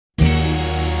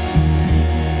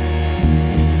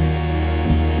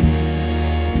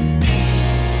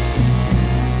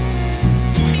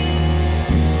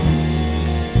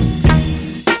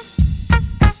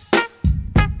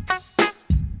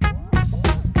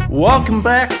Welcome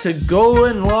back to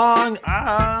Going Long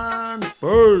on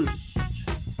First.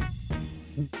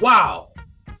 Wow.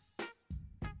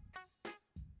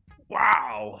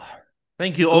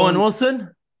 Thank you, Owen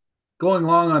Wilson. Going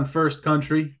long on First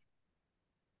Country.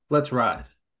 Let's ride.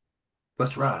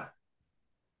 Let's ride.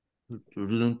 Never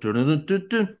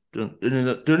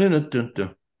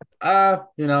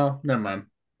Never mind.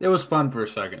 It was fun for a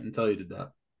second until you did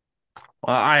that.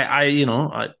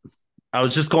 I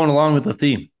was just going along with the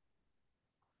theme.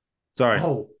 Sorry.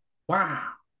 Oh, wow.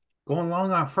 Going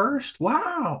long on First?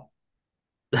 Wow.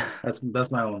 That's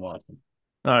my own Boston.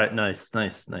 All right, nice.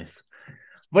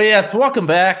 But yes, welcome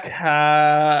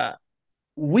back.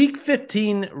 Week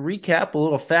 15 recap, a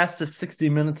little fastest 60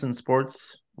 minutes in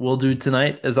sports. We'll do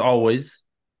tonight, as always.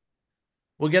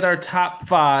 We'll get our top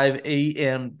 5 A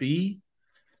and B.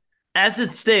 As it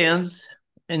stands,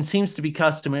 and seems to be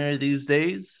customary these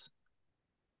days,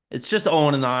 it's just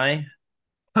Owen and I.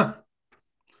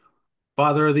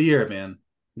 Father of the year, man.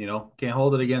 Can't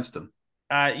hold it against him.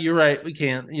 You're right, we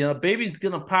can't. Baby's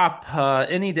gonna pop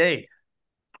any day,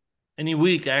 any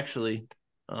week, actually.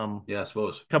 Yeah, I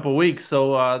suppose. Couple weeks.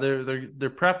 So they're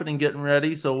prepping and getting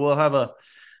ready. So we'll have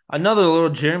another little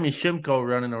Jeremy Shimko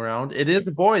running around. It is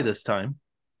a boy this time.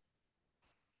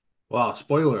 Wow,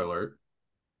 spoiler alert.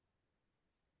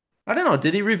 I don't know.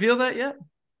 Did he reveal that yet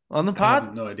on the I have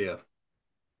pod? no idea.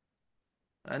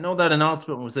 I know that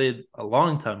announcement was made a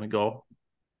long time ago.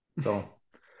 So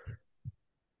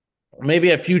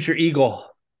maybe a future Eagle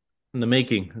in the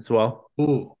making as well.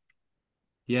 Ooh.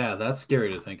 Yeah, that's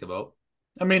scary to think about.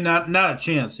 I mean, not a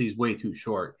chance. He's way too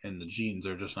short and the genes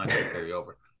are just not going to carry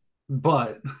over.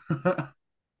 But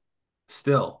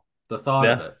still, the thought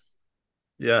of it.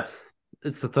 Yes.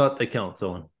 It's the thought that counts,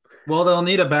 Owen. Well, they'll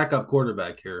need a backup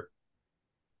quarterback here,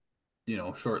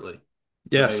 shortly. So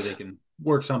yes. maybe they can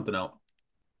work something out.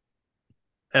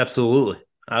 Absolutely.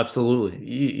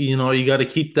 You got to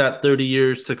keep that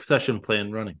 30-year succession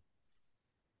plan running.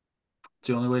 It's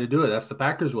the only way to do it. That's the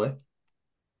Packers way.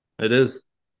 It is.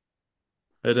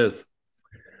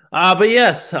 But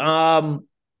yes, I'm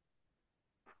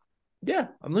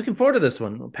looking forward to this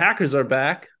one. Packers are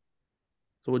back.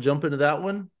 So we'll jump into that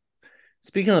one.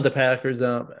 Speaking of the Packers,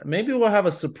 maybe we'll have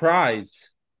a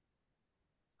surprise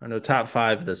on our top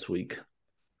 5 this week.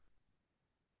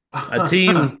 A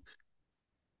team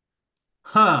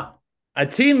a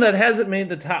team that hasn't made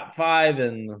the top 5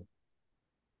 in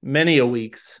many a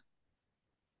weeks.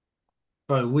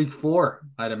 Probably week 4,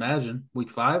 I'd imagine. Week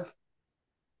 5?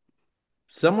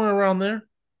 Somewhere around there.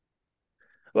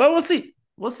 Well, we'll see.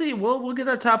 We'll get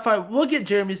our top 5. We'll get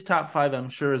Jeremy's top 5, I'm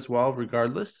sure, as well,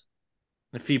 regardless.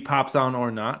 If he pops on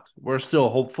or not. We're still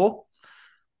hopeful.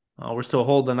 We're still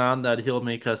holding on that he'll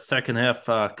make a second half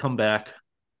comeback.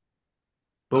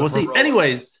 But we'll see.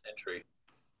 Anyways,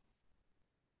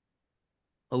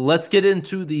 let's get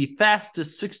into the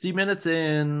fastest 60 minutes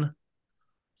in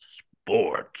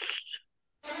sports.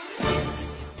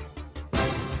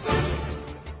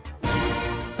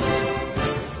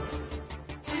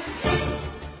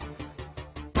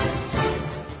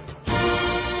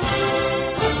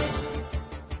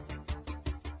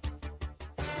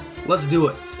 Let's do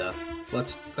it, Seth.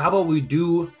 How about we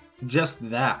do just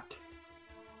that?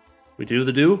 We do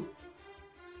the do?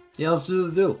 Yeah, let's do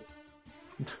the do.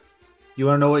 You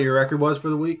want to know what your record was for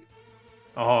the week?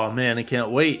 Oh, man, I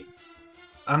can't wait.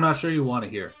 I'm not sure you want to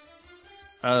hear.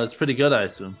 It's pretty good, I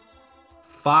assume.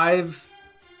 5-11.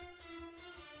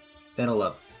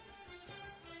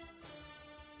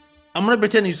 I'm going to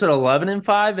pretend you said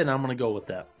 11-5, and I'm going to go with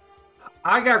that.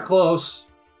 I got close.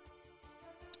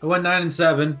 I went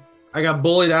 9-7. I got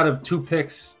bullied out of 2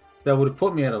 picks that would have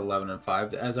put me at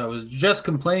 11-5. As I was just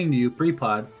complaining to you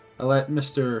pre-pod, I let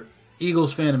Mr.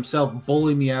 Eagles fan himself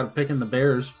bully me out of picking the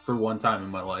Bears for one time in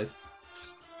my life.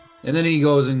 And then he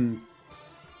goes and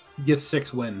gets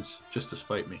 6 wins just to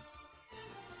spite me.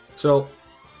 So,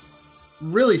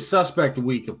 really suspect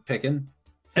week of picking.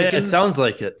 It sounds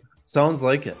like it.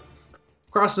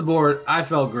 Across the board, I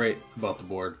felt great about the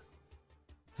board.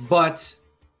 But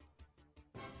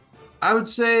I would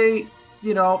say,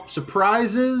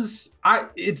 surprises.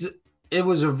 It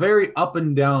was a very up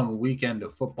and down weekend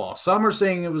of football. Some are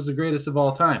saying it was the greatest of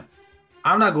all time.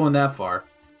 I'm not going that far.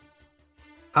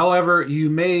 However,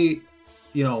 you may,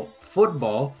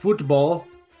 football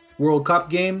World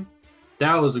Cup game,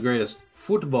 that was the greatest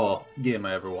football game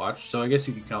I ever watched. So I guess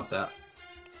you could count that.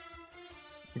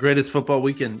 Greatest football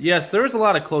weekend. Yes, there was a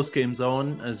lot of close games,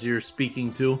 Owen, as you're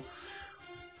speaking to.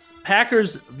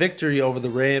 Packers' victory over the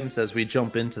Rams, as we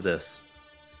jump into this,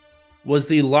 was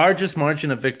the largest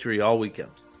margin of victory all weekend.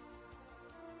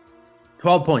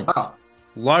 12 points. Wow.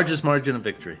 Largest margin of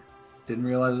victory. Didn't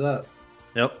realize that.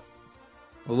 Yep.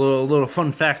 A little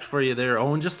fun fact for you there,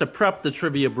 Owen, just to prep the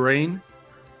trivia brain.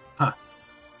 Huh.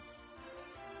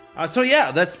 So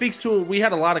yeah, that speaks to we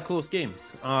had a lot of close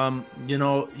games.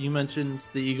 You mentioned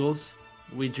the Eagles.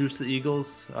 We juiced the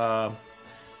Eagles.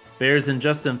 Bears and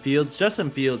Justin Fields.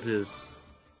 Justin Fields is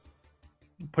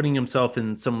putting himself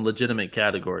in some legitimate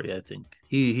category. I think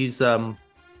he's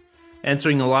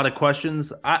answering a lot of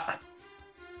questions.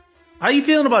 How you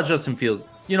feeling about Justin Fields?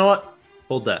 You know what?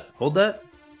 Hold that. Hold that.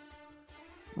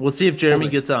 We'll see if Jeremy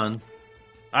Holding. gets on.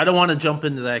 I don't want to jump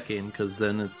into that game because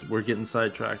then we're getting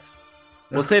sidetracked.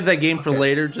 We'll save that game for Okay.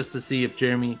 later just to see if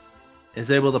Jeremy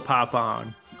is able to pop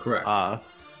on. Correct. Uh,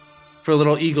 for a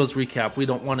little Eagles recap, we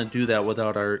don't want to do that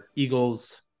without our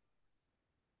Eagles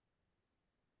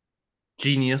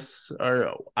genius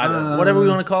or whatever we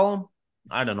Uh, want to call him.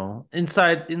 I don't know.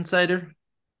 Insider,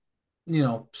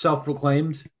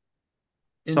 self-proclaimed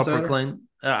insider. self-proclaimed.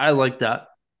 I like that.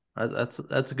 That's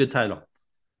a good title.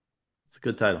 It's a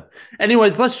good title.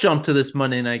 Anyways, let's jump to this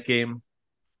Monday night game.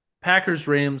 Packers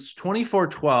Rams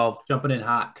 24-12. Jumping in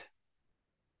hot.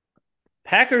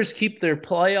 Packers keep their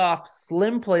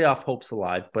slim playoff hopes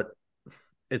alive, but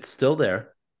it's still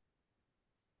there.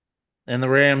 And the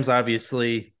Rams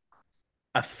obviously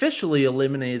officially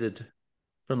eliminated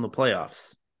from the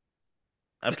playoffs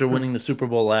after winning the Super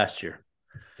Bowl last year.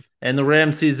 And the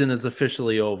Rams season is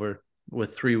officially over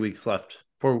with 3 weeks left.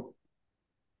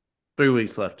 3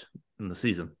 weeks left in the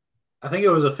season. I think it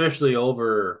was officially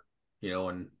over,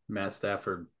 when Matt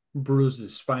Stafford bruised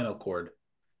his spinal cord.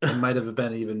 It might have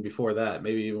been even before that,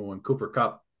 maybe even when Cooper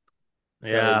Kupp got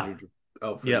Yeah. injured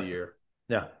out for the Yep. year.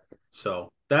 Yeah.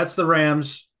 So that's the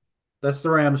Rams. That's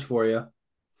the Rams for you.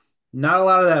 Not a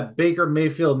lot of that Baker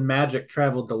Mayfield magic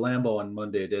traveled to Lambeau on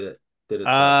Monday, did it? Did it,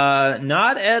 Seth?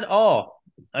 Not at all.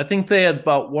 I think they had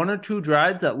about one or two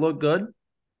drives that looked good.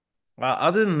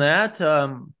 Other than that,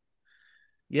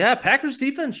 yeah, Packers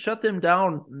defense shut them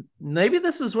down. Maybe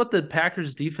this is what the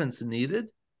Packers defense needed,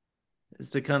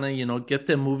 is to kind of, get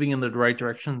them moving in the right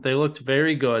direction. They looked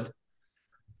very good.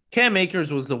 Cam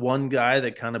Akers was the one guy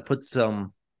that kind of put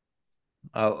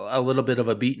a little bit of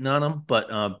a beating on him,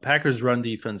 but Packers run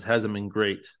defense hasn't been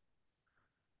great.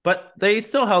 But they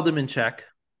still held him in check.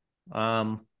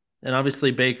 And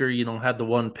obviously Baker, had the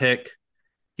one pick.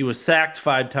 He was sacked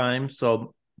 5 times.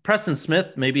 So Preston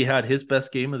Smith maybe had his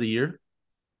best game of the year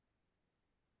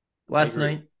I last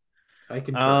agree. night. I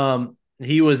concur.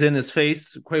 He was in his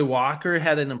face. Quay Walker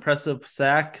had an impressive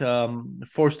sack,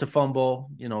 forced a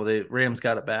fumble. The Rams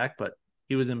got it back, but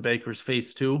he was in Baker's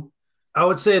face too. I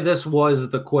would say this was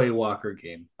the Quay Walker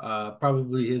game.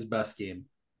 Probably his best game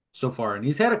so far. And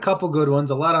he's had a couple good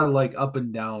ones, a lot of like up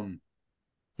and down,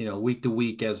 week to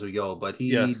week as we go. But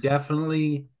he Yes.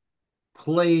 definitely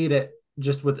played it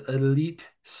just with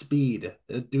elite speed.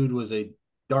 That dude was a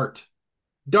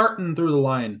darting through the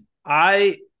line, I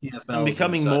am EFLs and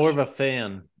becoming more of such. a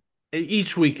fan.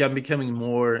 Each week, I'm becoming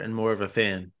more and more of a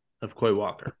fan of Quay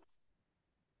Walker.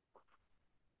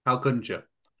 How couldn't you?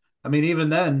 I mean, even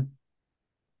then,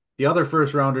 the other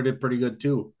first rounder did pretty good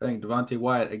too. I think Devontae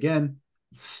Wyatt again,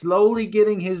 slowly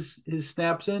getting his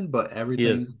snaps in, but He is.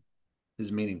 everything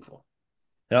is meaningful.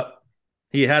 Yep.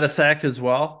 He had a sack as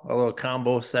well, a little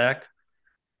combo sack.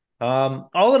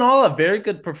 All in all, a very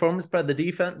good performance by the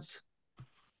defense.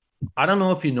 I don't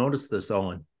know if you noticed this,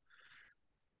 Owen.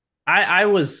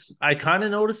 I kind of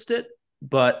noticed it,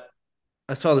 but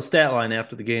I saw the stat line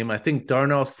after the game. I think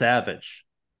Darnell Savage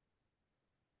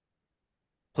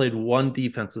played one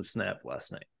defensive snap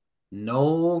last night.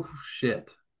 No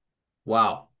shit.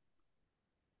 Wow.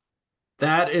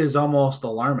 That is almost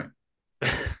alarming.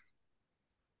 How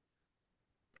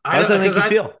I does that make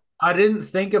because you I feel? I didn't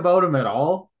think about him at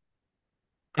all,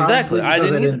 Exactly. probably I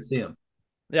because I didn't didn't either. see him,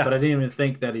 but Yeah. I didn't even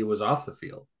think that he was off the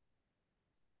field.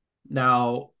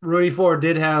 Now, Rudy Ford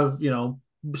did have,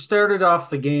 started off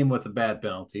the game with a bad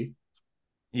penalty.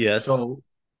 Yes. So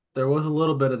there was a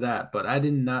little bit of that, but I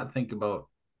did not think about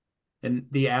in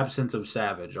the absence of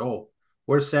Savage. Oh,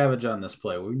 where's Savage on this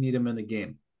play? We need him in the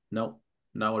game. Nope,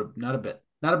 not a bit.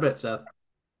 Not a bit, Seth.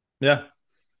 Yeah.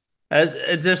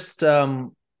 It just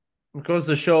goes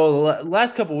to show the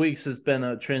last couple of weeks has been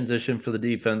a transition for the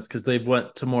defense because they've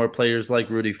went to more players like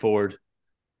Rudy Ford,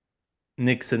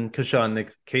 Nixon, Kashawn,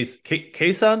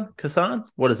 Kason?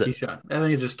 What is it? Keyshawn. I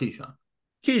think it's just Keyshawn.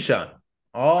 Keyshawn.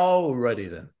 Alrighty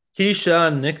then.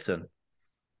 Keyshawn Nixon.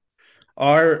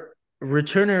 Our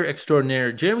returner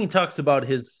extraordinaire. Jeremy talks about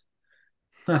his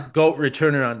GOAT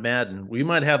returner on Madden. We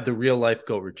might have the real life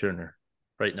GOAT returner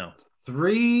right now.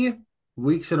 3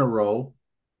 weeks in a row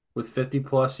with 50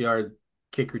 plus yard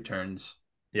kick returns.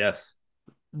 Yes.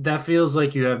 that feels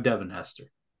like you have Devin Hester,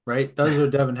 right? Those are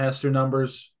Devin Hester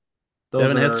numbers. Those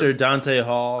Devin are Hester, Dante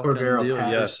Hall kind of Cordero deal. Yes.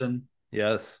 Patterson.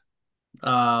 Yes.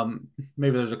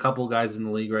 Maybe there's a couple guys in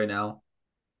the league right now,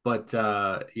 but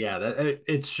yeah,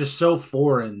 it's just so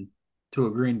foreign to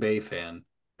a Green Bay fan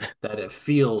that it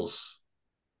feels,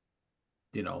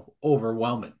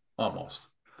 overwhelming almost.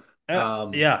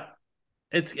 Um, Yeah.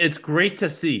 It's great to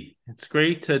see. It's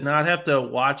great to not have to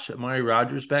watch Amari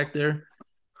Rogers back there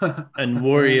and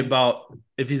worry about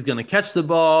if he's going to catch the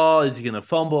ball, is he going to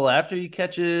fumble after he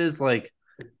catches? Like,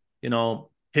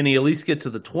 can he at least get to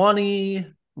the 20?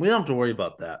 We don't have to worry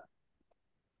about that.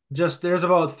 just there's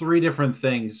about three different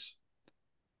things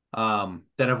that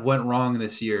have went wrong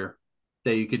this year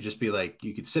that you could just be like,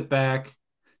 you could sit back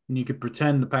and you could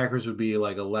pretend the Packers would be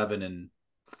like 11-4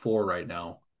 right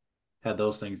now had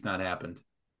those things not happened.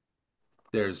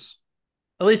 There's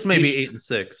At least maybe Keish-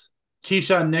 8-6.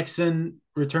 Keyshawn Nixon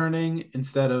returning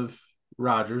instead of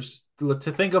Rodgers. To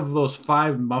think of those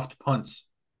five muffed punts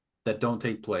that don't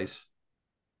take place.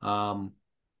 Um,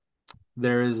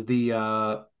 there is the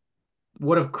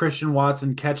what if Christian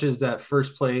Watson catches that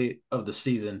first play of the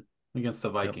season against the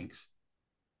Yep. Vikings?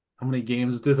 How many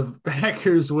games do the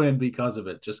Packers win because of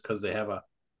it? Just because they have a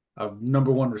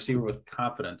number one receiver with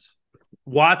confidence.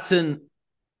 Watson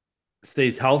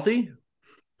stays healthy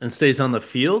and stays on the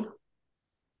field.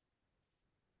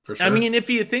 For I sure. mean, if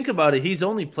you think about it, he's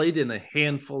only played in a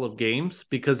handful of games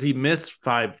because he missed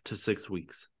 5 to 6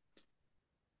 weeks.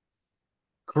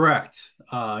 Correct.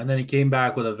 And then he came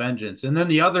back with a vengeance. And then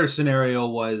the other scenario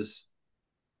was,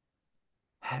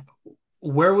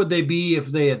 where would they be if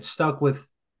they had stuck with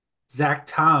Zach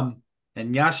Tom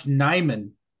and Yash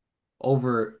Nyman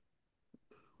over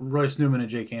Royce Newman and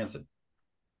Jake Hansen?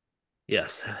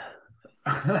 Yes.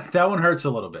 That one hurts a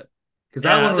little bit because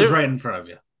that Yeah, one was right in front of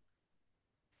you.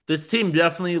 this team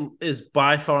definitely is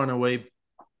by far and away.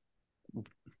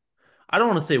 I don't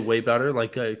want to say way better,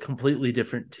 like a completely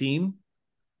different team,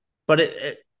 but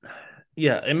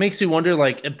yeah, it makes you wonder,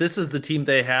 like, if this is the team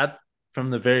they had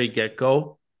from the very get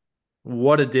go,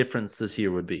 what a difference this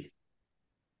year would be.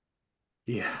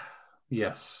 Yeah.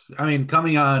 Yes. I mean,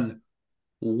 coming on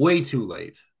way too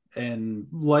late and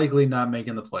likely not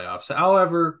making the playoffs.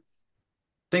 However,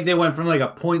 I think they went from like a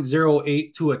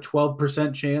 0.08 to a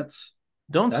 12% chance.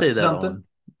 Don't say That's that, something. Owen.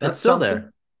 It's That's still something.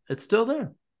 there. It's still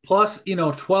there. Plus,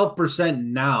 12%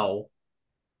 now.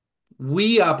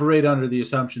 We operate under the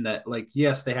assumption that, like,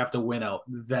 yes, they have to win out,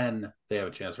 then they have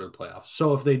a chance for the playoffs.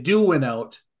 So if they do win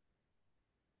out,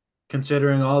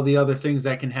 considering all the other things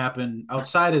that can happen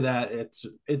outside of that, it's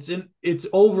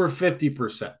over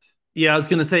 50%. Yeah, I was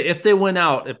gonna say if they win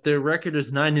out, if their record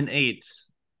is 9-8,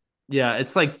 yeah,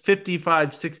 it's like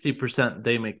 55-60%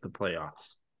 they make the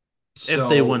playoffs if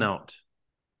they win So, out.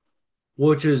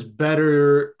 which is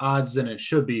better odds than it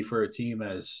should be for a team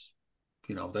as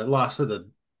that lost to the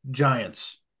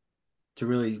Giants to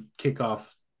really kick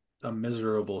off a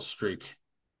miserable streak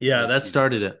Yeah, that mid-season.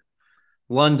 started it.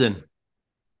 London.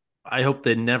 I hope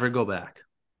they never go back.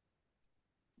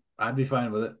 I'd be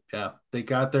fine with it. Yeah, they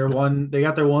got their one. They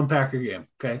got their one Packer game.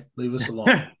 Okay, leave us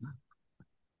alone.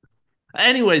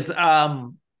 Anyways,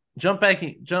 jumping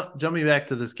back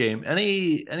to this game.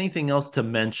 Anything else to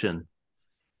mention?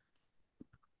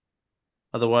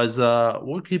 Otherwise,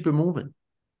 we'll keep it moving.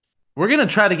 We're gonna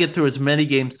try to get through as many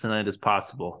games tonight as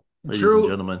possible, ladies and True.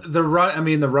 gentlemen. The run. I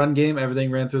mean, the run game.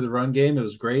 Everything ran through the run game. It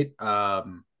was great.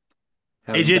 Having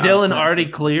AJ Dobbs Dillon back already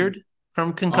cleared from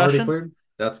already concussion. cleared.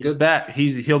 That's He's good. back.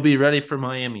 He'll be ready for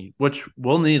Miami, which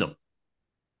we'll need him.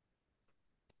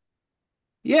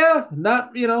 Yeah,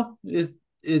 not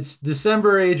it's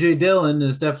December. AJ Dillon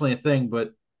is definitely a thing,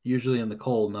 but usually in the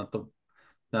cold, not the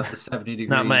 70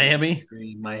 Not degree, 80 Miami.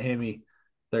 degree Miami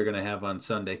they're gonna have on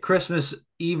Sunday. Christmas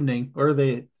evening or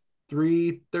the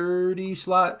 3:30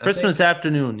 slot, I Christmas think.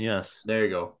 afternoon, yes. There you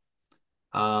go.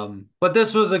 But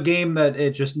this was a game that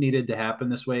it just needed to happen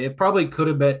this way. It probably could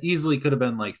have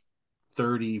been like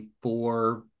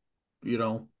 34,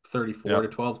 34 to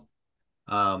Yep. 12.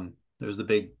 There was the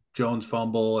big Jones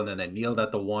fumble, and then they kneeled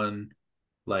at the one.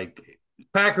 Like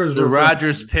Packers The were firmly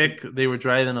Rodgers pick, they were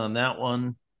driving on that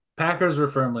one. Packers were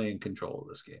firmly in control of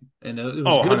this game, and it was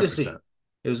Oh, good to 100%. see.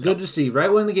 It was good Yep. to see.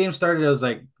 Right when the game started, I was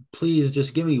like, please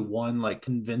just give me one like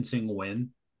convincing win,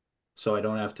 so I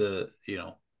don't have to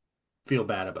feel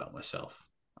bad about myself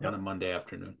on a Yep. Monday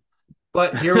afternoon.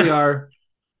 But here we are.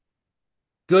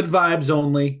 Good vibes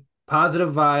only,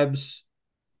 positive vibes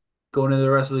going into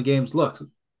the rest of the games. Look,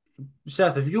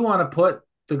 Seth, if you want to put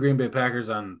the Green Bay Packers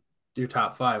on your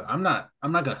top five, I'm not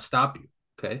going to stop you.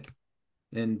 Okay.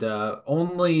 And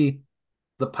only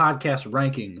the podcast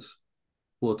rankings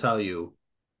will tell you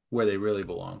where they really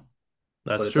belong.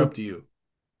 But That's it's up true. to you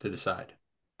to decide.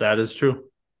 That is true.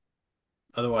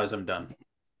 Otherwise, I'm done.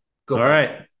 Go All Pack.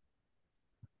 right.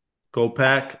 Go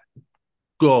pack.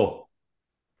 Go.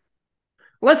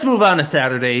 Let's move on to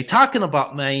Saturday. Talking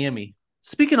about Miami.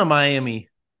 Speaking of Miami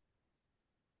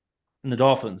and the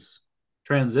Dolphins,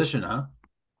 Transition, huh?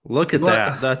 look You at want?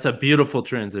 that. That's a beautiful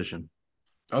transition.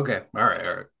 Okay. All right.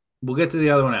 All right. We'll get to the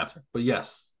other one after. But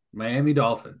yes, Miami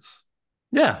Dolphins.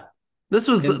 Yeah. And This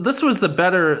was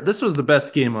the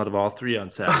best game out of all three on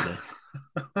Saturday.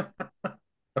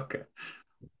 okay.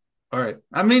 All right.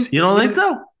 I mean, You don't think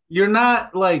so? you're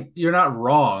not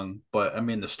wrong, but I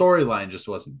mean the storyline just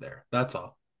wasn't there. That's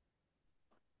all.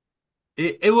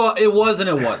 It was and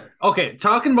it wasn't. Okay,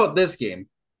 talking about this game,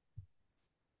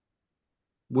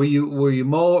 were you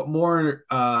more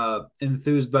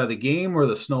enthused by the game or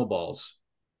the snowballs?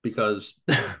 Because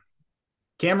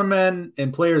cameramen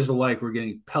and players alike were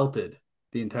getting pelted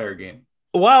the entire game.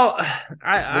 Well,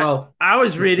 I Well, I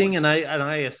was good reading point. and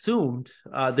I assumed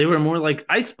they were more like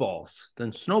ice balls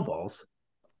than snowballs.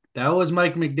 That was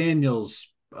Mike McDaniel's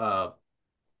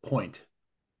point.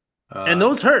 And Uh,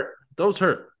 those hurt. Those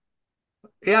hurt.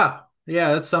 yeah,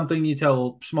 yeah, that's something you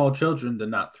tell small children to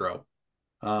not throw,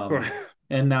 Correct.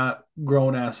 and not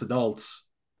grown ass adults,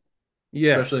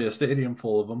 especially Yes. a stadium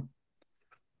full of them.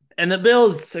 And the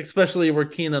Bills, especially, were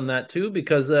keen on that too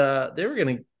because they were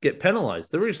going to get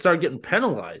penalized. They were going to start getting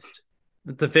penalized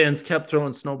if the fans kept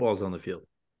throwing snowballs on the field,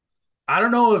 I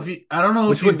don't know if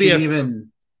which you would be can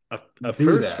even a do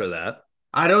first for that. that.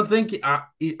 I don't think,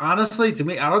 honestly, to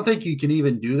me, I don't think you can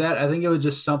even do that. I think it was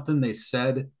just something they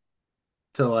said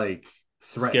to like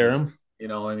Scare threaten, them. you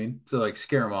know what I mean? To like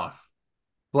scare them off.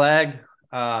 Flag,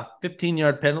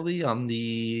 15-yard penalty on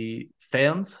the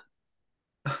fans.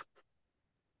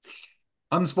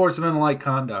 Unsportsmanlike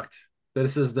conduct.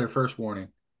 This is their first warning.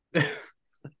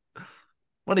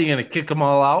 What are you going to kick them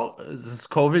all out? Is this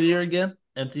COVID year again?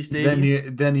 Empty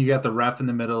stadium? Then you got the ref in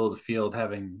the middle of the field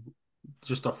having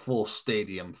just a full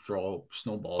stadium throw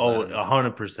snowballs Oh, at him.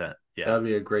 100%. Yeah. That'd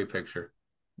be a great picture.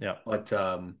 Yeah. But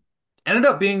ended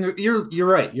up being you're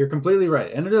right. You're completely right.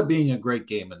 Ended up being a great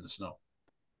game in the snow.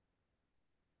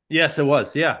 Yes, it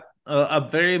was. Yeah. A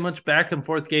very much back and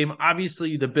forth game.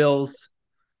 Obviously, the Bills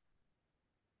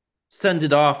send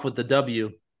it off with the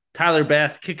W. Tyler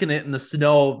Bass kicking it in the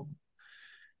snow.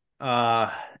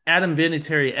 Uh, Adam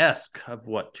Vinatieri esque of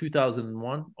what,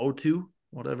 2001, 02,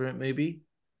 whatever it may be.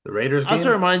 The Raiders Also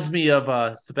game. reminds me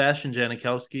of Sebastian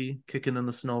Janikowski kicking in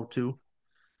the snow too.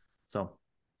 So,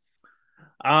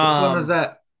 Which one was um,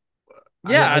 that?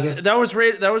 I yeah, guess that was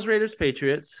Raiders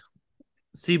Patriots.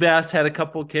 Seabass had a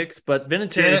couple kicks, but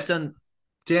Vinatieri Janet sent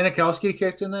Janikowski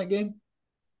kicked in that game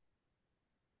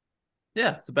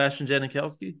yeah, Sebastian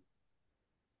Janikowski.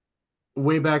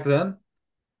 way back then.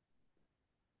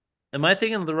 Am I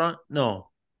thinking of the wrong? No,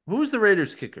 who's the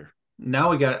Raiders kicker?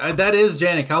 Now we got that is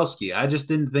Janikowski. I just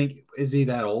didn't think is he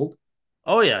that old?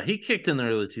 Oh yeah, he kicked in the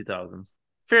early 2000s.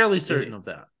 Fairly certain It, of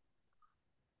that.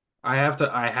 I have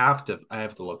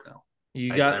to look now.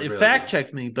 You I got it. really do. Fact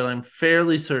check me, but I'm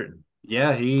fairly certain.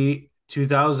 Yeah, he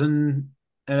 2000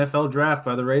 NFL draft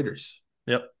by the Raiders.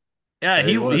 Yep. Yeah, There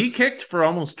he he was. kicked for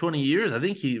almost 20 years. I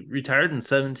think he retired in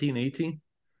 17, 18.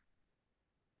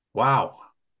 Wow.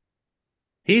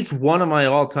 He's one of my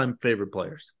all-time favorite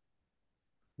players.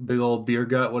 Big old beer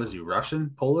gut. What is he?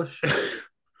 Russian? Polish?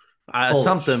 Polish.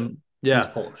 Something. He's Yeah.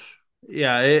 Polish.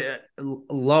 Yeah.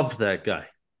 Loved that guy.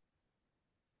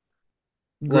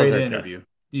 Love Great that guy. interview.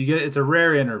 You get it's a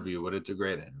rare interview, but it's a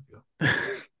great interview.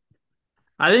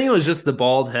 I think it was just the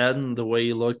bald head and the way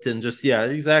he looked, and just yeah,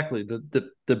 exactly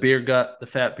the beer gut, the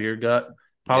fat beer gut,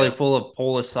 probably Yeah. full of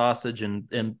Polish sausage and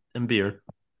beer.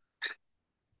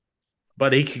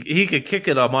 But he could kick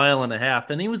it a mile and a half,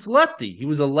 and he was lefty. He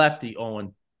was a lefty,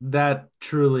 Owen. That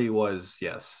truly was,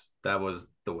 yes. That was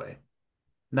the way.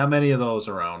 Not many of those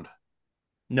around.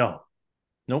 No,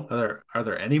 nope. Are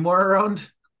there any more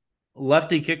around?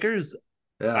 Lefty kickers?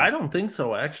 I Yeah. don't think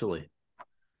so. Actually,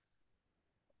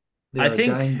 They I are a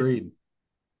think dying breed.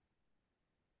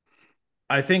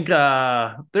 I think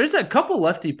there's a couple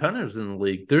lefty punters in the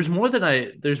league. There's more than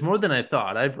I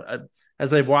thought.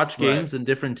 As I've watched Right. games and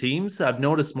different teams, I've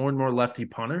noticed more and more lefty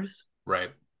punters.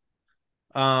 Right.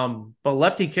 But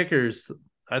lefty kickers,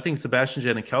 I think Sebastian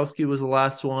Janikowski was the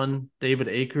last one. David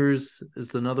Akers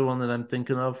is another one that I'm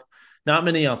thinking of. Not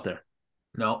many out there,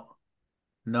 No.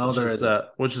 No, there isn't.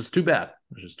 which is too bad.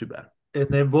 Which is too bad. And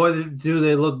then boy do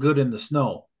they look good in the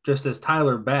snow, just as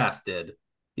Tyler Bass did,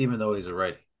 even though he's a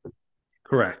righty.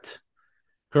 Correct.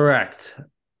 Correct.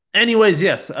 Anyways,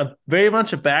 yes, very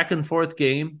much a back and forth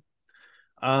game.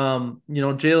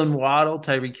 Jalen Waddle,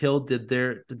 Tyreek Hill did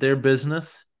their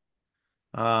business.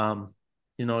 Um,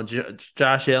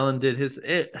 Josh Allen did his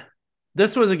it.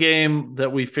 This was a game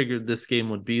that we figured this game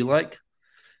would be like.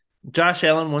 Josh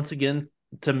Allen once again,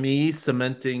 to me,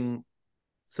 cementing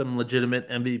some legitimate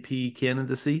MVP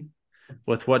candidacy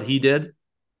with what he did.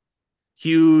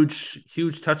 Huge,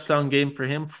 huge touchdown game for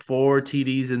him. 4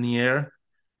 TDs in the air,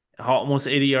 almost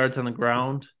 80 yards on the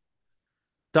ground.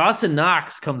 Dawson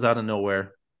Knox comes out of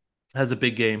nowhere, has a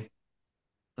big game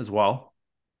as well.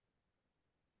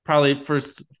 Probably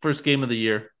first game of the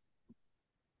year.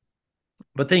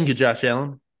 But thank you, Josh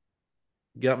Allen.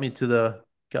 Got me to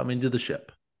the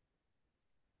ship.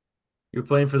 You're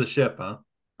playing for the ship, huh?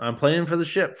 I'm playing for the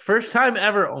ship. First time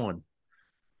ever, Owen.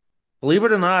 Believe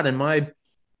it or not, in my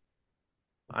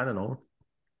I don't know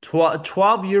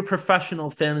 12-year professional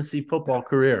fantasy football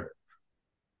career,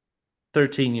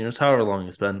 13 years, however long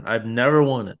it's been, I've never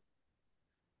won it.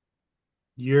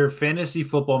 Your fantasy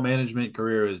football management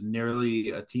career is nearly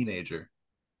a teenager,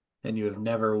 and you have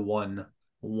never won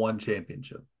one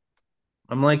championship.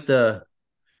 I'm like the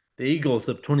Eagles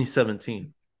of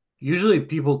 2017. Usually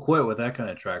people quit with that kind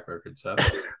of track record,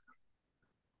 Seth.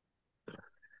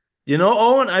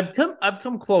 Owen, I've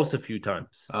come close a few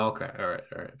times. Okay, all right,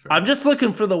 fair I'm enough. just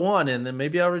looking for the one, and then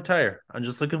maybe I'll retire. I'm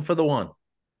just looking for the one.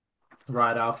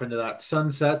 Ride off into that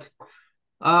sunset.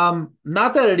 Not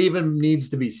that it even needs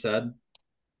to be said,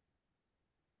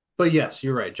 but yes,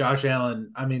 you're right. Josh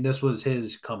Allen, I mean, this was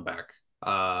his comeback.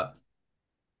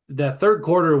 That third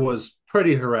quarter was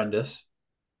pretty horrendous.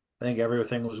 I think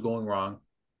everything was going wrong.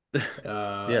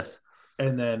 Uh, Yes.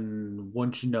 and then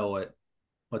once you know it,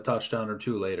 a touchdown or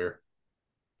two later,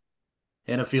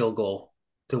 and a field goal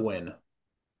to win.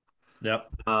 Yep.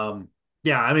 Um,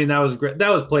 yeah, I mean that was great. That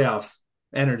was playoff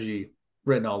energy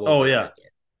written all Oh over it yeah. right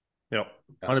there. Yep.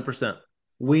 Yeah. 100%.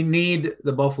 We need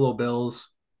the Buffalo Bills.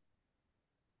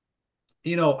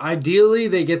 Ideally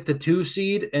they get the 2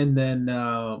 seed, and then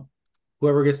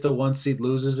whoever gets the 1 seed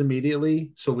loses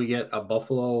immediately. So we get a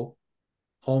Buffalo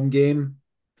home game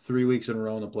 3 weeks in a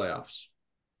row in the playoffs.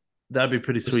 That'd be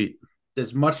pretty Just sweet.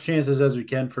 as much chances as we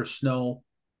can for snow,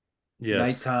 Yes.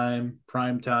 nighttime,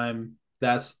 prime time.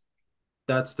 That's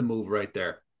the move right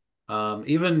there.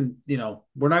 Even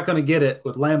we're not going to get it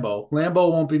with Lambeau.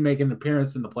 Lambeau won't be making an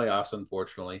appearance in the playoffs,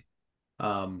 unfortunately.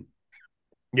 Um,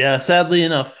 Yeah, sadly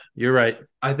enough, you're right.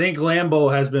 I think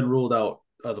Lambeau has been ruled out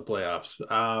of the playoffs.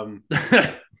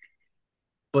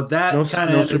 But No that kind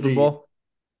of no Super energy, Bowl.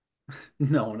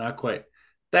 no, not quite.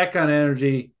 That kind of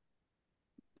energy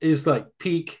is like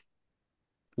peak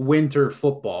winter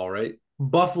football, right?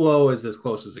 Buffalo is as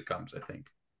close as it comes, I think.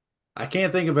 I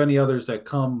can't think of any others that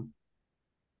come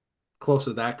close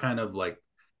to that kind of like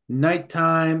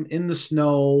nighttime in the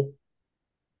snow,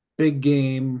 big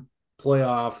game,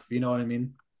 playoff. You know what I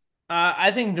mean?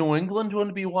 I think New England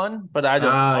would be one, but I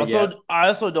don't. Yeah, I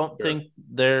also don't sure. think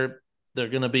they're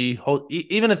going to be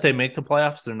even if they make the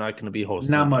playoffs, they're not going to be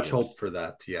hosting Not any much hope games. for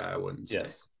that. Yeah, I wouldn't say.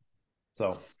 Yes.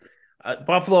 So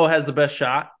Buffalo has the best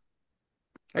shot.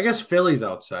 I guess Philly's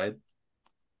outside,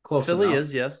 close Philly enough.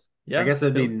 is, yes. I Yeah. guess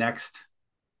that'd be Philly.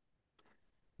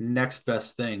 next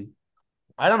best thing.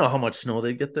 I don't know how much snow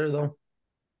they get there though.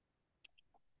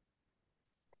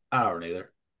 I don't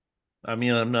either. I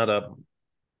mean, I'm not a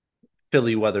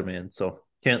Philly weatherman, so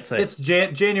can't say. It's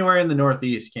January in the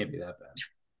Northeast. Can't be that bad.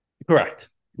 Correct.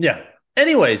 Yeah.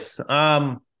 Anyways,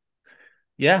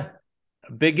 yeah,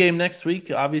 big game next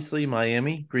week. Obviously,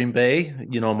 Miami, Green Bay.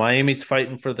 Miami's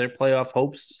fighting for their playoff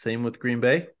hopes. Same with Green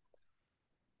Bay.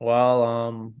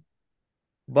 While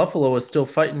Buffalo is still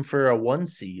fighting for a 1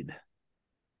 seed.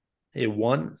 A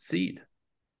 1 seed.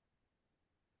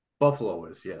 Buffalo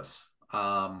is, yes.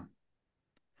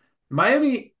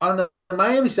 Miami on the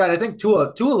Miami side, I think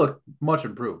Tua looked much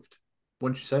improved.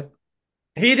 Wouldn't you say?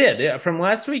 He did, yeah. From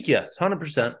last week, yes,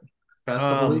 100%. Past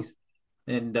couple of Um, weeks,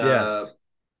 and yes.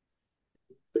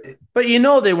 But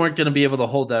they weren't going to be able to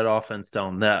hold that offense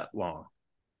down that long.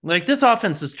 Like this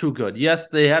offense is too good. Yes,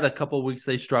 they had a couple of weeks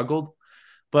they struggled,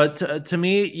 but to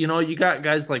me, you got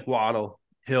guys like Waddle,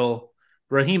 Hill,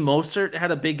 Raheem Mostert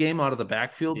had a big game out of the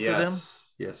backfield for them.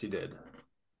 yes, he did.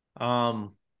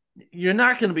 Um, you're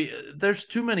not going to be. There's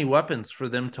too many weapons for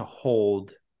them to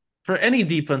hold, for any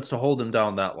defense to hold them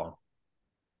down that long.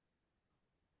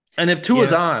 And if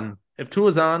Tua's Yeah, on,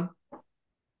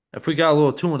 if we got a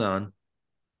little Tua on,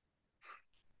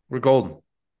 we're golden.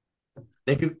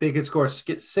 they could score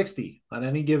 60 on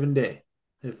any given day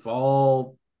if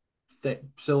all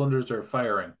cylinders are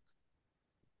firing. Is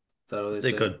that what they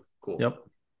They say? could. Cool. Yep,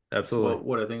 That's absolutely.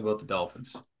 what I think about the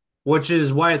Dolphins. Which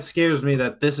is why it scares me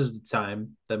that this is the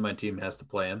time that my team has to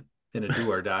play in. in a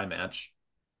do or die match.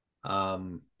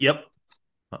 Um, Yep.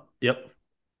 Yep.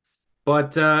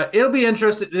 but it'll be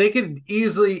interesting. They could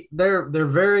easily they're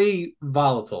very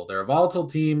volatile. They're a volatile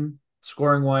team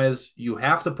scoring wise. You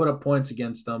have to put up points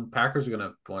against them. Packers are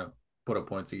going to put up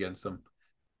points against them.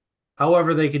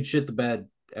 However, they could shit the bed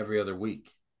every other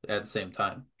week at the same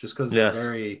time, just because Yes.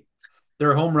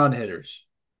 they're home run hitters.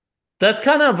 That's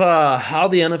kind of how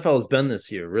the NFL has been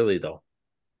this year, really, though.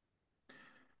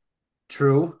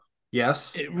 True.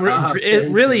 Yes. It Very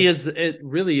really true. is. It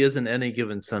really is an any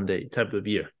given Sunday type of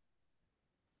year.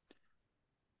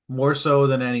 More so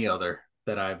than any other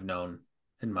that I've known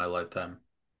in my lifetime.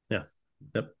 Yeah.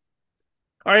 Yep.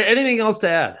 All right. Anything else to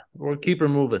add? We'll keep her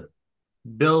moving.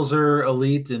 Bills are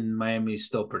elite and Miami's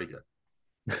still pretty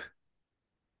good.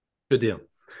 Good deal.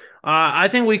 I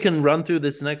think we can run through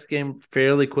this next game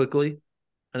fairly quickly,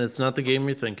 and it's not the game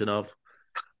you're thinking of.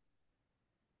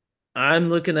 I'm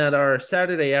looking at our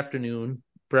Saturday afternoon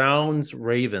Browns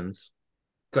Ravens.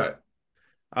 Good.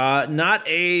 Not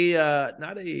a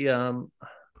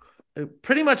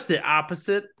pretty much the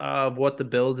opposite of what the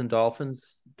Bills and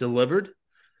Dolphins delivered.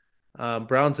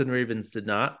 Browns and Ravens did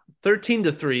not.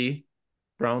 13-3,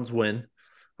 Browns win.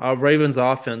 Ravens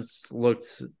offense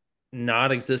looked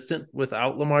non-existent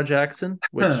without Lamar Jackson,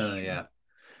 which Yeah.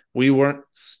 we weren't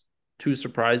too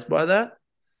surprised by that.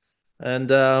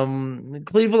 And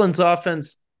Cleveland's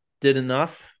offense did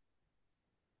enough.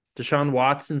 Deshaun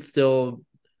Watson still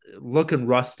looking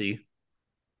rusty,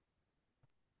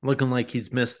 looking like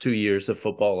he's missed 2 years of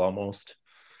football almost.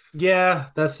 Yeah,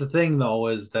 that's the thing though,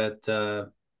 is that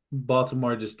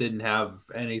Baltimore just didn't have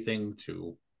anything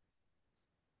to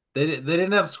they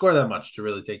didn't have to score that much to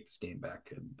really take this game back.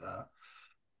 And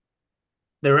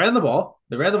they ran the ball.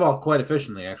 They ran the ball quite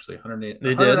efficiently, actually. They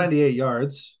did. 198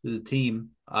 yards as a team.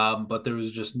 But there was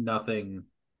just nothing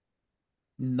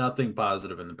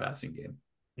positive in the passing game.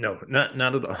 No, not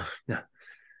at all. No,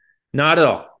 not at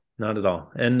all. Not at all.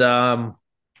 And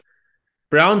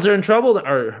Browns are in trouble.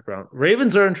 Or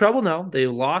Ravens are in trouble now. They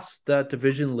lost that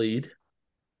division lead.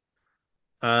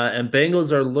 And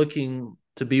Bengals are looking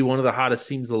to be one of the hottest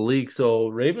teams in the league. So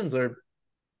Ravens are,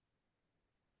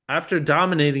 after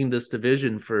dominating this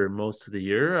division for most of the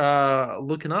year,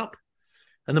 looking up.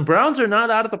 And the Browns are not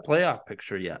out of the playoff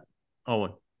picture yet.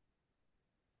 Owen,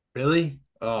 Really?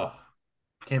 Oh,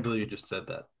 can't believe you just said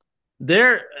that.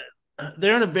 they're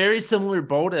they're in a very similar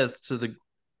boat as to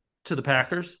the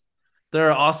Packers.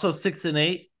 They're also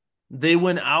 6-8. They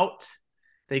win out.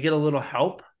 They get a little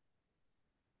help.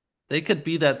 They could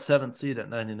be that seventh seed at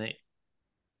 9-8.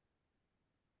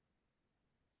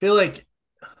 Feel like,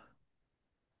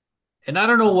 and I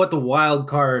don't know what the wild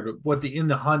card, what the in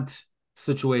the hunt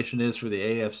situation is for the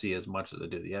AFC as much as I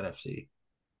do the NFC.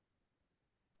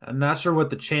 I'm not sure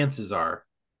what the chances are,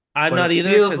 I'm but it not either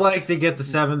feels because like to get the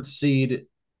seventh seed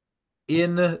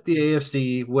in the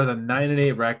AFC with a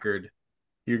 9-8 record,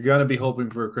 you're gonna be hoping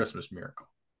for a Christmas miracle.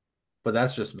 But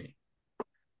that's just me.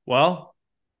 well,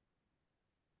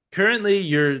 currently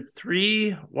your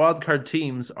three wildcard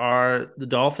teams are the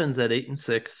Dolphins at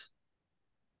 8-6,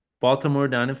 Baltimore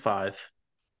 9-5,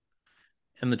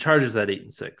 and the Chargers at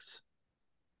 8-6.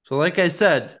 So, like I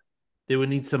said, they would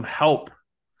need some help,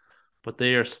 but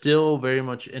they are still very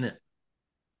much in it.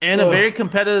 And a very Oh,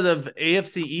 competitive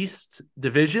AFC East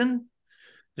division.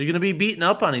 They're going to be beating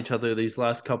up on each other these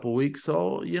last couple weeks,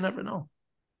 so you never know.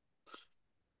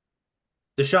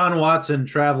 Deshaun Watson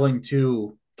traveling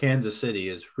to Kansas City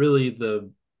is really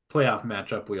the playoff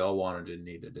matchup we all wanted and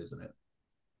needed, isn't it?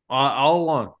 All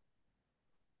along,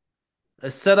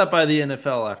 it's set up by the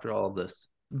NFL after all of this.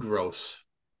 Gross.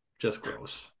 Just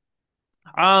gross.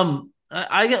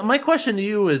 I get my question to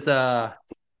you is,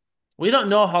 we don't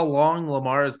know how long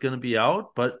Lamar is going to be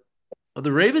out, but are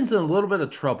the Ravens in a little bit of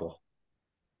trouble?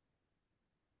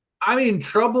 I mean,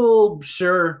 trouble,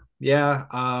 sure. Yeah.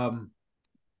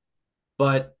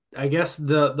 But I guess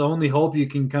the only hope you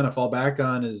can kind of fall back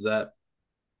on is that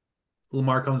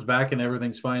Lamar comes back and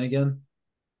everything's fine again.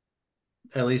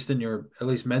 At least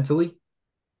mentally,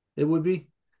 it would be.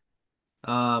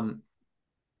 Um,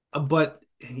 but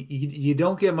you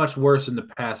don't get much worse in the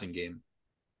passing game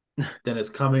than it's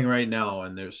coming right now,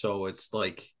 and there's so it's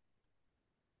like,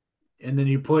 and then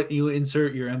you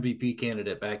insert your MVP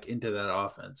candidate back into that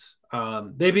offense.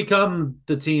 They become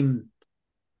the team.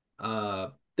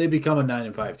 They become a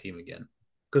 9-5 team again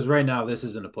because right now this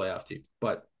isn't a playoff team,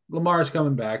 but Lamar's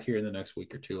coming back here in the next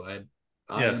week or two. I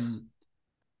Yes. am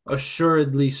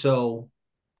assuredly so,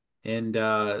 and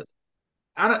I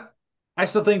don't. I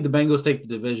still think the Bengals take the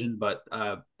division, but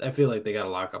I feel like they got to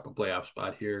lock up a playoff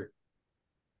spot here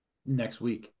next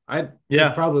week. They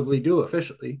Yeah. probably do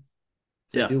officially.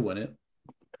 They Yeah. do win it.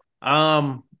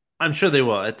 I'm sure they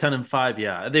will at 10-5.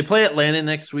 Yeah, they play Atlanta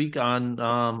next week on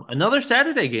another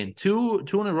Saturday game, two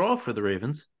in a row for the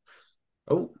Ravens,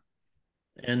 Oh,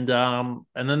 and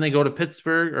then they go to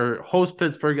Pittsburgh or host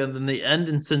Pittsburgh, and then they end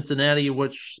in Cincinnati,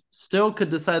 which still could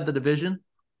decide the division,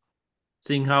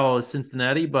 seeing how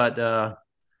Cincinnati. But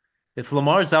if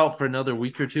Lamar's out for another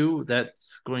week or two,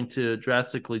 that's going to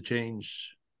drastically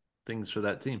change things for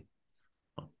that team.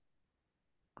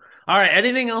 All right,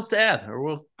 anything else to add, or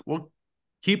we'll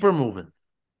keep her moving.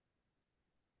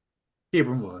 keep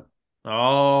them moving.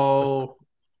 Oh,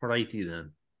 righty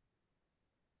then.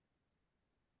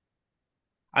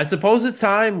 I suppose it's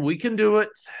time. We can do it.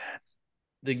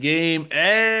 The game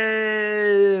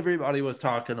everybody was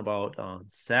talking about on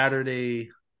Saturday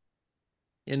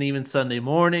and even Sunday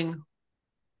morning,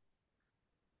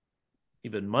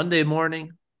 even Monday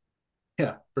morning.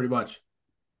 Yeah, pretty much.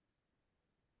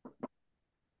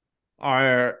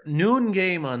 Our noon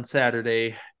game on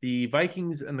Saturday, the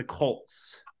Vikings and the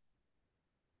Colts.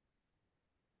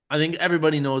 I think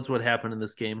everybody knows what happened in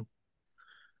this game.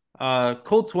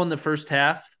 Colts won the first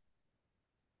half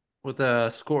with a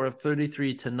score of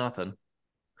 33-0.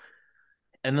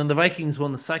 And then the Vikings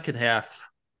won the second half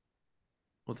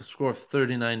with a score of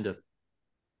 39-3.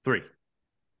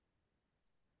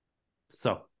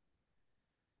 So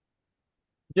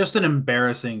Just an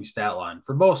embarrassing stat line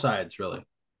for both sides, really.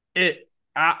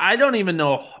 I don't even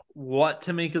know what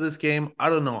to make of this game. I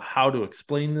don't know how to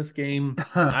explain this game.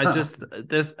 I just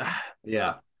this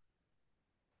Yeah.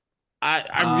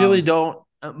 I really don't.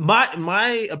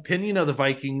 My opinion of the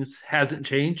Vikings hasn't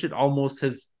changed. It almost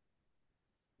has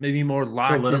maybe more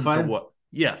locked into Solidified. what.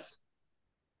 Yes.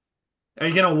 Are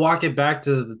you gonna walk it back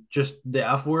to just the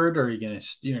F word, or are you're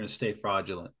gonna stay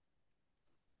fraudulent?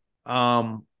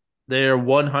 Um, they're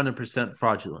 100%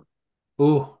 fraudulent.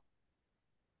 Ooh.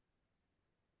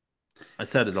 I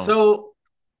said it all. So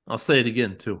I'll say it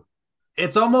again too.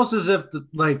 it's almost as if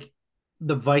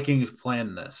the Vikings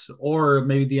planned this, or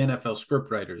maybe the NFL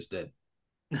scriptwriters did.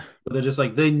 But they're just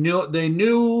like they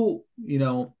knew,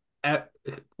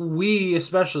 we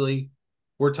especially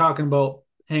were talking about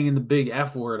hanging the big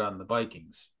F word on the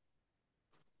Vikings.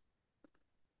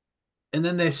 And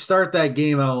then they start that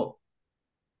game out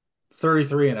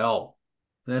 33-0.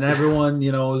 Then everyone,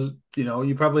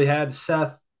 you probably had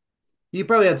Seth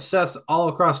all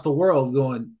across the world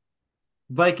going,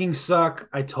 Vikings suck.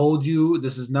 I told you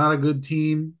this is not a good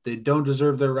team. They don't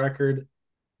deserve their record.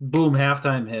 Boom,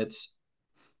 halftime hits.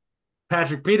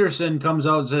 Patrick Peterson comes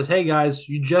out and says, "Hey guys,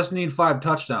 you just need 5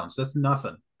 touchdowns. That's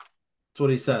nothing." That's what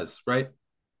he says, right?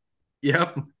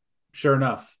 Yep. Sure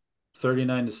enough,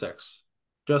 39-6.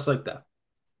 Just like that.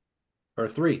 Or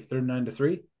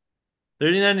 39-3.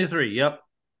 39-3. Yep.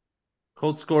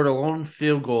 Colts scored a lone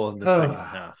field goal in the second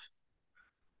half.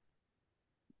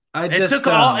 I It just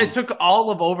took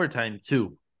all of overtime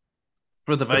too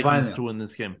for the to find Vikings it. to win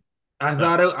this game.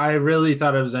 I really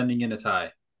thought it was ending in a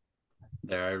tie.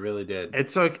 There, I really did. It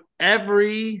took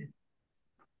every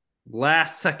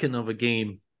last second of a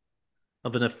game,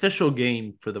 of an official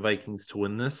game for the Vikings to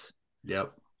win this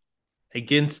Yep.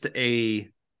 against a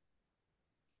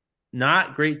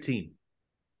not great team.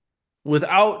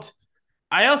 Without,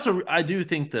 I do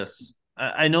think this.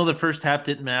 I know the first half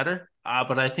didn't matter,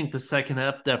 but I think the second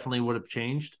half definitely would have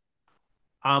changed.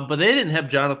 But they didn't have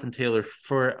Jonathan Taylor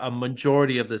for a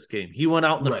majority of this game. He went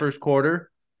out in the Right. first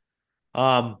quarter.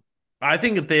 Um, I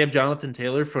think if they have Jonathan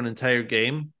Taylor for an entire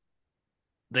game,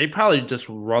 they probably just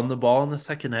run the ball in the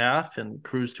second half and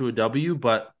cruise to a W,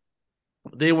 but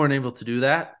they weren't able to do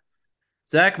that.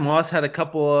 Zach Moss had a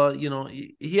couple of,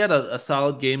 he had a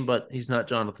solid game, but he's not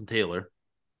Jonathan Taylor.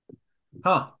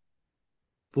 Huh.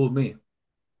 Fooled me.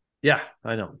 Yeah,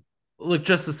 I know. Look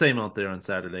just the same out there on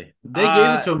Saturday. They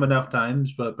gave it to him enough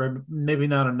times, but maybe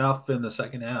not enough in the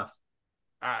second half.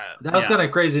 That was Yeah, kind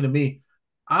of crazy to me.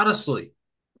 Honestly,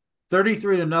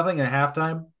 33-0 at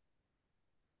halftime.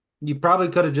 You probably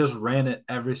could have just ran it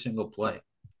every single play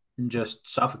and just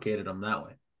suffocated them that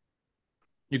way.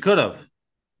 you could have,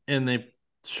 and they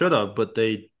should have, but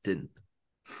they didn't.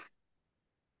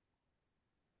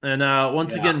 And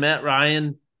once Yeah. again, Matt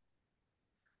Ryan,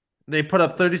 they put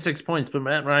up 36 points, but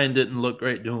Matt Ryan didn't look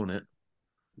great doing it.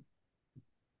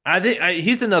 I think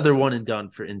he's another one and done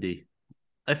for Indy.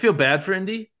 I feel bad for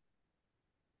Indy,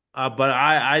 but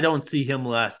I don't see him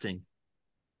lasting.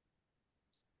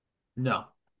 No.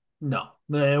 No.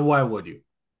 Man, why would you?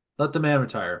 Let the man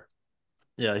retire.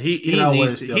 Yeah, Just get out while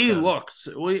you still he can. looks.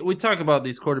 We talk about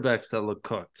these quarterbacks that look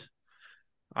cooked.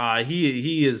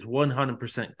 He is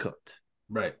 100% cooked.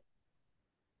 Right.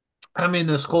 I mean,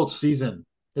 this Colts season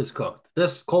is cooked.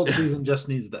 This Colts season just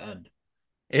needs to end.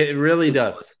 It really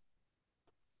does.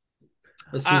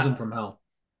 A season Uh, from hell.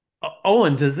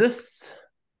 Owen, does this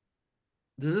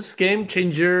game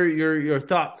change your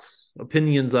thoughts,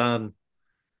 opinions on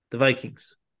the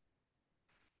Vikings?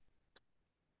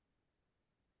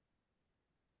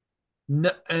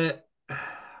 No,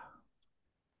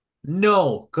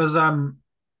 no, because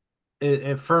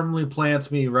it firmly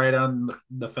plants me right on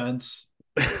the fence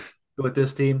with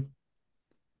this team.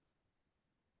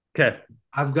 Okay.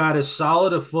 I've got as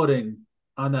solid a footing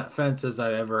on that fence as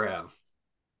I ever have.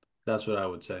 That's what I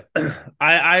would say.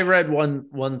 I read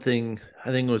one thing,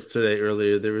 I think it was today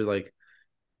earlier. They were like,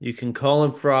 you can call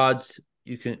them frauds,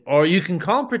 you can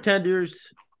call them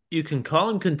pretenders, you can call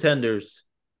them contenders,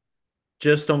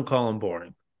 just don't call them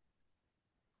boring.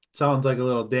 Sounds like a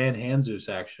little Dan Hanzus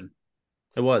action.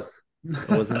 It was. It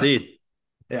was indeed.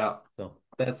 Yeah, So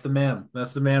that's the man.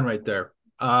 That's the man right there.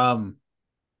 And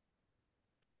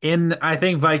I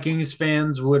think Vikings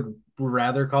fans would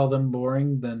rather call them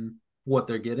boring than what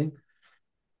they're getting.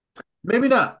 Maybe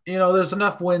not. There's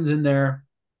enough wins in there.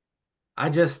 I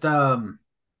just I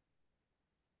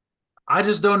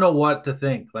just don't know what to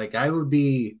think. Like I'm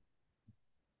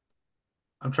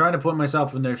trying to put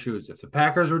myself in their shoes. If the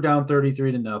Packers were down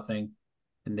 33 to nothing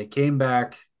and they came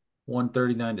back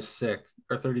 139 to 6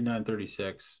 or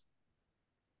 39-36,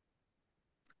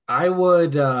 I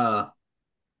would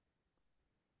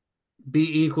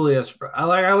be equally as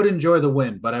I would enjoy the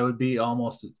win, but I would be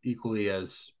almost equally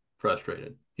as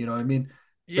frustrated. You know what I mean?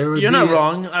 There would you're not be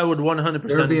wrong. I would there would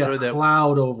 100% be a enjoy that.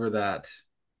 cloud over that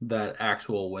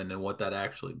actual win and what that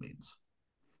actually means.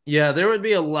 Yeah, there would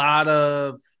be a lot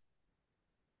of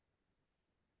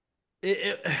it,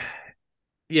 it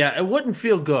yeah, it wouldn't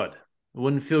feel good. It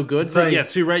wouldn't feel good. It's But like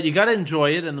yes, you're right. You got to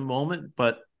enjoy it in the moment.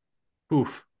 But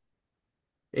oof,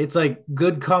 it's like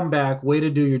good comeback, way to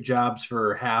do your jobs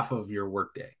for half of your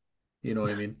workday. You know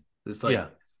what I mean? It's yeah,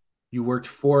 like you worked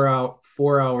 4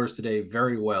 hours today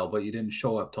very well, but you didn't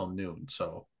show up till noon.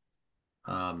 So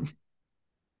um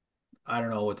I don't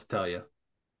know what to tell you.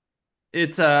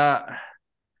 it's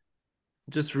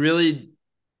just really.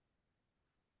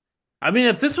 I mean,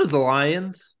 if this was the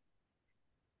Lions,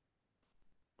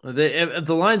 if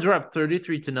the Lions were up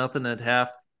 33 to nothing at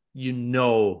half, you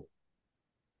know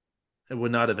it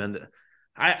would not have ended.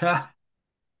 I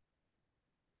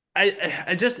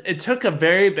I just it took a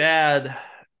very bad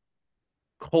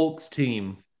Colts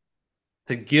team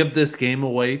to give this game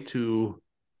away to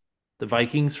the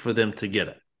Vikings for them to get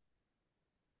it.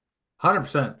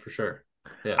 100% for sure.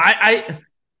 Yeah. I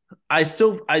I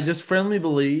just firmly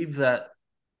believe that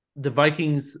the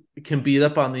Vikings can beat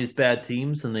up on these bad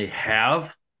teams, and they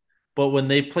have. But when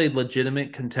they played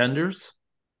legitimate contenders,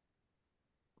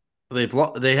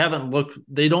 they haven't looked.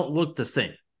 They don't look the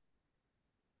same.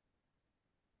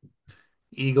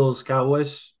 Eagles,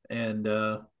 Cowboys, and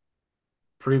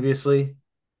previously,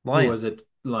 who was Lions. it?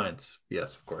 Lions.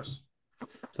 Yes, of course.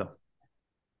 So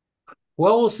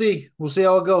Well, we'll see. We'll see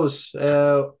how it goes.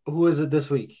 Who is it this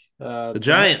week? the Giants.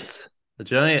 Giants. The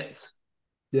Giants.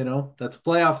 That's a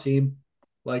playoff team,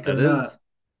 like it That or is.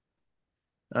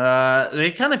 not.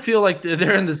 They kind of feel like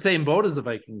they're in the same boat as the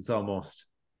Vikings almost.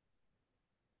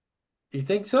 You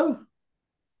think so?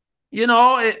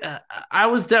 I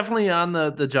was definitely on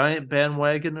the Giant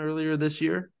bandwagon earlier this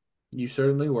year. You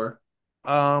certainly were.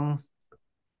 Um,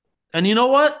 and you know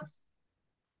what?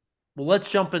 Well,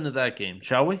 let's jump into that game,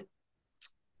 shall we?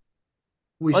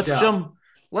 We Let's shall. jump.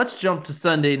 Let's jump to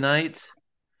Sunday night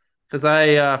because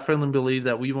I firmly believe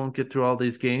that we won't get through all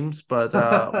these games, but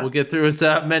we'll get through as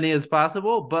many as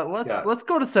possible. But let's Yeah. let's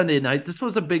go to Sunday night. This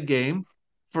was a big game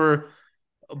for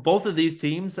both of these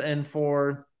teams and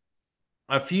for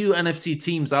a few NFC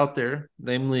teams out there,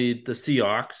 namely the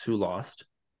Seahawks, who lost,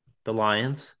 the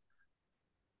Lions,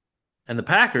 and the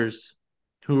Packers,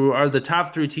 who are the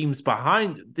top three teams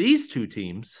behind these two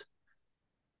teams.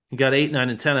 You got 8, 9,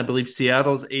 and 10. I believe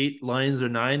Seattle's 8, Lions are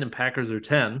 9, and Packers are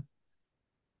 10.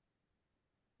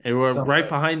 And we're Sounds right right.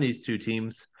 behind these two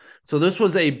teams. So this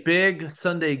was a big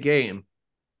Sunday game.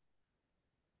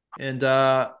 And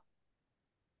I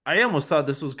almost thought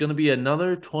this was going to be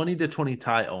another 20-20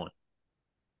 tie, Owen.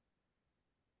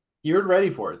 You're ready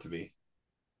for it to be.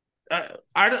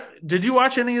 Did you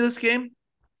watch any of this game?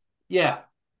 Yeah,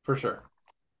 for sure.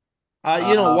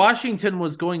 Um, Washington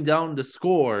was going down to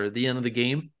score at the end of the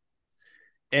game.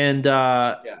 And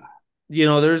yeah.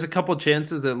 there's a couple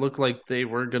chances that looked like they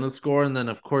were going to score. And then,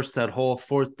 of course, that whole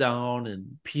fourth down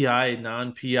and PI,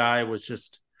 non PI was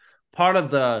just part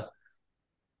of the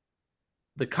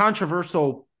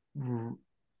controversial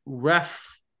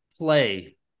ref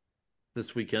play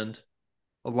this weekend.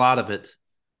 A lot of it.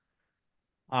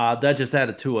 That just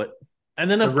added to it. And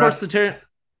then The of course ref,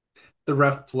 the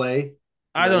ref play. Is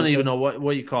I that what don't you even said? know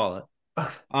what you call it.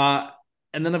 Uh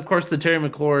and then of course the Terry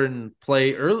McLaurin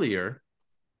play earlier.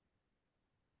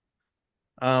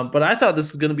 But I thought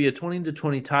this was going to be a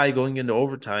 20-20 tie going into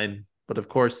overtime. But of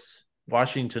course,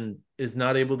 Washington is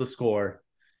not able to score.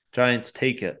 Giants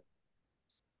take it.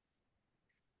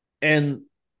 And,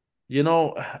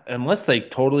 unless they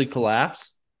totally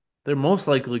collapse, they're most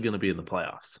likely going to be in the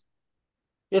playoffs.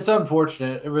 It's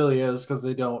unfortunate. It really is because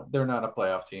they're not a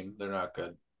playoff team. They're not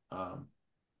good. Um,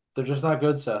 they're just not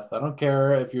good, Seth. I don't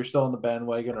care if you're still on the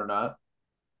bandwagon or not.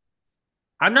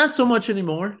 I'm not so much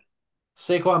anymore.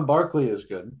 Saquon Barkley is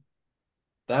good.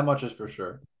 That much is for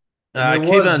sure. And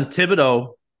there was Kayvon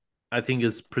Thibodeau, I think,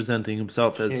 is presenting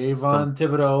himself as some Kayvon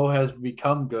Thibodeau has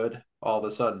become good all of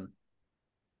a sudden.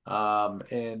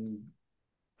 And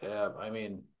I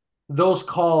mean, those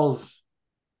calls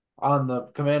on the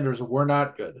Commanders were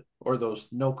not good, or those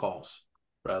no calls,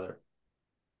 rather.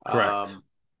 correct. Um,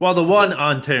 Well, the one this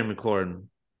on Terry McLaurin,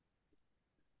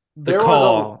 the there was a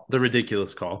call, the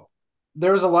ridiculous call.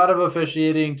 there was a lot of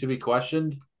officiating to be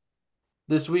questioned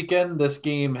this weekend. This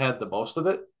game had the most of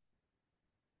it.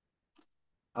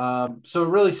 So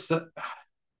really,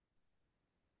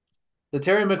 the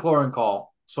Terry McLaurin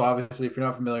call. So obviously, if you're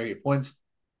not familiar,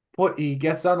 he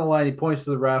gets down the line, he points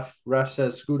to the ref. Ref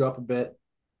says, "Scoot up a bit."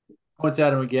 Points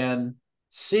at him again.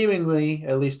 Seemingly,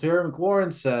 at least Terry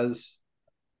McLaurin says,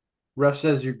 ref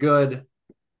says you're good.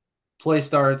 Play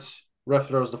starts. Ref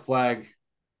throws the flag.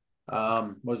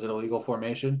 Was it illegal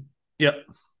formation? Yep.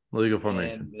 Legal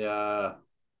formation. And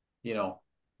you know,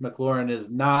 McLaurin is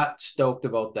not stoked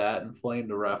about that and flamed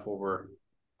the ref over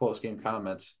post game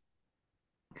comments.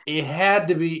 It had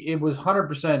to be. It was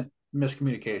 100%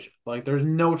 miscommunication. Like, there's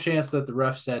no chance that the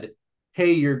ref said,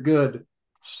 "Hey, you're good."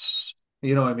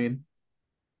 You know what I mean?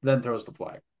 Then throws the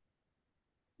flag.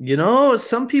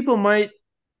 Some people might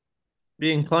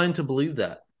be inclined to believe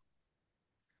that.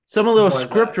 Some of those Why is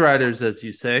script that? writers, as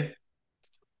you say,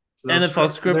 So those NFL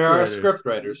script, there script are writers. script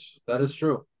writers. That is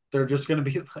true. They're just going to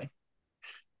be like,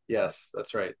 yes,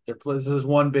 that's right. This is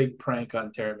one big prank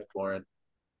on Terry McLaurin.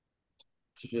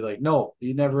 To be like, no,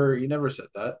 you never said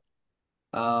that.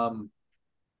 Um,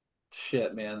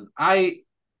 shit, man. I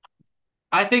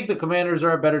think the Commanders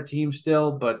are a better team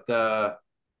still, but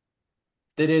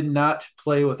they did not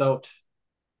play without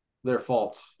their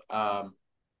faults.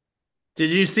 Did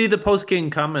you see the post game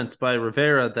comments by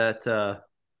Rivera that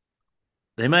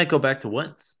they might go back to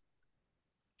Wentz?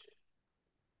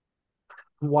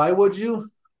 Why would you?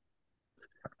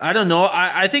 I don't know.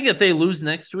 I think if they lose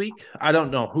next week, I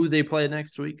don't know who they play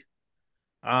next week.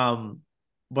 Um,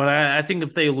 but I think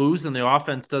if they lose and the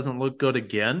offense doesn't look good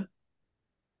again,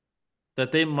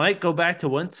 that they might go back to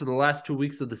Wentz for the last 2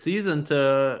 weeks of the season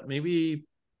to maybe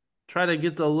try to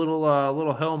get the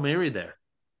little Hail Mary there.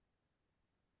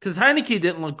 Because Heineke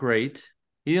didn't look great.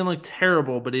 He didn't look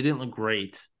terrible, but he didn't look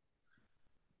great.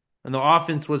 And the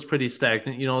offense was pretty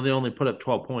stagnant. They only put up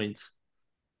 12 points.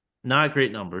 Not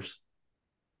great numbers.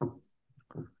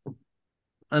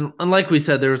 And like we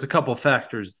said, there was a couple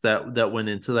factors that went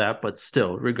into that, but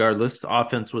still, regardless, the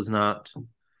offense was not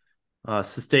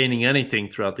sustaining anything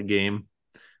throughout the game.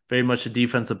 Very much a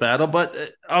defensive battle, but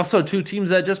also two teams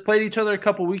that just played each other a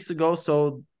couple weeks ago,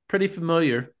 so pretty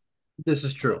familiar This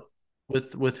is true.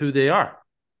 with who they are.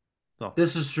 So,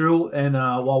 This is true. And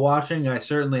while watching, I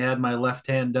certainly had my left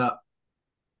hand up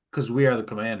because we are the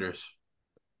Commanders.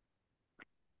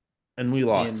 and we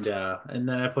lost. And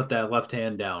then I put that left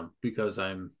hand down because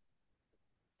I'm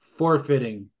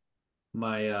forfeiting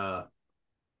my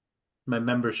my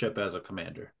membership as a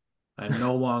commander. I'm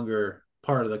no longer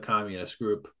part of the communist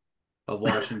group of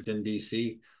Washington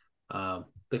D.C.,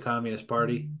 the Communist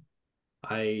Party.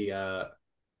 I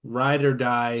ride or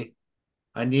die.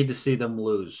 I need to see them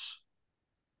lose.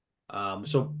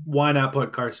 So why not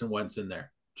put Carson Wentz in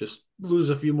there? Just lose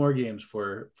a few more games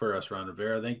for us, Ron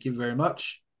Rivera. Thank you very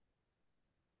much.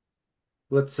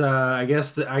 Let's. I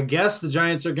guess the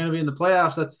Giants are going to be in the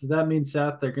playoffs. That means,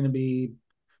 Seth, they're going to be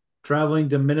traveling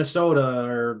to Minnesota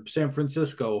or San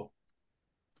Francisco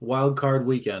wild card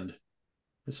weekend.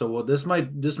 So this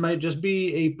might just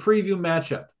be a preview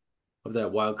matchup of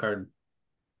that wild card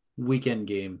weekend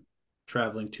game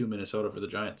traveling to Minnesota for the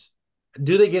Giants.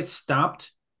 Do they get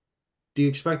stopped? Do you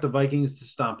expect the Vikings to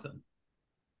stomp them?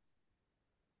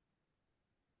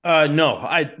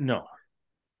 No.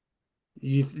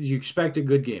 You expect a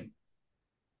good game.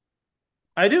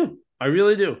 I do. I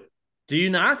really do. Do you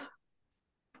not?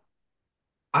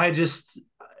 I just,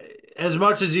 as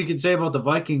much as you can say about the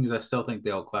Vikings, I still think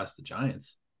they outclass the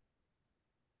Giants.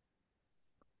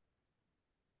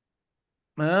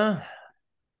 Uh,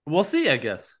 We'll see, I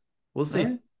guess. We'll All right.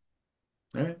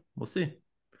 see. All right. We'll see.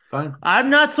 Fine. I'm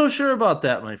not so sure about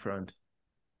that, my friend.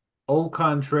 Au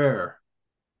contraire.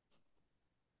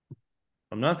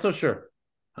 I'm not so sure.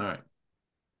 All right.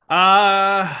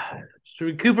 Should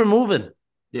we keep it moving?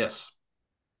 Yes.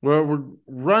 We're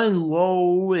running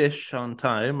low-ish on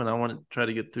time, and I want to try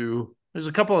to get through. There's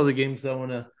a couple other games that I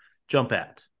want to jump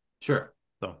at. Sure.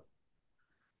 So,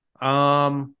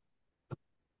 um,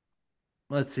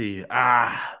 let's see.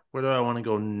 Where do I want to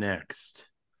go next?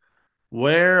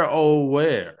 Where, oh,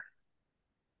 where?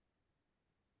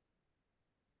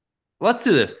 Let's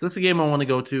do this. This is a game I want to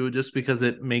go to just because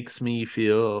it makes me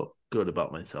feel good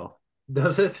about myself.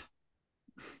 Does it?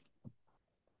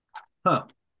 Huh.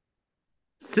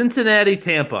 Cincinnati,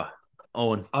 Tampa.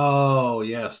 Owen. Oh,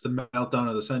 yes. The meltdown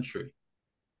of the century.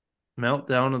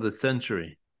 Meltdown of the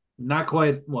century. Not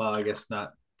quite. Well, I guess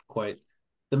not quite.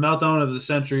 The meltdown of the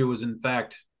century was, in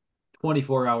fact,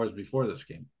 24 hours before this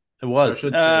game. It So I was.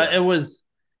 shouldn't say It that. was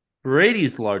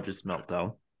Brady's largest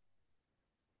meltdown.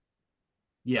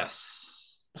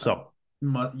 Yes. So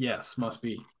Yes, must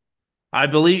be. I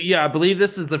believe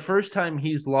this is the first time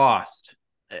he's lost.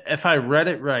 If I read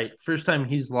it right, first time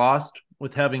he's lost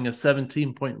with having a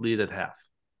 17-point lead at half.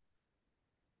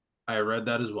 I read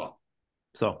that as well.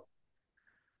 So,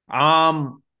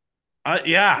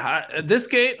 this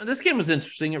game was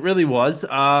interesting. It really was.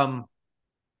 Kind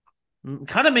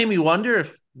of made me wonder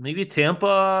if maybe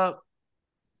Tampa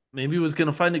maybe was going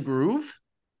to find a groove,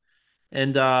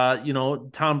 and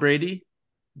Tom Brady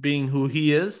being who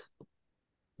he is,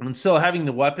 and still having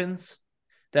the weapons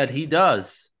that he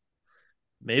does.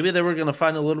 Maybe they were going to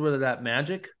find a little bit of that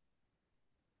magic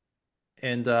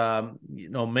and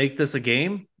make this a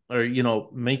game or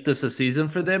make this a season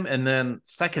for them, and then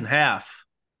second half,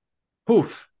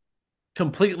 poof,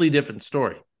 completely different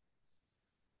story.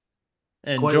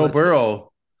 And Quite Joe literally.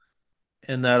 Burrow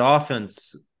and that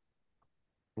offense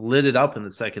lit it up in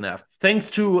the second half, thanks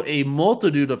to a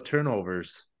multitude of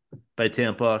turnovers by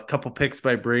Tampa, a couple picks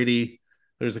by Brady.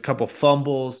 There's a couple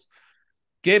fumbles.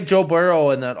 Gave Joe Burrow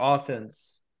and that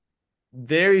offense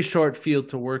very short field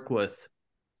to work with.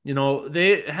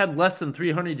 They had less than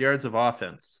 300 yards of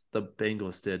offense, the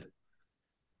Bengals did.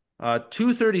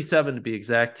 237 to be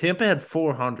exact. Tampa had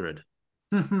 400,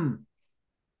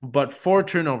 but four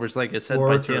turnovers, like I said,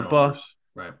 by Four Tampa, turnovers.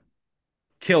 Right.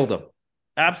 killed them.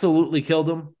 Absolutely killed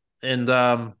them. And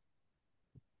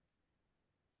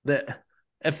that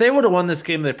if they would have won this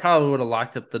game, they probably would have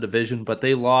locked up the division, but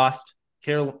they lost.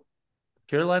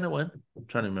 Carolina win? I'm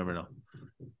trying to remember now.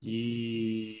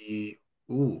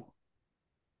 Ooh.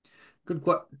 Good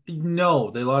question.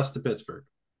 No, they lost to Pittsburgh.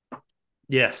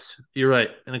 Yes, you're right.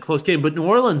 In a close game, but New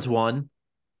Orleans won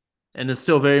and is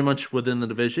still very much within the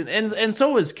division. And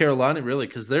so is Carolina, really,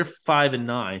 because they're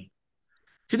 5-9.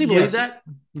 Can you believe Yes, that?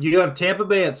 you have Tampa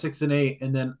Bay at 6-8,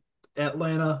 and then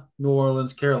Atlanta, New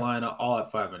Orleans, Carolina, all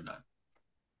at 5-9.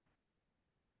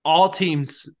 All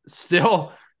teams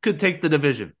still could take the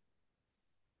division.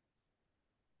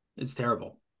 It's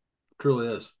terrible.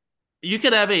 Truly is. You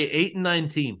could have a 8-9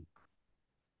 team.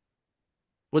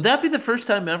 Would that be the first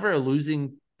time ever a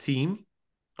losing team,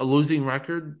 a losing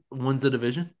record, wins a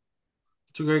division?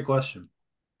 It's a great question.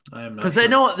 I am not Because I sure.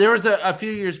 know there was a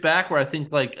few years back where I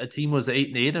think like a team was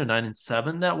 8-8 or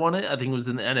 9-7 that won it. I think it was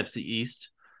in the NFC East.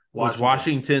 It was Washington.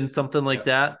 Washington, something like Yep.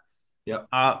 that. Yep.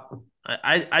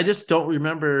 I just don't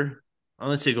remember,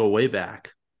 unless you go way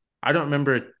back. I don't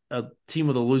remember a team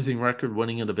with a losing record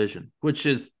winning a division, which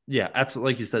is, yeah,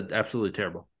 absolutely, like you said, absolutely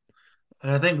terrible.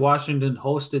 And I think Washington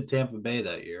hosted Tampa Bay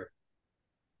that year.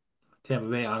 Tampa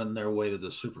Bay on their way to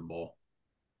the Super Bowl.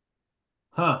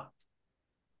 Huh.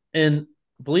 And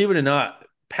believe it or not,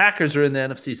 Packers are in the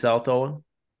NFC South, Owen.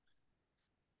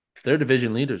 They're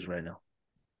division leaders right now.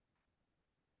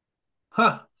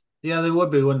 Huh. Yeah, they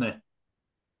would be, wouldn't they?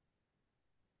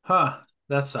 Huh.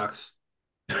 That sucks.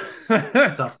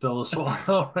 Tough pill to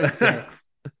swallow right there.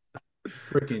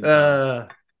 Freaking tough.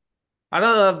 uh, I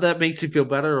don't know if that makes you feel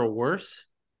better or worse,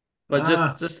 but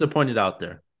Ah, just to point it out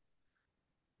there.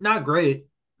 not great.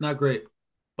 Not great,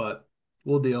 but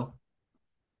we'll deal.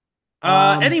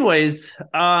 Um, Anyways,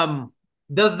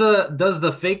 does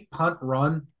the fake punt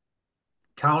run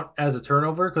count as a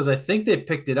turnover? Because I think they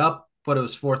picked it up, but it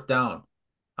was fourth down.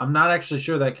 I'm not actually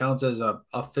sure that counts as a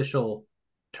official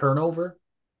turnover,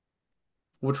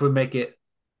 which would make it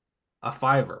a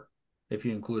fiver if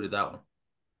you included that one.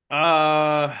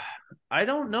 uh, I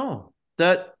don't know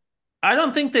that. I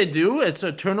don't think they do. It's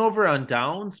a turnover on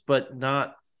downs, but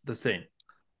not the same.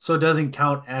 So it doesn't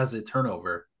count as a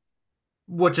turnover.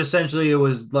 which essentially it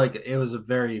was a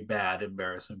very bad,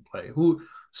 embarrassing play. Who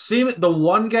seem the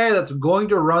one guy that's going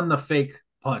to run the fake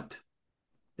punt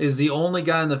is the only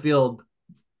guy in the field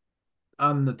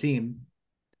on the team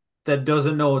that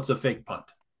doesn't know it's a fake punt,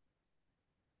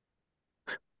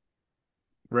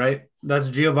 right? That's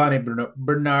Giovanni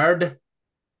Bernard.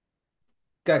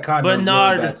 Got caught in a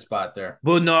really bad Bernard spot there.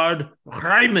 Bernard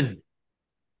Reimann.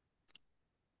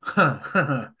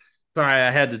 Sorry,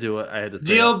 I had to do it. I had to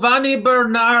say it. Giovanni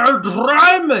Bernard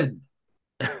Ryman.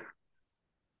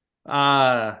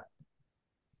 Uh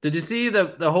did you see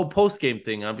the whole post game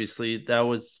thing? Obviously, that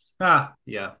was.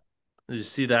 Yeah. Did you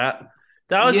see that?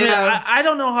 That was man. Yeah, I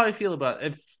don't know how I feel about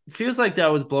it. It feels like that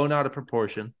was blown out of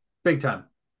proportion. big time.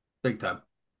 Big time.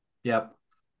 Yep.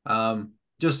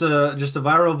 Just a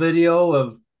viral video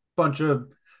of a bunch of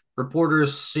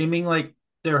reporters seeming like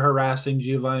they're harassing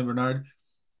Giovanni Bernard.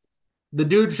 The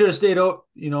dude should have stayed out,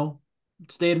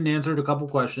 stayed and answered a couple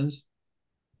questions.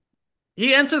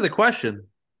 He answered the question.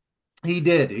 He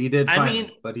did. He did I mean,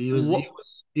 finally, but what?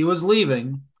 he was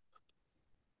leaving.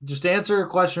 Just answer a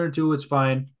question or two, it's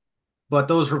fine. But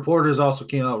those reporters also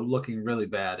came out looking really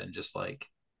bad and just like,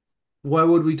 why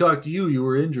would we talk to you? You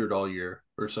were injured all year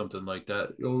or something like that.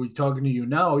 Oh, we talking to you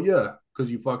now? Yeah,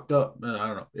 because you fucked up. I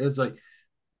don't know. It's like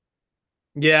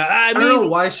Yeah, I I don't know mean,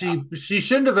 why she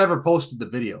shouldn't have ever posted the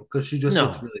video because she just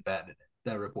looks no. really bad in it.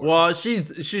 That reporter. Well,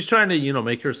 she's trying to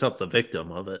make herself the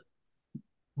victim of it.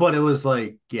 But it was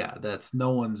like, yeah, that's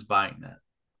no one's buying that.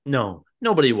 No,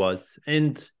 nobody was.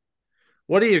 And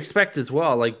what do you expect as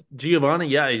well? Like Giovanni,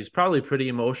 yeah, he's probably pretty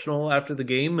emotional after the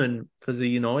game, and because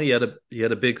he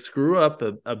had a big screw up,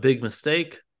 a big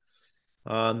mistake,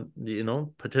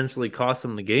 potentially cost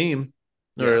him the game,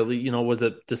 or Yeah, was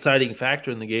a deciding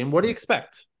factor in the game. What do you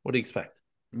expect? What do you expect?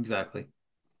 exactly.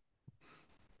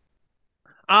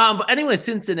 But anyway,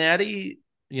 Cincinnati,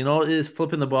 is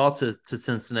flipping the ball to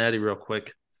Cincinnati real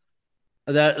quick.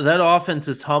 That offense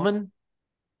is humming,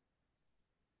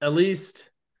 at least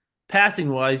passing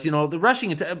wise. The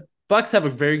rushing Bucks have a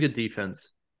very good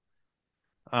defense.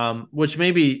 Which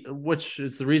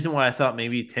is the reason why I thought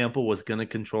maybe Tampa was going to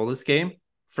control this game.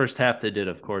 First half they did,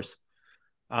 of course.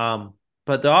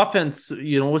 But the offense,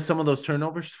 with some of those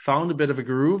turnovers, found a bit of a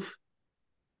groove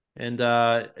and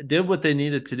did what they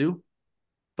needed to do.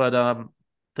 But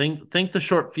think the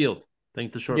short field.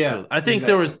 Think the short Yeah, field. I think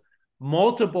there exactly. was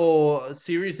multiple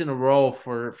series in a row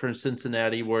for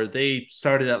Cincinnati where they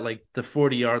started at like the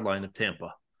 40-yard line of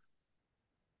Tampa.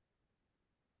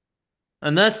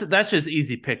 And that's just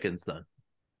easy pickings then.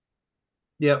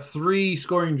 Yep, three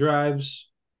scoring drives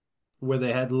where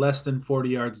they had less than 40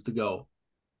 yards to go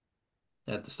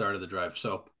at the start of the drive.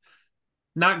 So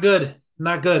not good.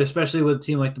 Not good, especially with a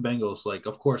team like the Bengals. Like,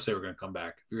 of course they were going to come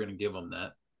back if you're going to give them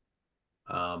that.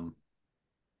 Um,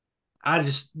 I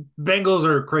just Bengals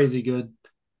are crazy good.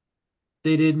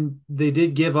 They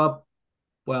did give up.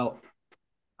 Well,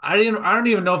 I don't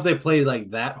even know if they played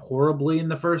like that horribly in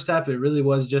the first half. It really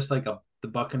was just like the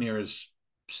Buccaneers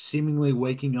seemingly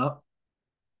waking up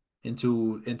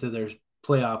into their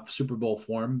playoff Super Bowl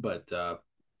form, but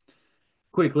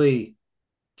quickly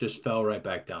just fell right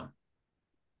back down.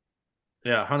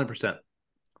 Yeah, 100%.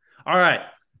 All right.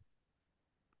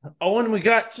 Owen, we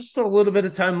got just a little bit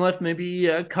of time left, maybe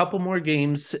a couple more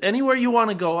games. Anywhere you want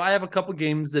to go, I have a couple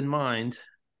games in mind.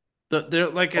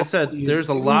 Like I Oh, said, you there's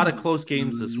a lot of do? close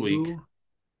games Do this week. you?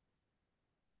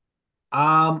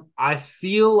 I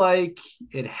feel like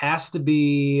it has to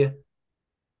be.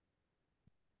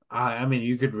 I mean,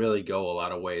 you could really go a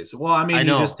lot of ways. Well, I I mean,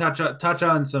 you just know. touch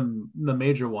on some the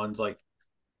major ones. Like,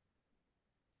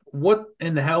 what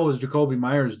in the hell was Jacoby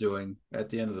Myers doing at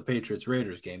the end of the Patriots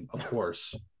Raiders game? Of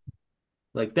course,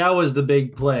 like that was the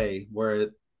big play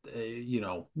where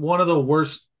one of the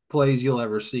worst plays you'll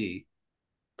ever see.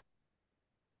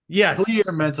 Clear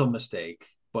Yes, mental mistake,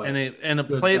 and but a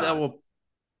good play that God. will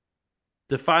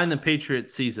define the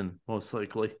Patriots season most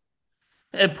likely.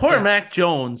 And poor Yeah. Mac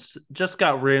Jones just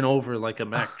got ran over like a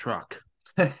Mack truck.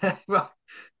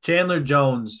 Chandler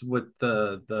Jones with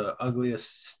the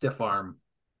ugliest stiff arm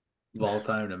of all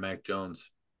time to Mac Jones.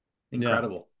 Yeah,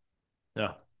 Incredible. yeah.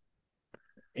 Uh,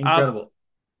 Incredible.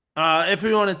 if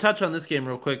we want to touch on this game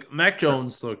real quick, Mac Sure.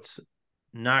 Jones looked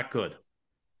not good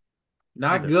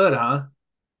Not either. good, huh?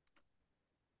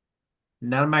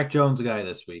 Not a Mac Jones guy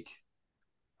this week.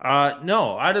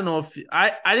 No, I don't know if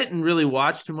I didn't really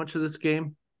watch too much of this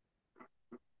game,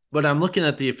 but I'm looking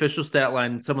at the official stat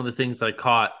line and some of the things I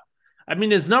caught. I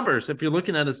mean, his numbers, if you're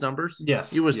looking at his numbers, he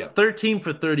Yes. was Yep. 13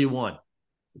 for 31.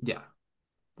 Yeah.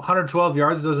 112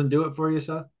 yards doesn't do it for you,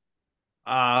 Seth?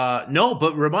 No,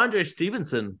 but Ramondre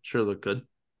Stevenson sure looked good.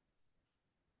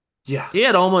 Yeah. He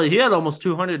had almost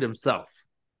 200 himself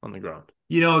on the ground.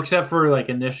 Except for like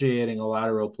initiating a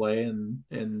lateral play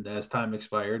and as time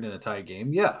expired in a tie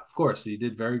game. Yeah, of course. He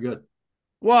did very good.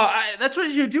 Well, that's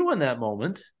what you do in that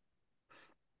moment.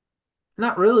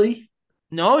 Not really.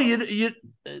 No, you.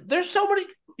 There's so many.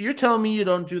 You're telling me you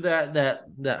don't do that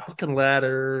hook and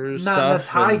ladder Not in a stuff,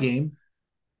 tie and game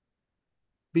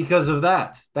because of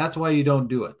that. That's why you don't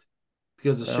do it.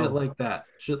 Because of shit well, like that.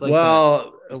 Shit like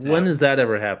that just when has happens. that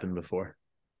ever happened before?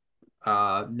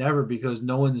 Never, because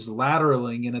no one's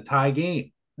lateraling in a tie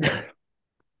game.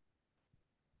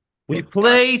 We Gosh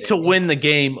play to dang it. win the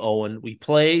game, Owen. We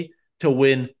play to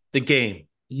win the game.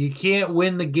 You can't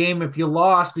win the game if you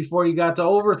lost before you got to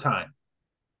overtime.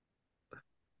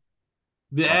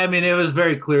 I Oh, mean, it was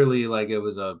very clearly like it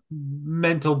was a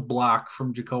mental block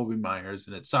from Jacoby Myers,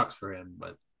 and it sucks for him,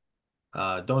 but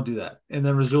don't do that. And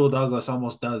then Razul Douglas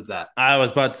almost does that. I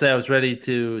was about to say I was ready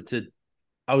to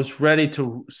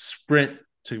sprint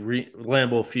to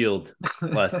Lambeau Field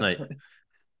last night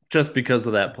just because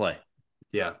of that play.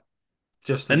 Yeah,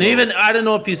 just to And go even I don't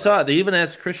know if you go at saw it. it. They even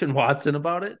asked Christian Watson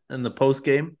about it in the post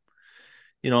game.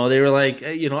 They were like,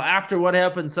 hey, after what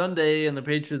happened Sunday and the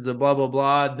Patriots and blah blah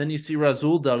blah. And then you see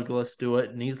Razul Douglas do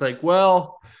it, and he's like,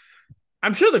 "Well,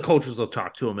 I'm sure the coaches will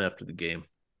talk to him after the game."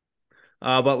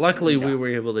 But luckily, we Yeah, were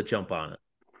able to jump on it.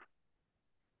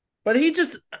 But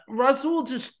Razul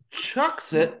just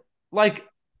chucks it like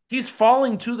he's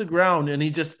falling to the ground, and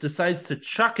he just decides to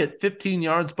chuck it 15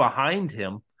 yards behind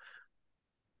him.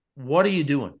 What are you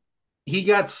doing? he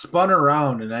got spun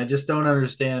around, and I just don't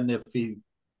understand if he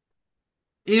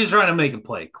was trying to make a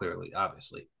play. Clearly,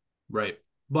 obviously, right?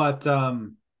 But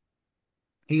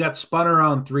he got spun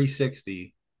around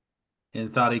 360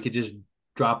 and thought he could just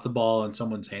drop the ball in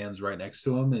someone's hands right next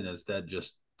to him, and instead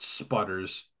just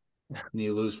sputters and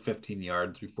you lose 15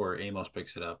 yards before Amos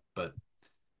picks it up. But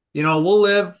we'll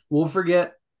live, we'll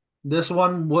forget. This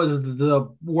one was the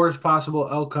worst possible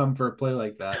outcome for a play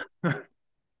like that.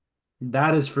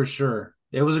 That is for sure.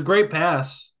 It was a great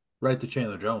pass right to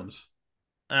Chandler Jones.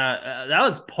 That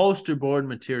was poster board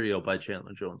material by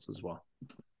Chandler Jones as well.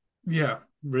 Yeah,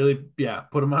 really. Yeah,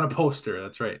 put him on a poster.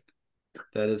 That's right.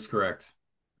 That is correct.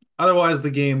 Otherwise,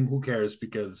 the game, who cares?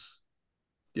 Because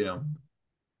you know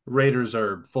Raiders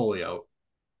are fully out.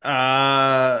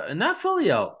 Not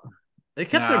fully out. They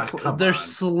kept Nah, come their on.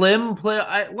 slim play.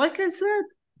 Like I said,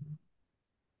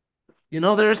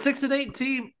 they're a 6-8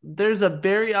 team. There's a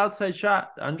very outside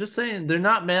shot. I'm just saying they're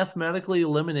not mathematically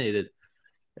eliminated.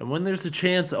 And when there's a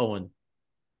chance, Owen,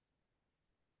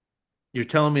 you're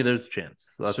telling me there's a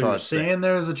chance. So That's all you're I'm saying. saying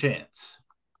there's a chance.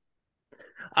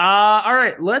 All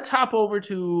right, let's hop over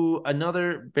to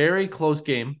another very close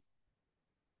game.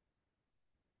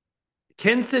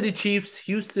 Kansas City Chiefs,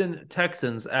 Houston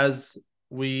Texans. As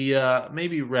we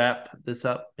maybe wrap this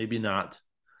up, maybe not.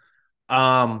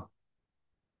 Um,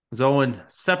 Owen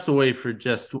steps away for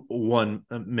just 1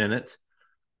 minute.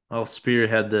 I'll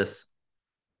spearhead this.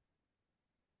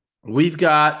 We've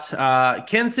got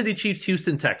Kansas City Chiefs,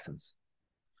 Houston Texans.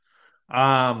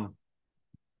 Um,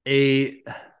 a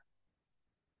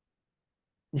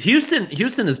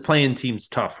Houston is playing teams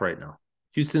tough right now.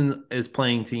 Houston is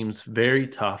playing teams very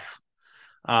tough.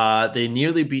 They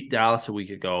nearly beat Dallas a week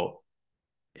ago,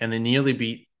 and they nearly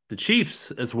beat the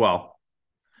Chiefs as well.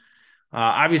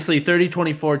 Obviously,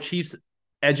 30-24 Chiefs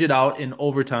edge it out in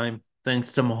overtime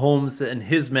thanks to Mahomes and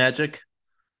his magic.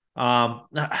 Um,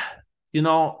 you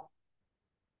know,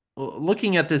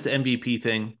 looking at this MVP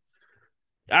thing,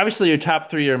 obviously your top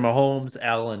three are Mahomes,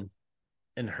 Allen,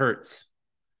 and Hurts.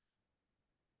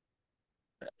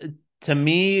 To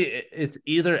me, it's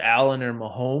either Allen or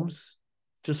Mahomes,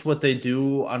 just what they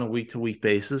do on a week to week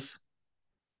basis.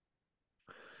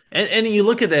 And you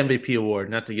look at the MVP award,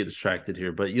 not to get distracted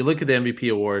here, but you look at the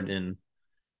MVP award and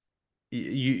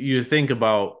you think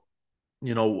about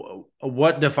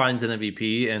what defines an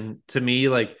MVP. And to me,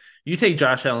 like you take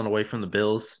Josh Allen away from the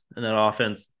Bills and that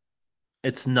offense,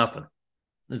 it's nothing.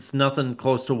 It's nothing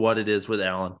close to what it is with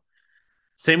Allen.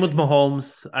 Same with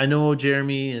Mahomes. I know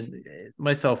Jeremy and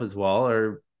myself as well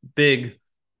are big,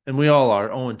 and we all are.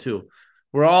 0-2.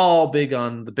 We're all big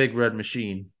on the big red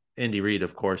machine, Andy Reid,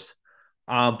 of course.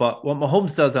 But what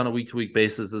Mahomes does on a week to week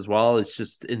basis as well is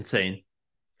just insane.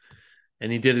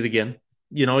 And he did it again.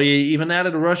 He even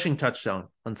added a rushing touchdown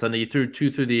on Sunday. He threw two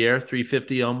through the air,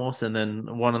 350 almost, and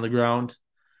then one on the ground.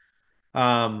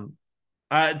 Um,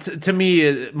 to me,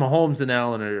 Mahomes and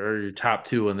Allen are your top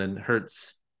two, and then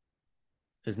Hurts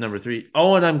is number three.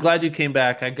 Oh, and I'm glad you came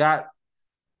back.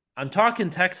 I'm talking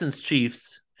Texans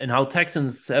Chiefs and how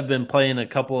Texans have been playing a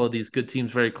couple of these good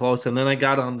teams very close. And then I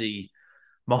got on the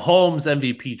Mahomes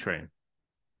MVP train.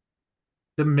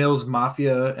 The Mills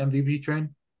Mafia MVP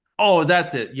train? Oh,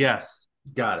 that's it. Yes.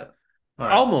 Got it. All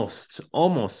right. Almost.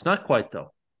 Almost. Not quite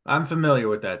though. I'm familiar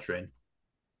with that train.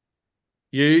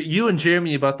 You and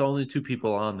Jeremy about the only two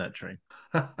people on that train.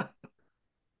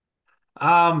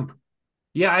 um,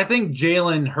 yeah, I think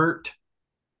Jalen Hurt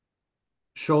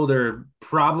shoulder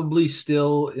probably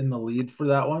still in the lead for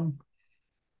that one.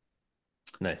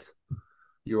 Nice.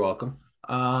 You're welcome.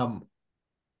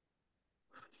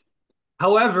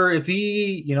 However, if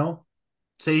he,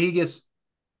 say he gets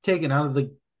taken out of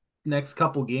the next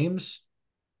couple games,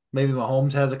 maybe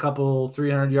Mahomes has a couple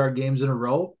 300-yard games in a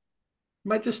row, he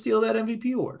might just steal that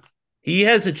MVP award. He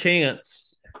has a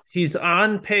chance. He's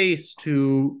on pace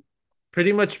to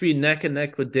pretty much be neck and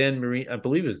neck with Dan Marino. I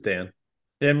believe it's Dan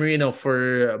Marino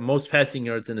for most passing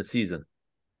yards in a season.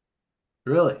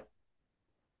 Really?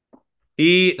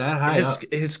 He That high his up?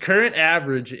 his current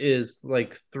average is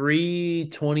like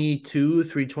 322,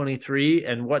 323,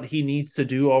 and what he needs to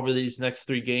do over these next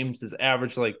three games is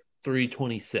average like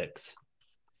 326.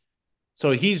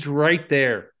 So he's right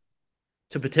there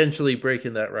to potentially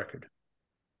breaking that record.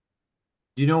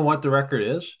 Do you know what the record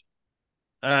is?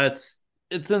 It's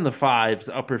in the fives,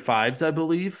 upper fives, I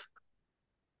believe.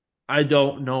 I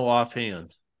don't know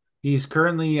offhand. He's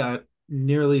currently at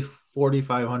nearly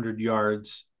 4,500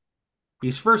 yards.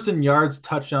 He's first in yards,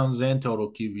 touchdowns, and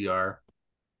total QBR.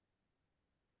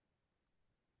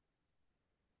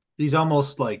 He's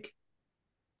almost like,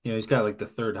 he's got like the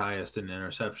third highest in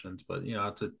interceptions, but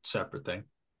it's a separate thing.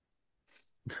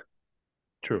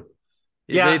 True.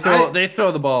 Yeah, They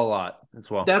throw the ball a lot as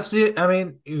well. that's it. I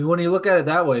mean, when you look at it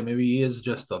that way, maybe he is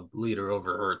just a leader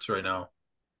over Hurts right now.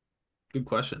 Good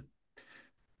question.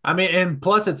 I mean, and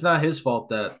plus, it's not his fault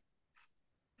that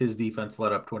his defense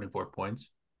let up 24 points.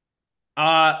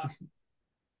 Uh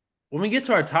when we get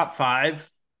to our top five,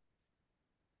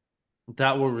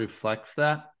 that will reflect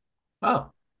that.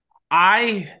 Oh,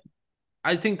 I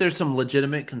I think there's some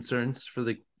legitimate concerns for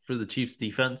the Chiefs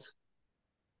defense.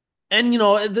 And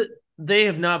they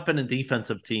have not been a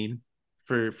defensive team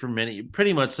for many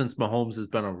pretty much since Mahomes has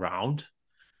been around.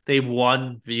 They've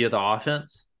won via the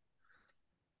offense.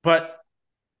 But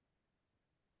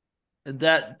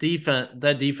that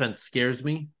defense scares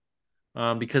me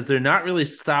because they're not really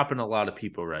stopping a lot of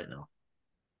people right now.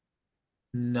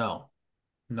 no.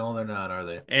 No, they're not, are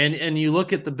they? And you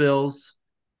look at the Bills,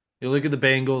 you look at the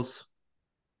Bengals,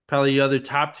 probably the other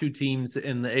top two teams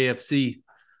in the AFC,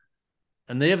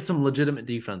 and they have some legitimate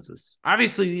defenses.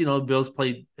 Obviously, the Bills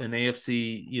played an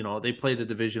AFC, they played a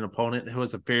division opponent who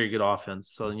has a very good offense.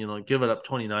 So, give it up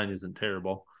 29 isn't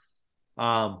terrible.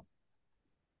 And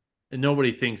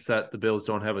nobody thinks that the Bills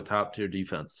don't have a top tier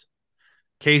defense.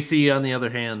 KC, on the other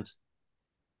hand,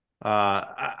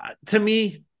 to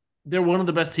me, they're one of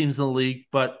the best teams in the league,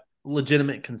 but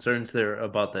legitimate concerns there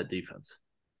about that defense.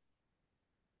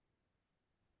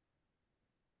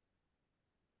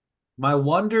 My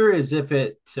wonder is if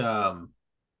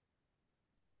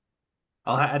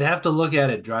I'd have to look at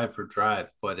it drive for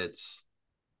drive, but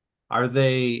are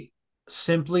they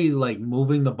simply like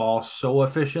moving the ball so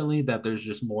efficiently that there's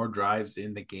just more drives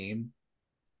in the game,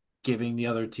 giving the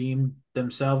other team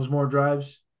themselves more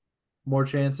drives, more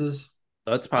chances?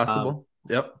 That's Um, possible.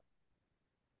 Yep.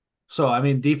 so I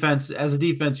mean, as a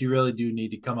defense, you really do need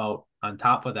to come out on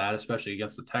top of that, especially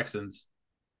against the Texans.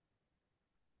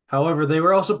 However, they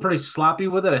were also pretty sloppy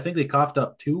with it. I think they coughed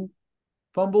up two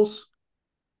fumbles.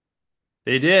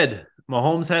 They did.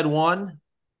 Mahomes had one,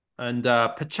 and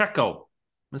Pacheco,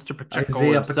 Mr. Pacheco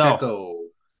Isaiah himself, Pacheco.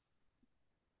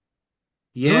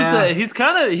 who's Yeah,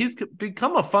 he's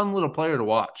become a fun little player to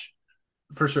watch.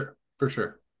 for sure. For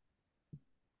sure.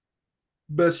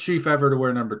 Best chief ever to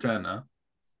wear number 10, huh?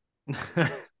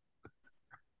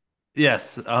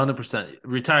 Yes, 100%.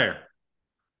 Retire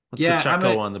with Yeah, I Pacheco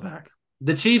mean, on the back.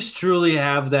 the Chiefs truly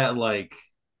have that like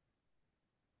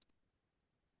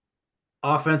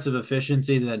offensive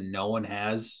efficiency that no one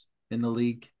has in the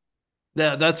league.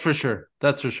 Yeah, that's for sure.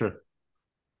 That's for sure.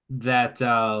 That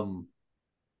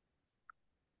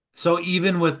so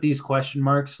even with these question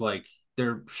marks, like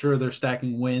they're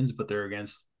stacking wins, but they're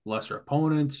against lesser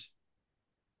opponents.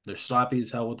 They're sloppy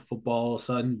as hell with the football. All of a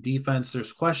sudden, defense,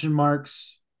 there's question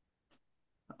marks.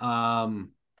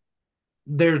 Um,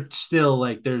 they're still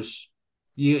like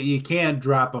you can't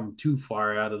drop them too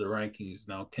far out of the rankings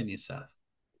now, can you, Seth?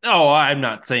 Oh, I'm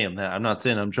not saying that. I'm not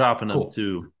saying I'm dropping them Cool.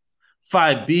 to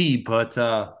 5B, but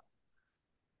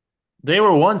they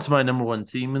were once my number one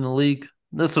team in the league.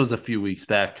 This was a few weeks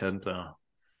back, and I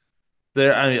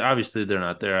mean, obviously they're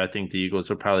not there. I think the Eagles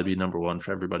will probably be number one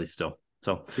for everybody still.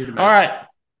 So, You'd all imagine. right.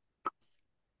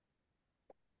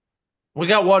 We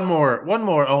got one more,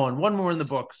 Owen, one more in the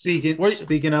books.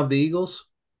 Speaking of the Eagles,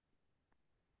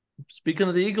 Speaking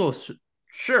of the Eagles,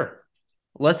 sure.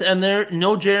 Let's end there.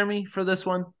 No Jeremy for this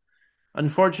one,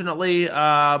 unfortunately,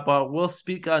 but we'll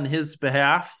speak on his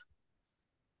behalf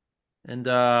and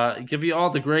give you all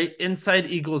the great inside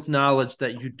Eagles knowledge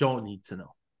that you don't need to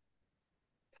know.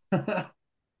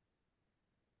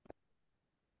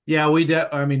 yeah,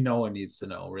 I mean, no one needs to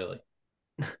know really.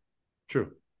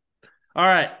 True. All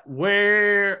right,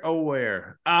 where?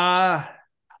 Owen,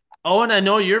 I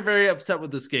know you're very upset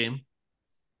with this game.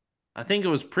 I think it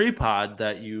was pre-pod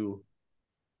that you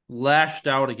lashed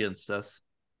out against us.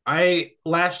 I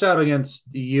lashed out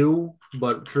against you,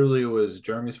 but truly it was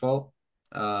Jeremy's fault.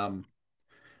 Um,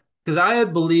 because I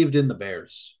had believed in the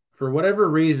Bears. For whatever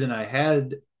reason, I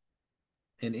had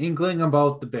an inkling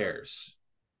about the Bears.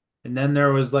 And then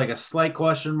there was like a slight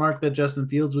question mark that Justin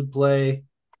Fields would play.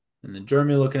 And then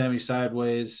Jeremy looking at me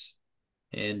sideways.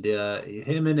 And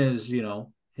him and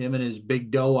his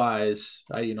big doe eyes,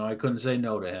 I couldn't say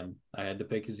no to him. I had to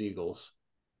pick his Eagles.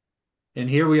 And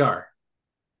here we are.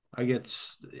 I get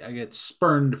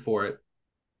spurned for it.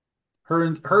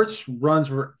 Hurts runs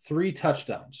for 3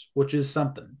 touchdowns, which is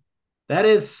something. That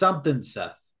is something,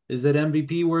 Seth. Is it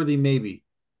MVP worthy? Maybe.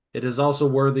 It is also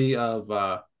worthy of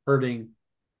hurting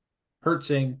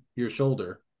your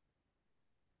shoulder.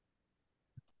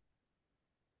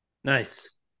 Nice.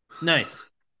 Nice.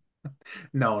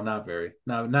 No, not very.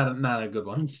 No, not a good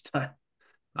one this time.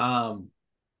 Um,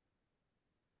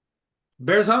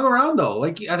 Bears hung around though.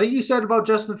 Like I think you said about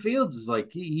Justin Fields is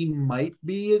like he might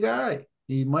be a guy.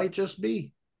 He might just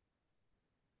be.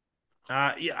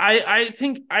 Yeah, I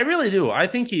think I really do. I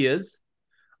think he is.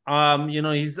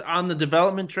 He's on the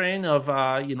development train of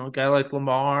a guy like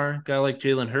Lamar, guy like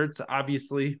Jalen Hurts,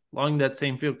 obviously along that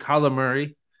same field. Kyler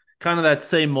Murray, kind of that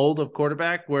same mold of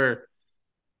quarterback where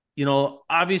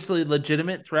obviously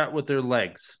legitimate threat with their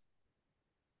legs,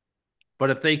 but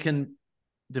if they can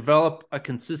develop a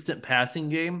consistent passing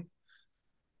game,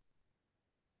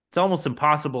 it's almost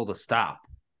impossible to stop,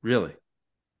 really.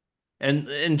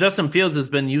 And Justin Fields has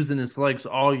been using his legs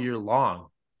all year long.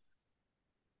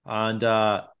 And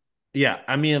yeah,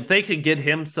 I mean, if they could get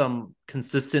him some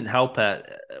consistent help at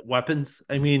weapons,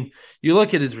 I mean, you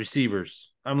look at his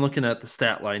receivers. I'm looking at the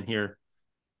stat line here.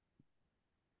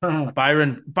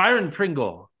 Byron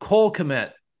Pringle, Cole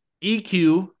Komet,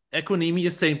 EQ,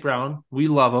 Equinemius St. Brown. We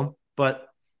love him, but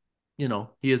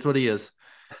he is what he is.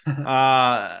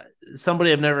 Uh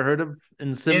Somebody I've never heard of,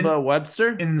 in Simba Webster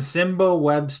in Simba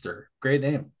Webster, great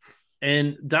name.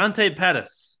 and Dante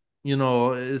Pettis.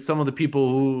 Some of the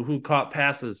people who caught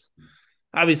passes.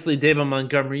 Obviously, David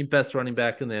Montgomery, best running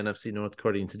back in the NFC North,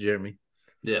 according to Jeremy.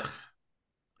 Yeah.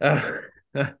 Uh,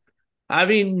 I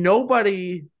mean,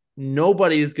 nobody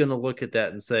is going to look at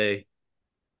that and say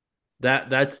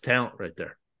that's talent right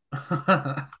there.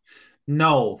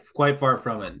 No, quite far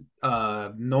from it.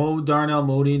 No Darnell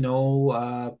Mooney,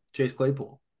 no Chase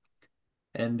Claypool.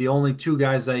 And the only two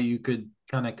guys that you could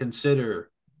kind of consider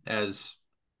as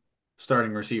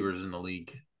starting receivers in the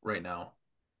league right now.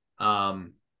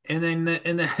 And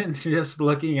then just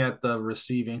looking at the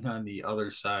receiving on the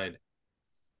other side,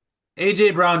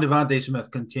 AJ Brown, Devontae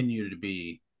Smith continue to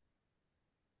be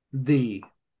the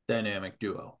dynamic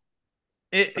duo.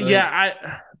 Yeah,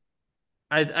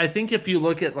 Like I think if you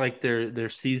look at like their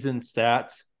season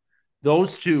stats,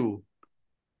 those two,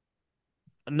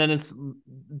 and then it's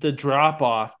the drop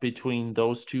off between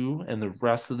those two and the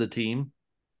rest of the team,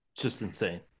 it's just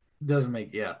insane. doesn't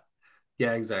make yeah,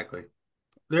 exactly.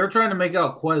 They were trying to make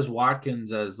out Quez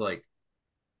Watkins as like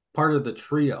part of the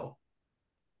trio.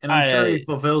 And I'm sure he I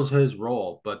fulfills his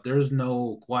role, but there's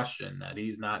no question that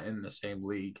he's not in the same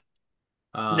league.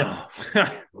 Um, no.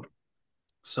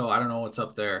 so I don't know what's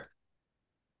up there.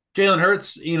 Jalen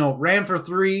Hurts, ran for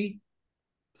 3,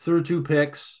 threw 2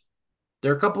 picks.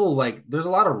 There are a couple there's a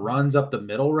lot of runs up the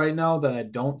middle right now that I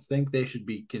don't think they should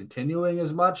be continuing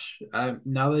as much.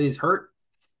 Now that he's hurt,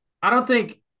 I don't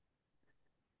think.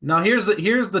 Now here's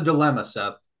the dilemma,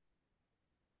 Seth.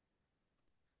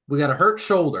 We got a hurt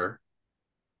shoulder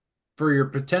for your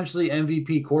potentially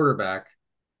MVP quarterback.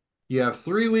 You have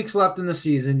 3 weeks left in the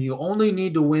season. You only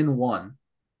need to win one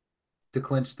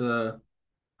to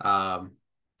um,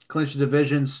 clinch the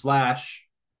division /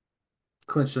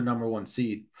 clinch the number 1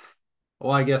 seed.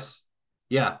 Well, I guess,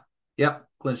 yeah, yep,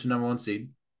 clinch the number 1 seed.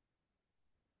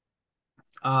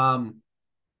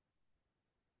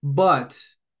 But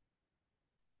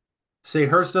say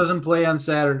Hurst doesn't play on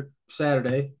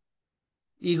Saturday.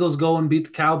 Eagles go and beat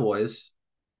the Cowboys.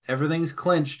 Everything's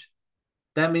clinched.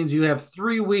 That means you have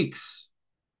 3 weeks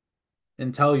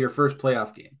until your first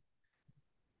playoff game.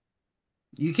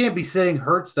 You can't be sitting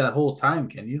Hurts that whole time,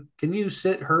 can you? Can you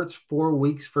sit Hurts 4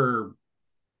 weeks for,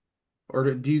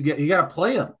 or do you got to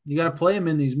play him? You got to play him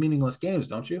in these meaningless games,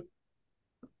 don't you?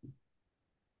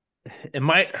 It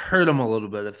might hurt them a little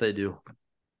bit if they do.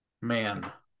 Man,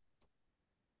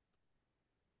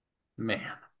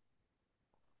 man.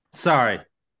 Sorry.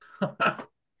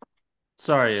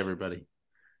 Sorry, everybody.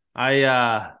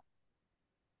 I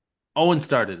Owen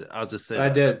started it. I'll just say I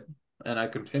that. did, and I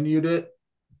continued it,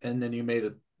 and then you made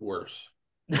it worse.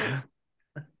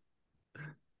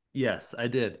 Yes, I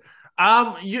did.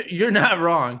 You're not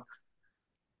wrong.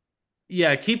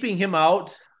 Yeah, keeping him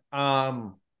out.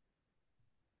 Um,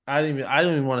 I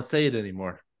don't even want to say it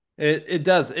anymore. It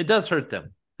does hurt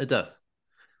them. It does.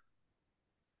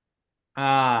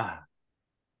 Ah,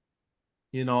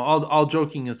 all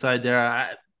joking aside,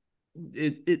 there.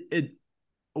 It.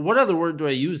 What other word do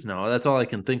I use now? That's all I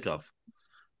can think of.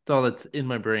 That's all that's in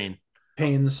my brain.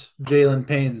 Pains, Jalen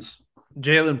Pains.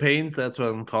 Jalen Pains. That's what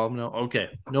I'm calling him now. Okay,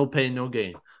 no pain, no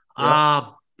gain. Yep,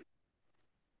 Um,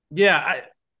 yeah,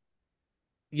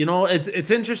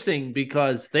 it's interesting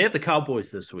because they have the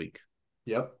Cowboys this week.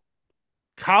 yep.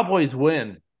 Cowboys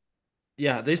win.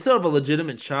 Yeah, they still have a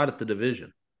legitimate shot at the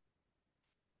division.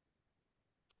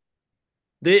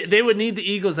 They would need the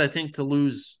Eagles, I think, to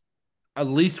lose at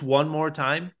least one more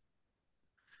time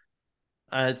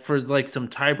for like some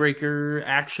tiebreaker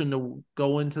action to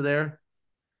go into there.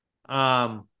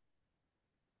 Um,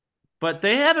 but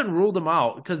they haven't ruled them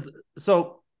out because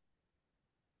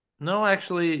no,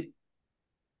 actually,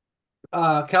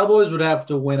 Cowboys would have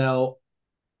to win out.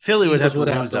 Philly would have Eagles to would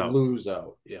have lose to out. lose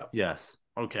out. Yeah, Yes.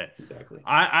 Okay. exactly.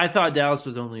 I thought Dallas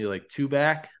was only like two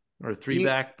back or three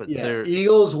back, but Yeah, they're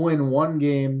Eagles win one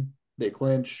game, they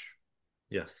clinch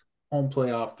yes. home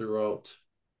playoff throughout.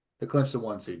 They clinch the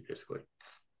one seed basically.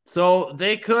 So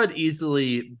they could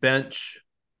easily bench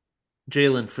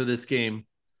Jalen for this game.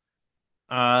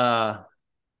 Uh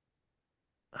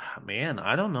Man,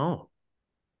 I don't know.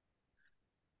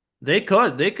 They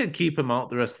could keep him out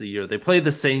the rest of the year. They play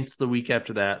the Saints the week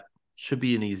after that. Should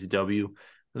be an easy W.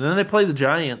 And then they play the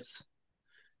Giants.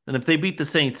 And if they beat the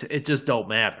Saints, it just don't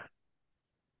matter.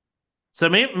 So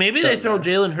maybe they Doesn't throw matter.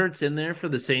 Jalen Hurts in there for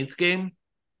the Saints game,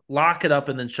 lock it up,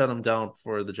 and then shut him down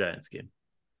for the Giants game.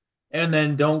 And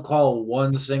then don't call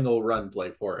one single run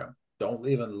play for him. Don't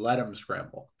even let him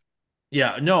scramble.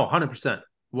 Yeah, no, 100%.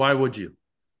 Why would you?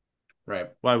 Right.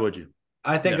 Why would you?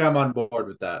 I think I'm Yes. on board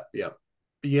with that. Yep.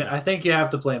 Yeah, Yeah. I think you have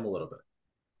to play him a little bit.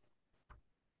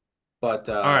 But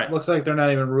All right. looks like they're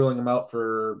not even ruling him out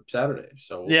for Saturday.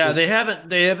 So we'll Yeah, see.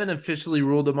 they haven't officially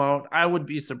ruled him out. I would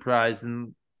be surprised,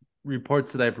 and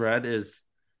reports that I've read is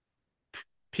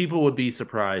people would be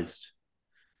surprised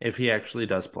if he actually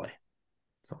does play.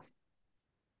 So,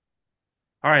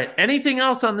 all right. Anything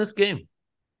else on this game?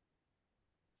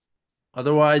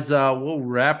 Otherwise, we'll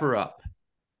wrap her up.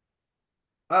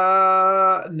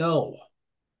 No.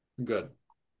 Good.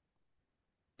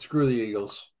 Screw the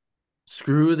Eagles.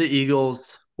 Screw the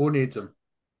Eagles. Who needs them?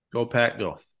 Go Pack,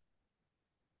 go.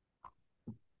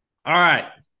 All right.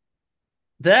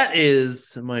 That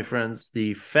is, my friends,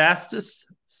 the fastest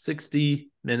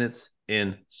 60 minutes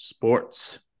in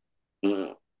sports.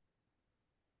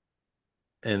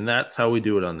 And that's how we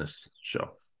do it on this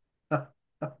show.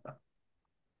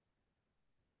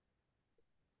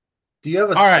 Do you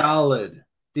have a All right. solid?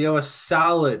 Do you have a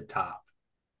solid top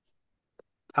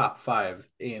five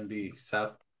A and B,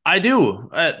 Seth? I do.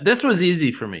 This was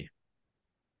easy for me.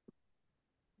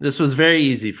 This was very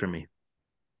easy for me.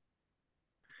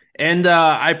 And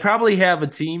I probably have a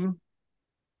team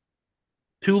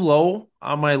too low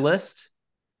on my list.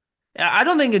 I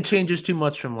don't think it changes too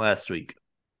much from last week.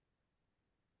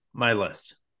 My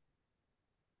list.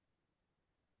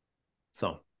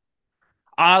 So,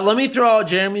 let me throw out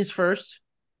Jeremy's first.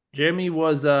 Jeremy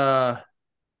was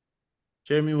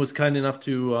kind enough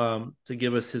to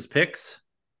give us his picks.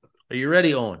 Are you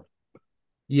ready, Owen?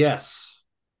 Yes.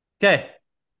 Okay.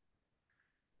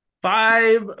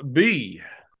 5B.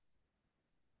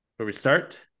 Where we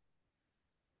start.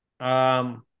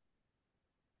 Um,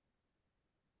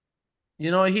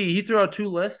 he threw out two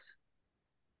lists.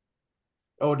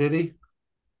 Oh, did he?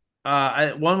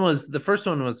 The first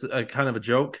one was a kind of a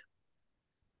joke.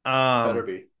 Better Um,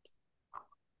 be.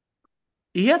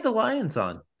 he had the Lions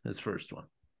on his first one.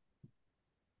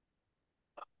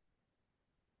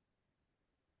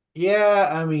 Yeah,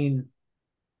 I mean,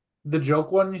 the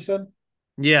joke one you said?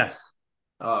 Yes,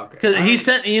 Oh, okay. because I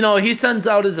mean, he sends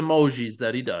out his emojis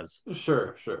that he does,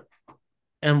 sure, sure.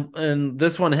 and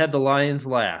this one had the Lions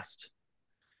last,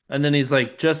 and then he's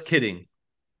like, just kidding,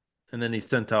 and then he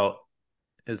sent out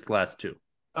his last two.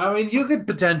 I mean, you could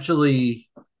potentially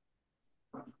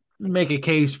make a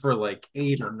case for like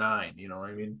 8 or 9. You know what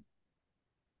I mean?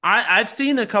 I've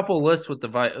seen a couple lists with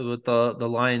the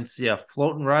Lions, yeah,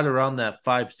 floating right around that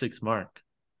 5-6 mark.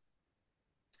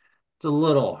 It's a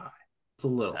little high. It's a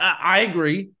little high. I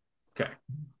agree. Okay.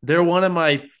 They're one of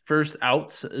my first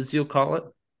outs, as you'll call it.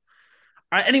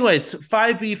 Anyways,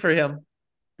 5B for him,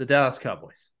 the Dallas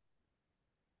Cowboys,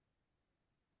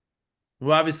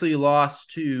 who obviously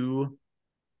lost to,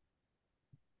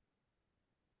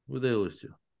 who they lose to?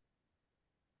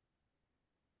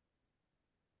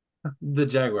 The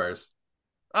Jaguars.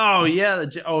 Oh yeah,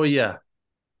 oh yeah,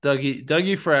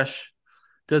 Dougie Fresh.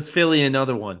 Does Philly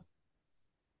another one?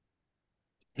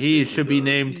 He should be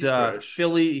named Fresh.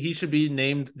 Philly. He should be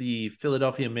named the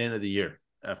Philadelphia Man of the Year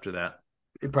after that.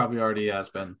 It probably already has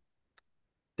been.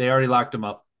 They already locked him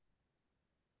up.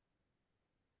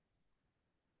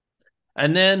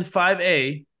 And then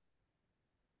 5A,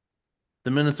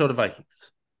 the Minnesota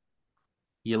Vikings.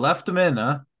 You left him in,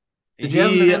 huh? Did you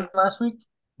have him He in last week?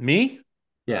 Me?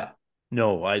 Yeah,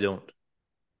 No, I don't.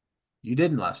 you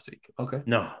didn't last week. Okay.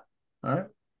 No, All right.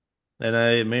 and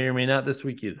I may or may not this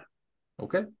week either.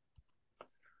 Okay.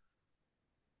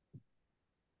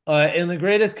 In the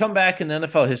greatest comeback in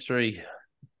NFL history,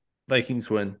 Vikings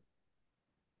win.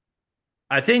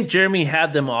 I think Jeremy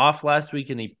had them off last week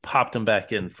and he popped them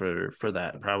back in for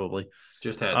that probably.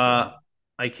 Just had to, huh? Uh,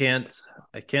 I can't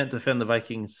I can't defend the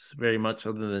Vikings very much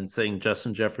other than saying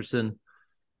Justin Jefferson.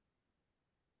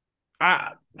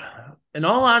 I, in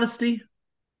all honesty,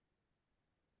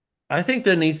 I think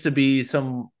there needs to be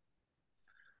some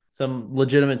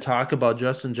legitimate talk about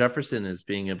Justin Jefferson as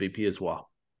being MVP as well.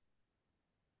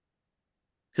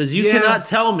 Because Yeah, you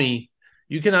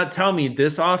cannot tell me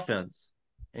this offense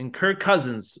and Kirk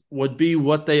Cousins would be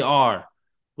what they are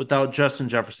without Justin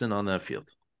Jefferson on that field.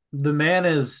 the man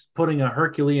is putting a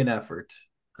Herculean effort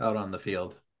out on the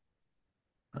field.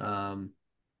 Um,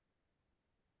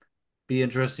 be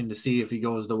interesting to see if he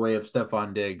goes the way of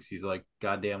Stephon Diggs. He's like,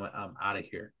 God damn it, I'm out of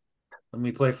here. Let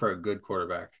me play for a good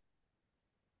quarterback.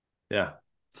 Yeah.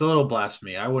 It's a little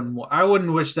blasphemy. I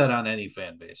wouldn't wish that on any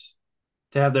fan base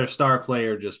to have their star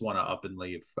player just want to up and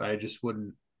leave. I just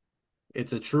wouldn't.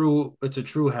 It's a true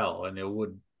hell, and it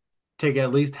would take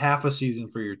at least half a season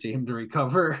for your team to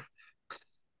recover.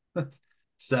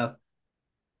 Seth,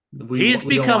 He's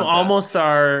we don't become want that. almost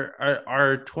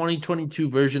our 2022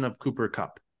 version of Cooper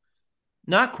Cup.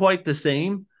 Not quite the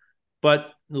same,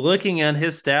 but looking at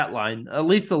his stat line, at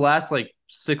least the last like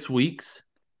 6 weeks,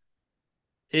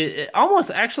 it almost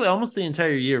the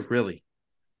entire year, really.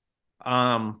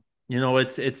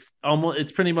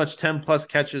 It's pretty much 10 plus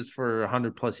catches for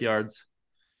 100 plus yards.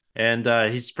 And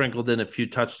he's sprinkled in a few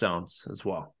touchdowns as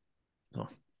well. So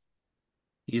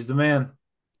He's the man.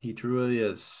 He truly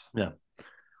is. yeah.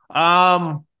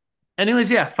 Um.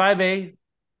 Anyways, yeah. 5A,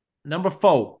 number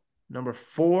four. Number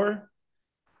four.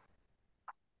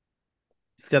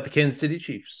 He's got the Kansas City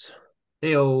Chiefs.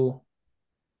 Heyo.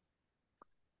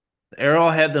 The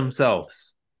Arrowhead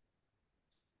themselves.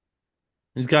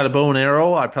 He's got a bow and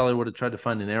arrow. I probably would have tried to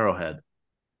find an arrowhead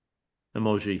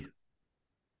emoji.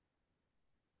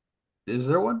 Is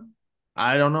there one?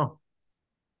 I don't know,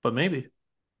 but maybe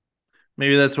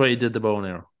that's why he did the bow and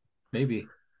arrow. Maybe.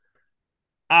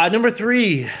 Number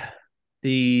three,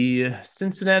 the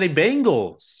Cincinnati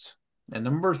Bengals. And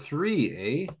number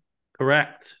 3, eh?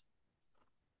 Correct.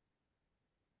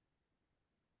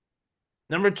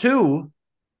 Number two,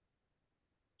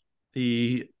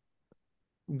 the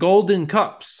Golden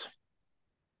Cups.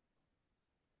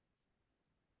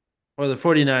 Or the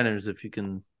 49ers, if you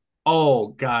can. Oh,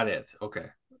 got it. Okay.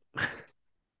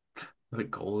 The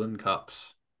Golden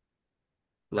Cups.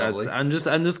 That's Lovely. I'm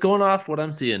just going off what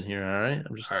I'm seeing here. All right. I'm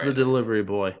All just the right. delivery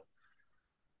boy.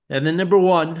 And then number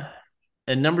one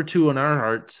and number two in our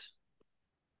hearts,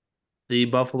 the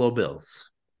Buffalo Bills.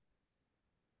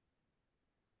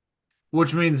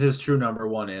 Which means his true number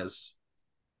 1 is.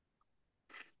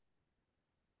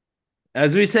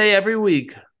 As we say every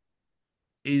week,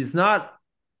 he's not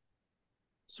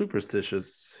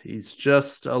superstitious. He's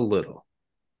just a little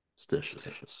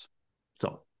stitious.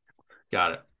 So,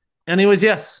 Got it. anyways,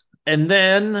 yes. And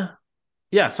then,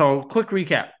 yeah, so quick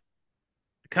recap.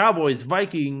 Cowboys,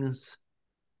 Vikings,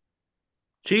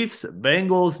 Chiefs,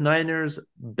 Bengals, Niners,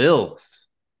 Bills.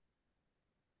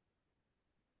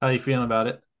 How you feeling about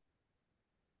it?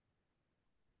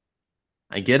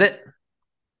 I get it,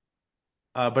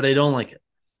 but I don't like it.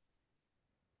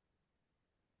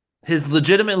 His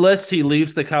legitimate list, he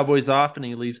leaves the Cowboys off and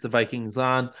he leaves the Vikings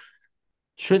on.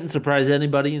 Shouldn't surprise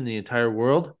anybody in the entire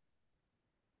world.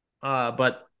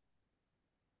 But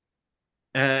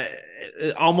Uh,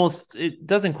 it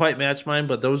doesn't quite match mine,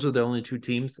 but those are the only two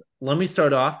teams. Let me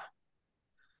start off.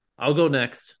 I'll go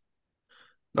next.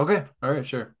 Okay. All right.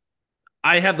 Sure.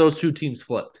 I have those two teams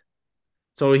flipped.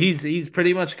 So he's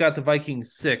pretty much got the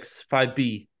Vikings 6,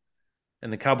 5B,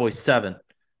 and the Cowboys 7.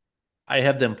 I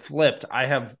have them flipped. I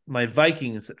have my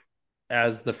Vikings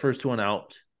as the first one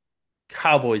out.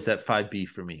 Cowboys at 5B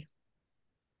for me.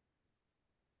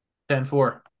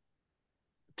 10-4.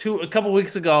 A couple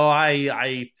weeks ago,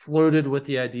 I flirted with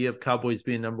the idea of Cowboys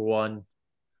being number one.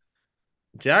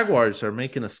 Jaguars are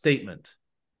making a statement.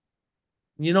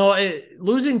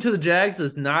 Losing to the Jags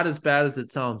is not as bad as it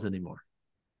sounds anymore.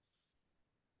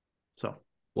 So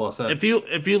Well said. if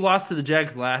you lost to the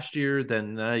Jags last year,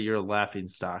 then you're a laughing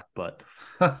stock. But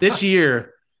this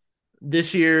year,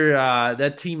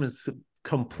 that team is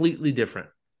completely different,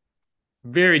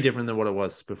 very different than what it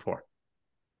was before,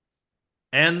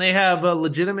 and they have a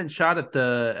legitimate shot at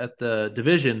the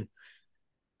division.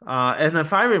 And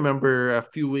if I remember a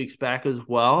few weeks back as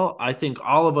well, I think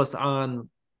all of us on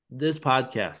this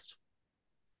podcast,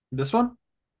 This one?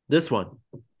 this one,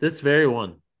 this very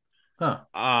one,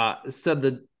 Huh. said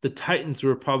that the Titans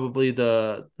were probably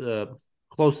the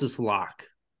closest lock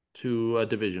to a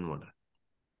division winner.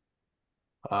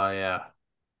 Yeah.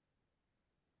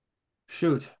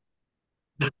 Shoot.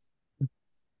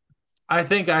 I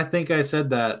think I said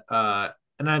that.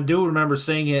 And I do remember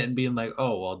saying it and being like,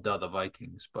 "Oh well, duh, the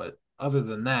Vikings." But other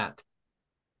than that,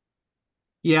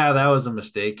 yeah, that was a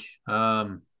mistake.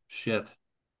 Shit.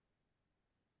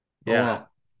 Oh Yeah. well.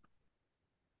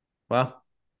 Well,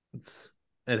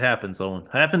 it happens, Owen.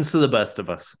 Happens to the best of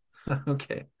us.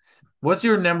 Okay. What's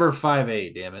your number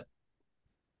 5A, damn it?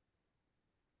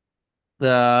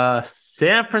 The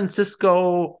San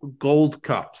Francisco Gold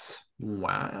Cups,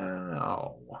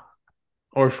 Wow.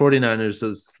 or 49ers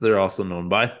as they're also known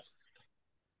by.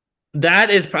 That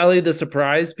is probably the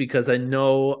surprise because I'm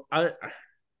gonna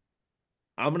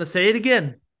say it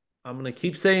again. I'm gonna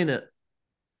keep saying it.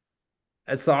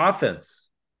 It's the offense.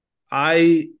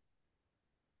 I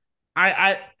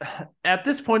at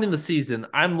this point in the season,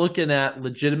 I'm looking at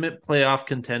legitimate playoff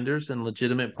contenders and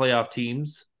legitimate playoff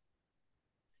teams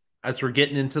as we're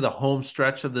getting into the home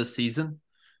stretch of the season.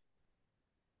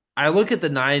 I look at the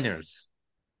Niners.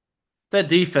 That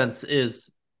defense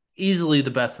is easily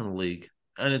the best in the league,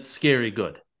 and it's scary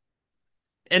good.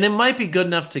 And it might be good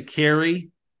enough to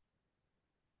carry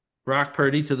Brock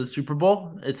Purdy to the Super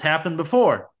Bowl. It's happened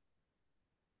before.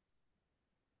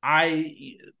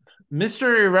 I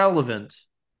Mr. Irrelevant,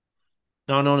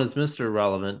 now known as Mr.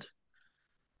 Irrelevant,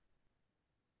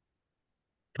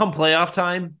 come playoff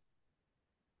time,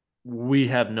 we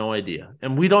have no idea.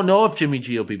 And we don't know if Jimmy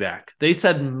G will be back. They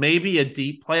said maybe a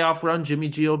deep playoff run, Jimmy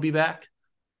G will be back.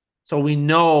 So we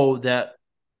know that,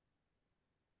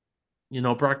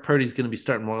 Brock Purdy's going to be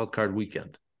starting wild card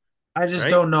weekend, I just right?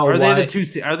 don't know Are they the why. 2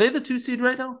 seed? Are they the 2 seed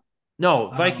right now?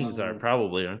 No, Vikings are Um,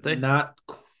 probably, aren't they? Not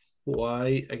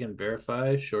quite. I can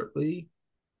verify shortly.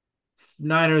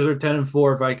 Niners are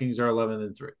 10-4, Vikings are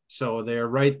 11-3. So they're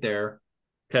right there,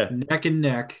 Okay. neck and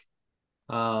neck.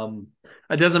 Um,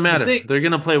 It doesn't the matter. thing, They're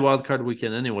going to play wild card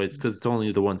weekend anyways because it's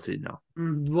only the 1 seed now.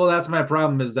 well, that's my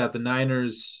problem is that the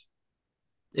Niners,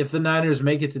 if the Niners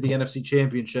make it to the NFC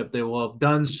Championship, they will have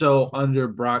done so under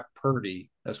Brock Purdy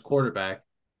as quarterback.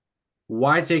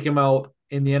 Why take him out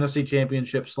in the NFC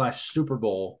Championship / Super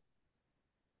Bowl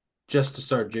just to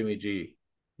start Jimmy G?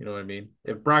 You know what I mean?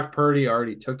 If Brock Purdy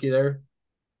already took you there,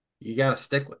 you got to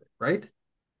stick with it, right?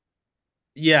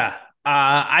 Yeah.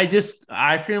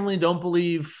 I firmly don't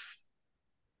believe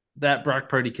that Brock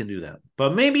Purdy can do that,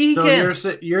 but maybe he So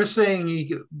can. you're saying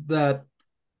that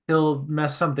he'll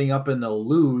mess something up and they'll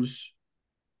lose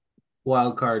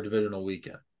wild card divisional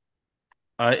weekend.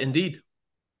 Indeed.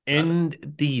 Got it.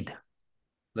 Indeed.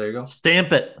 There you go.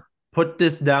 Stamp it. Put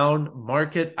this down.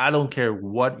 Mark it. I don't care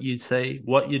what you say,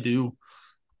 what you do.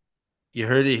 You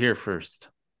heard it here first.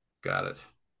 Got it.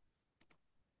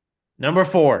 Number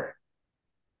 4,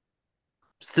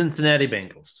 Cincinnati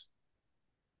Bengals.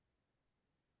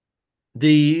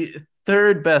 The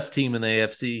third best team in the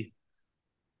AFC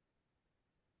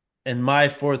and my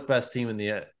fourth best team in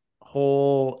the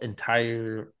whole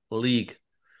entire league.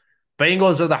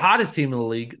 Bengals are the hottest team in the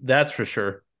league, that's for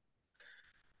sure.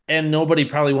 And nobody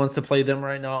probably wants to play them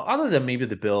right now, other than maybe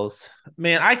the Bills.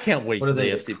 Man, I can't wait What for are the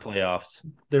they? AFC playoffs.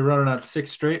 They're running on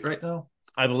 6 straight right now.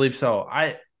 I believe so.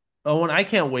 Owen, I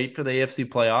can't wait for the AFC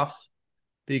playoffs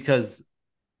because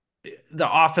the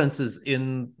offenses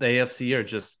in the AFC are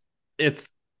just it's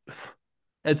They're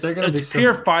it's going to be it's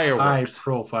pure some high fireworks.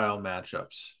 profile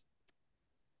matchups.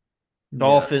 Yeah.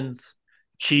 Dolphins,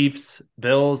 Chiefs,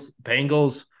 Bills,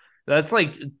 Bengals. That's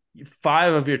like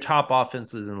five of your top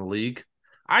offenses in the league.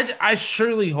 I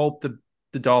surely hope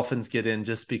the Dolphins get in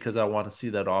just because I want to see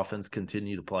that offense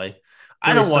continue to play.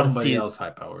 I Play don't want to somebody see else high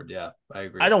powered. Yeah, I I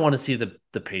agree. don't want to see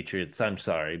the Patriots. I'm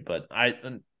sorry, but I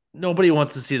nobody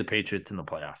wants to see the Patriots in the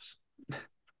playoffs.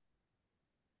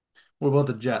 What about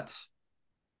the Jets?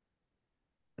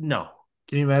 No.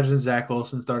 Can you imagine Zach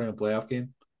Wilson starting a playoff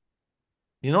game?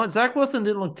 You know what? Zach Wilson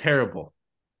didn't look terrible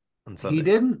on He Sunday.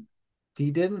 didn't.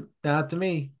 He didn't. Not to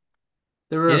me.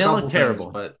 There He were a didn't look couple things,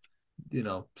 terrible. but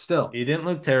still. He didn't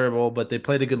look terrible, but they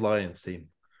played a good Lions team.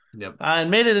 Yep.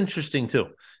 And made it interesting too.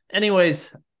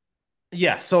 Anyways,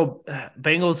 yeah, so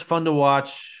Bengals fun to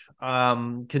watch.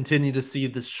 Continue to see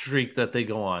the streak that they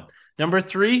go on. Number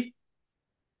 3,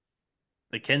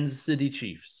 the Kansas City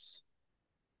Chiefs.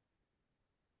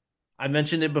 I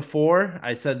mentioned it before.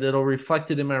 I said that it'll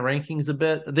reflect it in my rankings a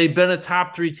bit. They've been a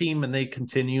top 3 team and they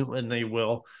continue and they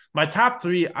will. My top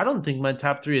 3, I don't think my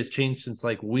top 3 has changed since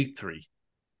like week 3,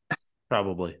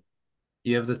 probably.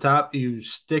 You have the top. You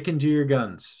sticking to your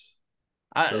guns.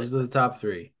 I Those are the top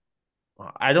three.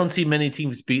 I don't see many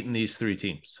teams beating these 3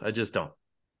 teams. I just don't.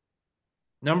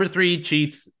 Number 3,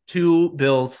 Chiefs. 2,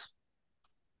 Bills.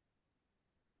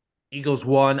 Eagles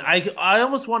 1. I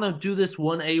almost want to do this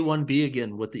 1A, 1B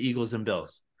again with the Eagles and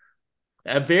Bills.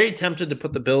 I'm very tempted to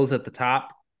put the Bills at the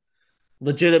top,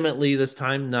 legitimately this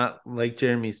time, not like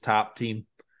Jeremy's top team.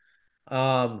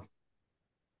 Um,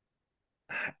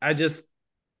 I just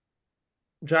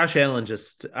Josh Allen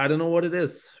I don't know what it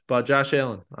is about Josh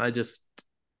Allen.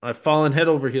 I've fallen head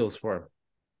over heels for him.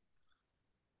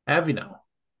 Have you now?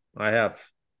 I have,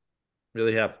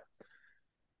 really have.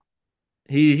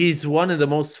 He's one of the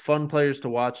most fun players to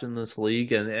watch in this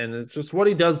league, and it's just what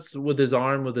he does with his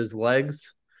arm, with his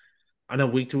legs on a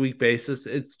week to week basis.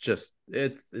 It's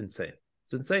insane.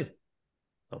 It's insane.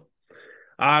 So,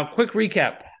 quick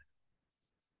recap: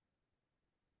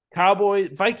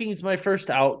 Cowboy Vikings my first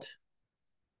out.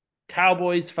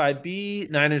 Cowboys 5B,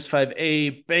 Niners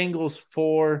 5A, Bengals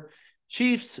 4,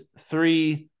 Chiefs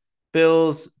 3,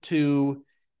 Bills 2,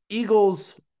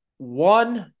 Eagles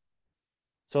 1.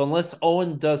 So unless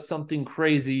Owen does something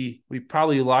crazy, we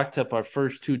probably locked up our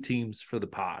first 2 teams for the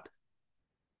pod.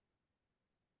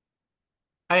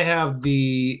 I have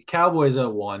the Cowboys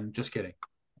at 1. Just kidding.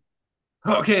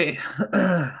 Okay.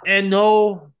 And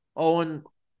no, Owen,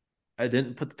 I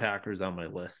didn't put the Packers on my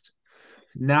list.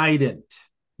 Nah, you didn't.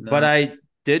 But Nah. I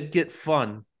did get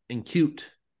fun and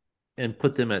cute and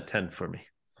put them at 10 for me.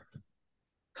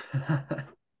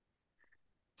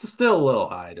 It's still a little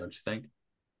high, don't you think?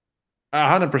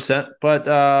 100%. But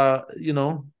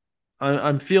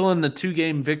I'm feeling the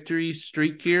 2-game victory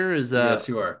streak here. Yes,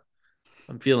 you are.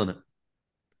 I'm feeling it.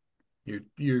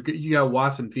 You got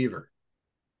Watson fever.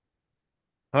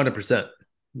 100%.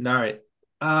 All right.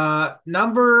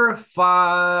 Number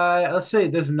 5. Let's say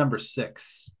this is number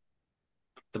 6.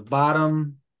 The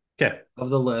bottom Okay. of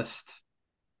the list.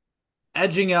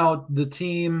 Edging out the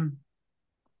team,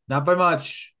 not by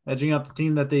much, edging out the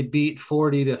team that they beat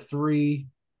 40-3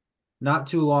 not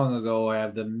too long ago. I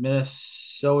have the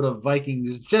Minnesota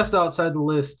Vikings just outside the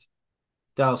list.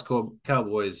 Dallas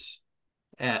Cowboys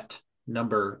at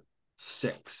number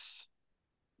 6,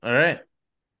 All right.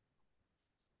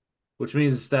 which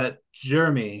means that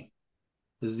Jeremy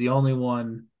is the only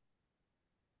one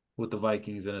with the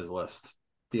Vikings in his list.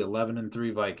 The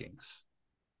 11-3 Vikings.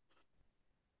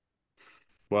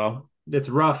 Well, It's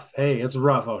rough. Hey, it's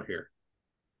rough out here.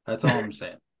 That's all I'm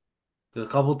saying. There's a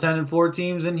couple 10-4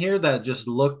 teams in here that just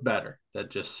look better,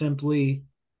 that just simply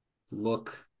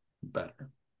look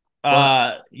better.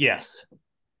 But yes.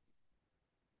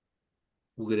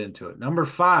 we'll get into it. Number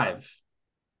 5.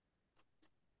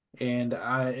 And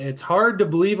it's hard to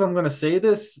believe I'm going to say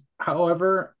this.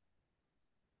 However,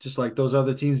 just like those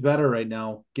other teams better right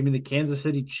now, give me the Kansas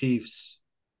City Chiefs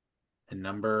and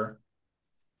number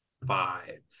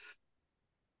 5.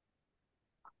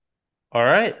 All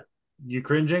right. You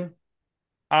cringing?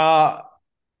 Uh,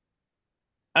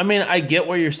 I mean, I get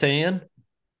what you're saying.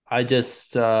 I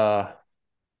just Don't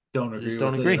just agree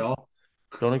don't with it at agree. all?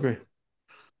 Don't agree.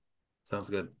 Sounds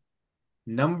good.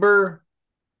 Number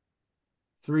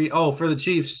 3. Oh, for the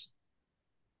Chiefs,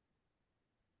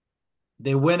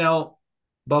 they win out.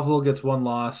 Buffalo gets 1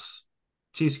 loss.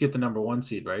 Chiefs get the number 1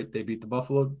 seed, right? They beat the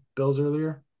Buffalo Bills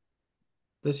earlier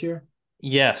this year.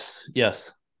 Yes.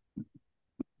 Yes.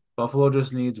 Buffalo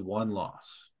just needs 1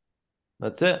 loss.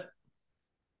 That's it.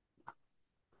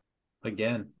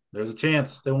 Again, there's a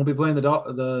chance they won't be playing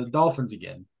the Dolphins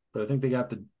again, but I think they got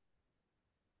the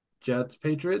Jets,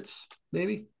 Patriots,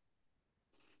 maybe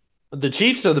The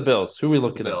Chiefs or the Bills? Who are we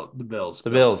looking at? The Bills, The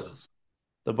Bills, Bills. Bills.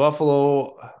 The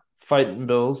Buffalo Fighting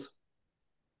Bills,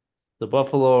 the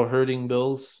Buffalo Herding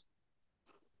Bills,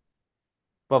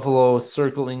 Buffalo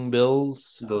Circling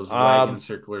Bills. Those wagon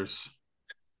circlers.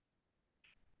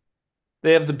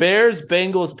 They have the Bears,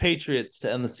 Bengals, Patriots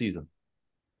to end the season.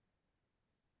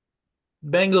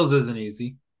 Bengals isn't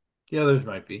easy. The others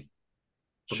might be.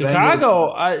 But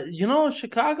Bengals,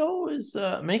 Chicago is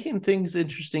making things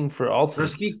interesting for all teams.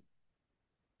 frisky.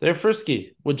 They're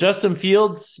frisky. With Justin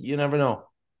Fields, you never know.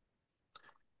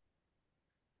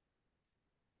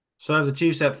 So I have the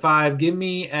Chiefs at 5. Give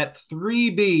me at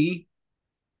 3B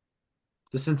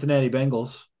the Cincinnati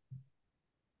Bengals.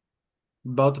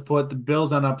 About to put the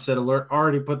Bills on upset alert.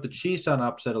 Already put the Chiefs on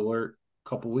upset alert a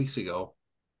couple weeks ago.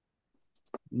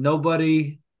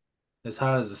 Nobody as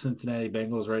hot as the Cincinnati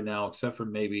Bengals right now, except for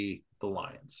maybe the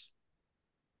Lions.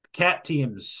 The cat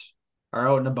teams are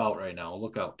out and about right now.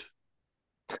 Look out.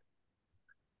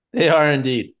 They are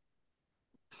indeed.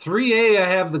 3A, I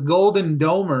have the Golden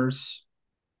Domers,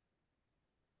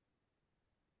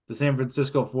 the San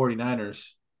Francisco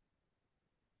 49ers.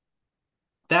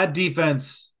 That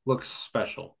defense looks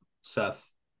special, Seth.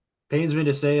 Pains me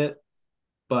to say it,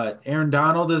 but Aaron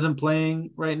Donald isn't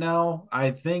playing right now.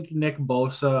 I think Nick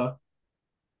Bosa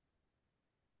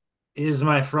is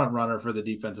my front runner for the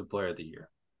defensive player of the year.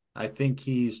 I think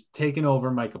he's taken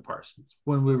over Micah Parsons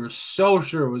when we were so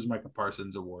sure it was Micah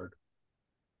Parsons' award.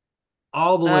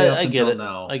 All the way up I get until it.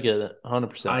 now, I get it. I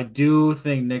 100%. do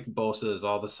think Nick Bosa is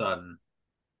all of a sudden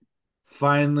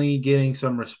finally getting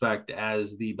some respect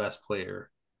as the best player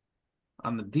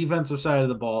on the defensive side of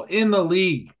the ball in the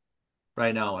league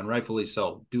right now, and rightfully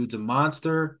so. Dude's a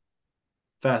monster,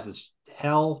 fast as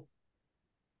hell,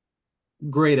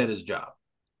 great at his job.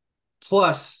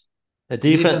 Plus, The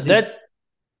the defense defense,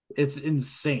 it's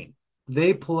insane.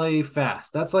 They play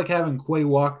fast. That's like having Quay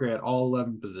Walker at all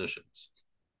 11 positions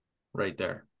right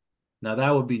there. Now,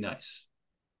 that would be nice.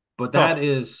 But that oh,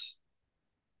 is,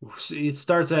 it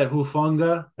starts at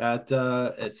Hufunga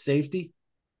at safety.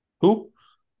 who?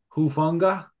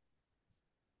 Hufunga.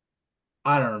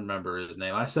 I don't remember his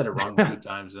name. I said it wrong a few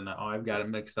times, and I've got it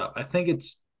mixed up. I think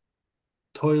it's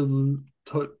Toy.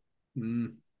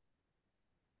 Mm,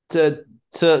 to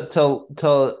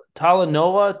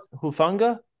Talanoa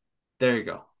Hufunga? there you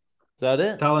go. Is that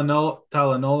it? Talanola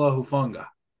Hufunga.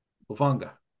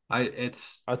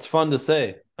 It's That's fun to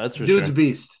say. That's for dude's a sure.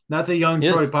 beast. That's a young He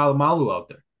Troy is. Polamalu out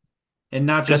there, and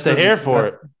He's got the hair for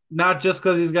it. not just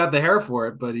because he's got the hair for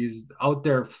it, but he's out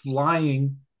there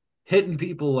flying, hitting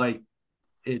people like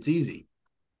it's easy.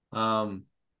 And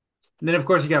then of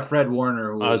course you got Fred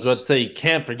Warner, who I was about to was say you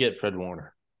can't forget Fred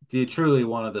Warner. truly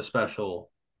one of the special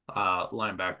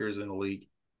linebackers in the league.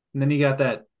 And then you got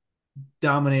that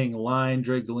dominating line,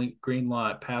 Drake Greenlaw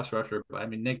at pass rusher. I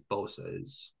mean, Nick Bosa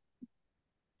is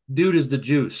the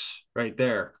juice right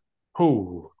there.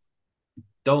 Who?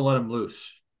 Don't let him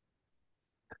loose.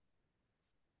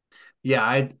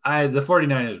 Yeah, the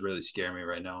 49ers really scare me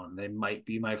right now, and they might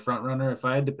be my front runner. If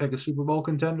I had to pick a Super Bowl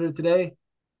contender today,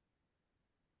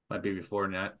 might be before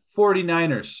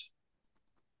 49ers.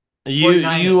 You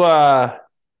 49ers.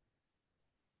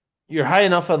 you're high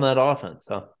enough on that offense,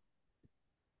 huh?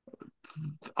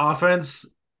 Offense,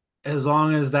 as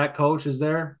long as that coach is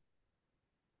there,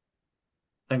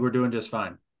 I think we're doing just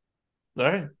fine. All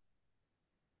right.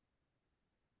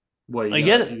 What I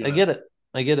get it. I get it.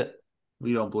 I get it.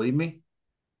 You don't believe me?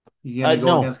 You gonna go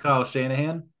No. against Kyle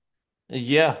Shanahan?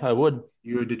 Yeah, I would.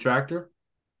 You a detractor?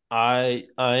 I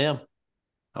am.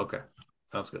 Okay,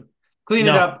 sounds good. Clean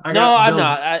it No. up. I No, got I'm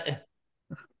Bills.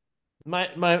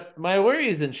 not. My worry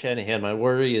isn't Shanahan. My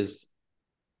worry is,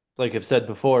 like I've said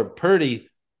before, Purdy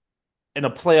in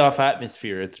a playoff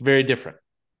atmosphere. It's very different.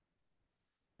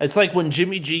 It's like when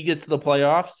Jimmy G gets to the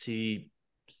playoffs, he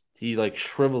like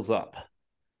shrivels up.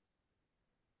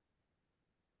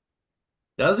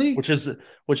 Does he? Which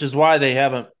is why they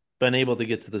haven't been able to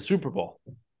get to the Super Bowl.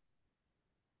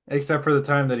 Except for the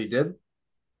time that he did.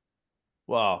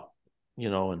 Well,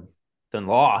 and then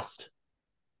lost.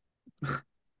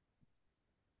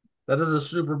 That is a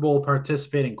Super Bowl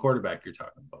participating quarterback you're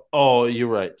talking about. Oh, you're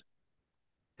right.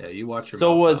 Yeah, you watch your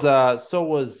So mouth, was pal.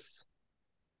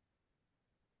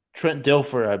 Trent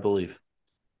Dilfer, I believe.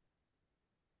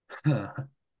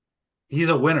 He's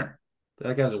a winner.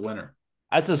 That guy's a winner.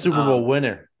 That's a Super Bowl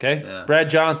winner. Okay. Yeah. Brad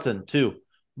Johnson, too.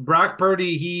 Brock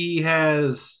Purdy, he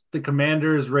has the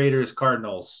Commanders, Raiders,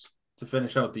 Cardinals to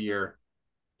finish out the year.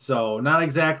 So not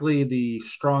exactly the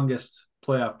strongest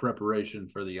playoff preparation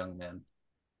for the young man.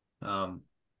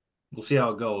 We'll see how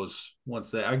it goes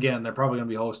once they're probably going to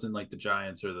be hosting like the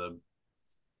Giants or the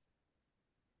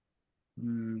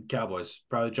Cowboys.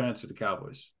 Probably Giants or the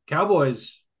Cowboys.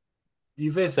 Cowboys,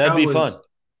 You face the That'd be Cowboys. fun.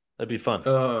 That'd be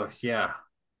fun. Yeah,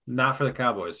 not for the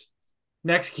Cowboys.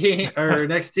 Next game or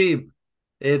next team,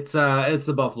 it's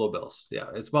the Buffalo Bills. Yeah,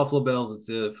 it's Buffalo Bills. It's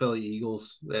the Philly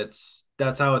Eagles. That's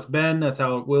how it's been. That's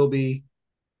how it will be.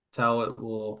 That's how it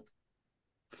will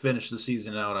finish the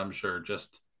season out. I'm sure.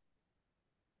 Just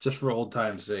for old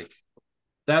time's sake.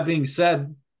 That being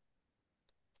said,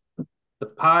 the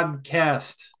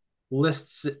podcast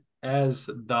lists it as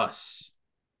thus: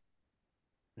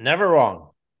 Never wrong.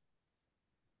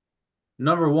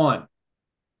 number one,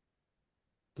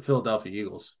 the Philadelphia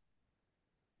Eagles.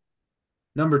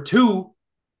 Number two,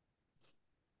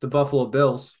 the Buffalo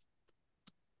Bills.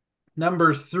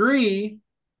 Number three,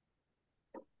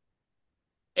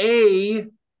 a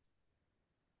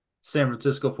San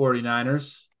Francisco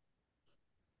 49ers.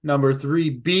 Number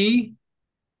 3B,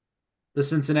 the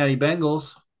Cincinnati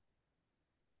Bengals.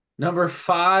 Number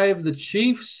 5, the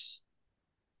Chiefs.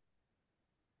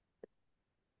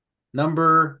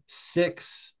 Number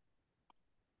 6,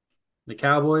 the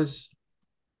Cowboys.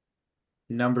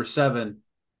 Number 7,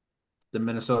 the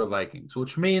Minnesota Vikings,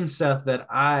 which means, Seth, that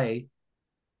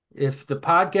if the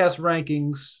podcast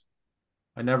rankings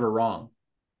are never wrong,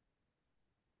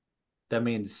 that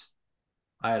means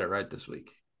I had it right this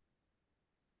week.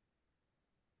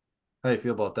 How do you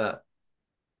feel about that?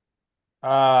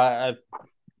 It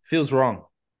feels wrong.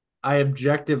 I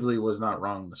objectively was not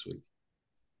wrong this week.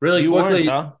 Really You weren't,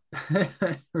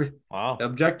 quickly, huh? Wow.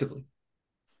 objectively.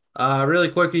 Really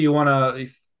quickly, you want to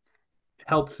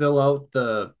help fill out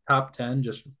the top 10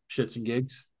 just for shits and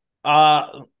gigs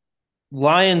Uh,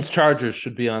 Lions Chargers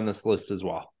should be on this list as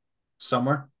well.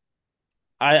 somewhere?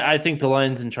 I think the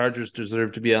Lions and Chargers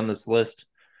deserve to be on this list.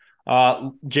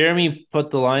 Jeremy put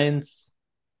the Lions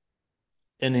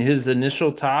in his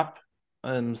initial top.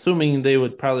 I'm assuming they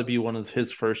would probably be one of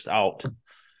his first out.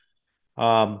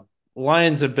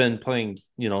 Lions have been playing,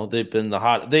 they've been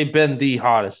the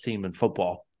hottest team in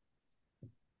football.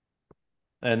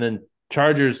 And then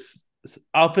Chargers,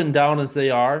 up and down as they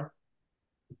are,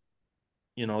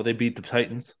 they beat the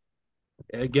Titans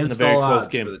in a Against very all close odds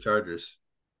for game. the Chargers.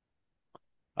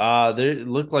 They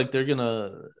look like they're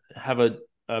gonna have a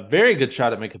very good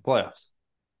shot at making playoffs.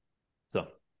 So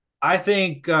I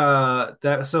think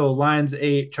that so Lions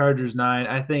 8, Chargers 9.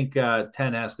 I think 10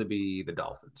 has to be the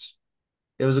Dolphins.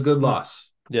 It was a good loss.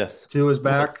 yes, Two is it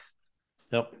was. back.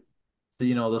 Yep.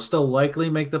 They'll still likely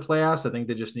make the playoffs. I think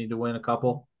they just need to win a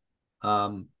couple.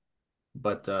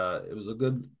 But it was a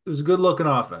good looking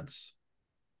offense.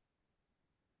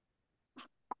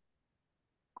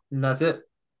 And that's it.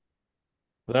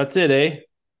 Well, that's it, eh?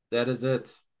 That is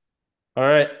it. All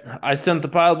right. I sent the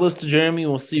pilot list to Jeremy.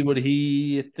 We'll see what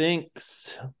he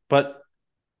thinks, but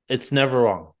it's never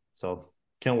wrong. So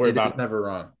can't worry It about is it. never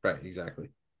wrong. Right, exactly.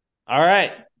 All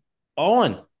right.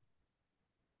 Owen,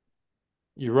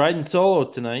 you're riding solo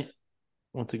tonight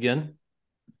once again.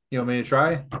 You want me to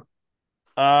try?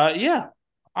 Yeah.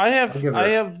 I I'll have give I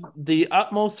her have the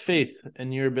utmost faith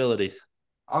in your abilities.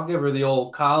 I'll give her the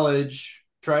old college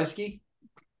try ski.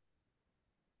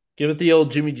 Give it the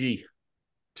old Jimmy G.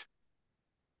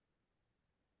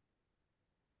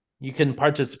 You can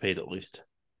participate at least.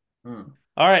 All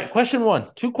right, question 1.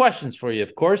 2 questions for you,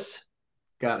 of course.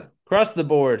 Got it. Across the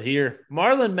board here.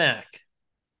 Marlon Mack.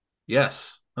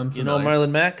 Yes, I'm You know familiar.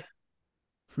 Marlon Mack?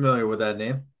 Familiar with that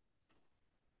name.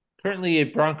 Currently a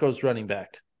Broncos running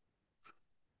back.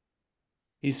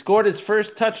 He scored his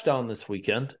first touchdown this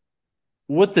weekend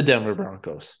with the Denver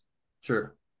Broncos,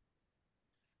 Sure.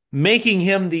 making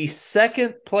him the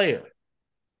second player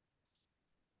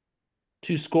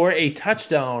to score a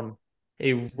touchdown,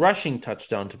 a rushing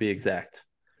touchdown to be exact,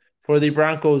 for the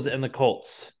Broncos and the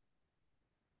Colts.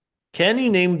 Can you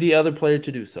name the other player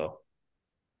to do so?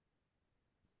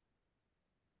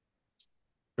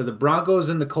 For the Broncos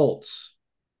and the Colts.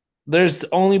 There's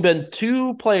only been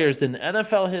 2 players in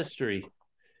NFL history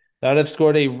that have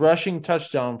scored a rushing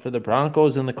touchdown for the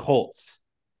Broncos and the Colts.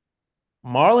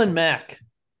 Marlon Mack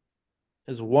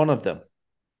is one of them.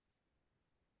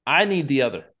 I need the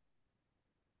other.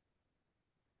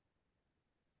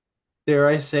 Dare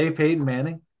I say Peyton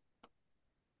Manning?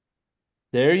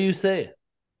 There you say it.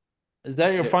 Is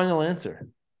that your Yeah. final answer?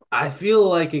 I feel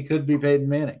like it could be Peyton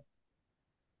Manning.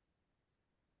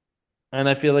 And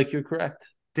I feel like you're correct.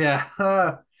 Yeah.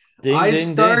 Ding, I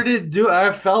ding, ding.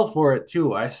 I fell for it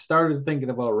too. I started thinking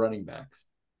about running backs.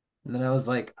 And then I was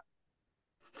like,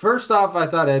 first off, I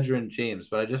thought Edgerrin James,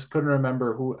 but I just couldn't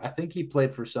remember who. I think he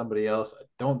played for somebody else. I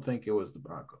don't think it was the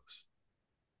Broncos,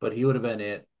 but he would have been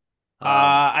it.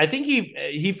 I think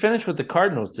he finished with the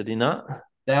Cardinals, did he not?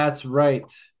 That's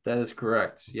right. That is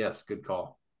correct. Yes, good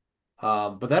call.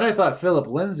 But then I thought Philip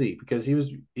Lindsay because he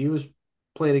was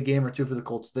played a game or two for the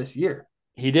Colts this year,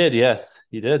 He did, yes,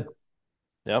 he did.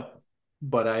 Yep.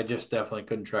 but I just definitely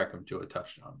couldn't track him to a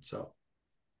touchdown. So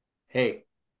hey,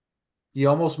 you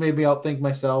almost made me outthink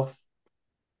myself.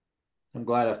 I'm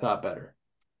glad I thought better.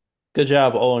 Good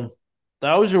job, Owen.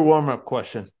 That was your warm up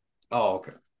question. Oh,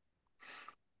 okay.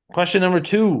 Question number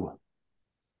two.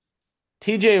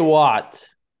 TJ Watt,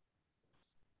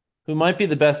 who might be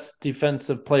the best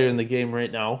defensive player in the game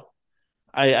right now.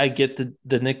 I get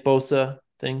the Nick Bosa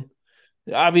thing.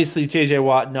 Obviously, TJ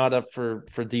Watt not up for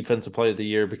defensive player of the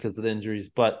year because of the injuries,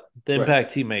 but the Right.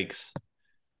 impact he makes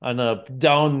on a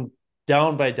down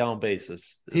by down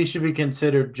basis He is should be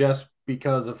considered just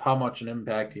because of how much an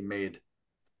impact he made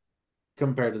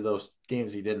compared to those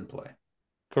games he didn't play.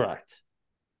 correct.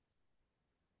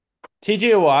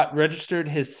 TJ Watt registered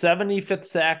his 75th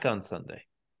sack on Sunday.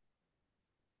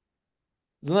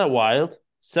 Isn't that wild?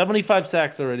 75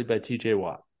 sacks already by TJ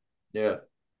Watt. Yeah.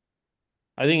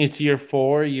 I think it's year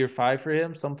 4, year 5 for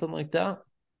him, something like that.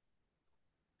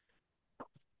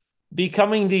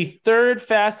 Becoming the third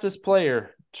fastest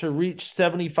player to reach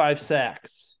 75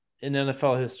 sacks in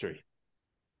NFL history.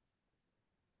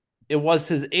 It was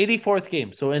his 84th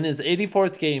game. So in his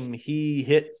 84th game, he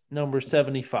hits number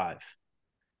 75.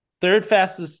 Third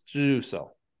fastest to do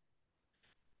so.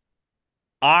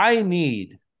 I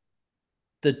need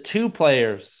the two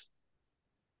players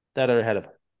that are ahead of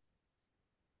him.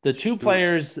 The two Shoot.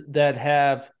 players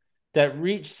that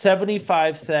reach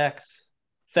 75 sacks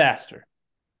faster.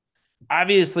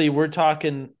 Obviously, we're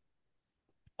talking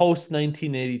post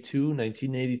 1982.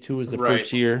 1982 was the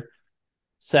first Right. year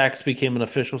sacks became an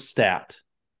official stat.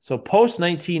 So post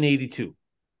 1982,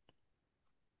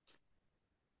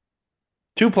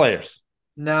 two players.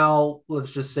 Now,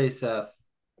 let's just say, Seth,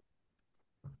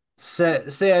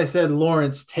 say I said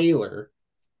Lawrence Taylor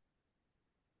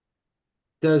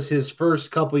does his first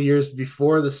couple years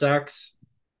before the sacks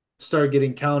start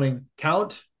getting counting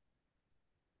count?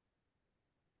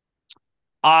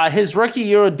 His rookie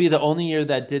year would be the only year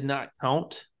that did not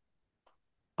count.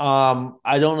 I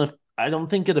don't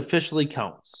think it officially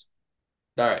counts.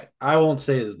 All right. I won't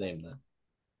say his name then.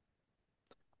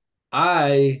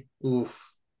 I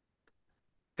oof.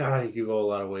 God, you could go a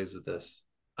lot of ways with this.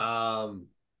 Um,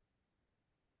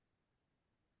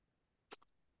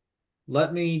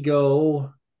 let me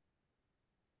go.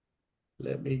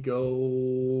 Let me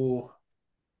go.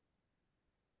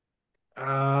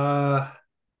 Uh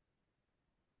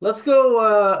let's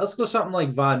go something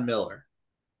like Von Miller.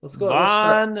 Let's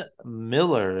start Von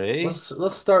Miller, eh?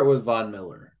 let's start with Von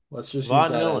Miller. Let's just use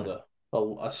Von that as Miller,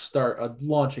 a start, a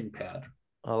launching pad.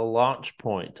 a launch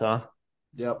point, huh?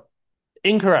 Yep.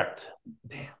 Incorrect.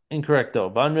 Damn. Incorrect, though.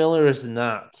 Von Miller is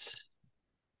not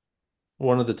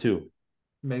one of the two.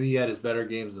 Maybe he had his better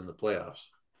games in the playoffs.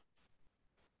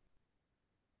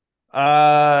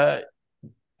 Uh,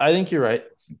 I think you're right.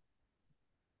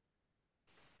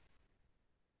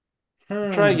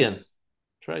 Try Hmm. again.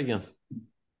 Try again.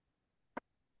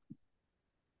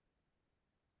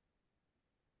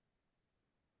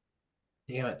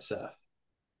 Damn it, Seth.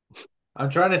 I'm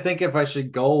trying to think if I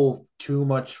should go too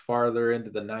much farther into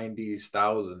the 90s,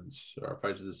 thousands, or if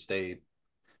I should stay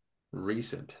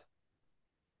recent.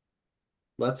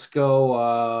 Let's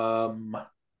go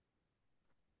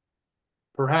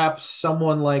perhaps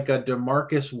someone like a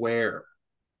DeMarcus Ware.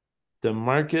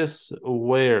 DeMarcus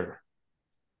Ware.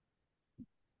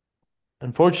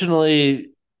 Unfortunately,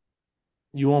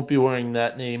 you won't be wearing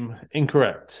that name.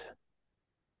 Incorrect.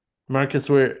 Marcus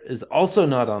Ware is also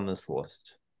not on this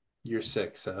list. You're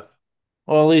sick, Seth.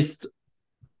 Well, at least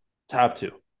top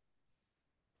two.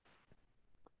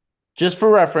 Just for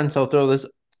reference, I'll throw this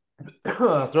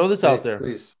throw this Hey, out there.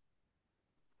 please.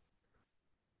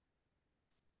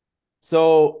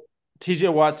 So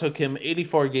TJ Watt took him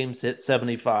 84 games to hit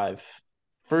 75.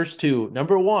 First two,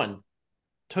 number one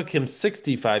took him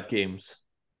 65 games.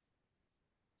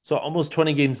 So almost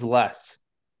 20 games less.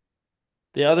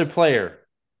 The other player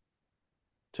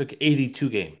took 82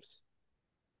 games.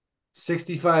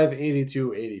 65,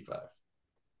 82, 85.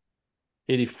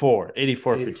 84 for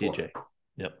 84. TJ.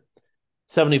 Yep.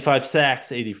 75 sacks,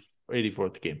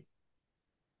 84th game.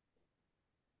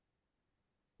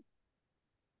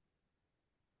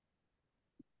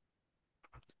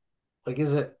 Like,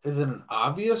 is it an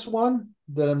obvious one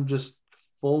that I'm just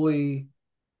fully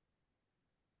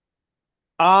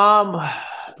Um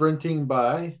sprinting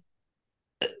by?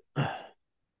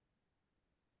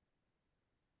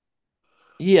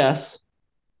 yes.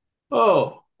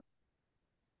 Oh,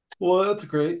 well, that's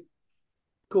great. I,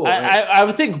 Cool. I, I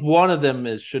would think one of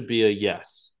them should be a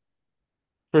yes.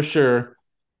 For sure.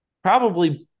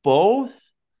 Probably both,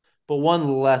 but one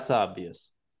less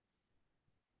obvious.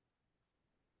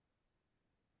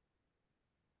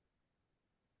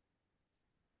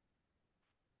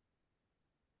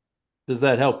 Does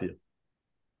that help you?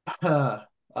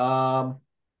 um,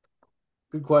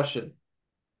 good question.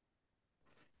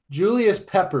 Julius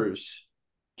Peppers.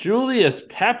 Julius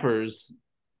Peppers.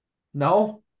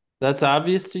 No, That's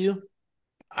obvious to you?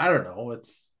 I don't know.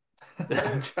 It's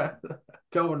I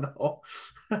don't know.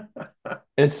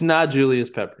 It's not Julius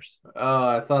Peppers.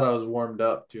 I thought I was warmed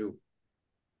up too.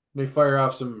 Let me fire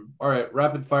off some. All right,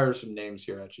 rapid fire some names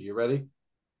here at you. You ready?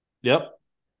 Yep.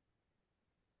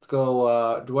 Let's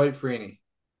go. Dwight Freeney,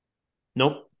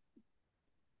 Nope.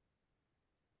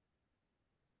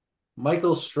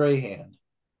 Michael Strahan.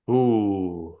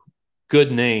 Ooh.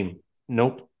 Good name.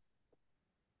 Nope.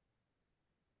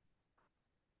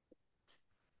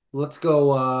 Let's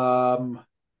go.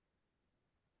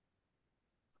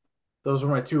 Those were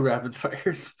my two rapid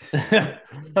fires.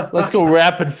 Let's go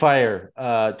rapid fire.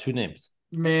 Two names.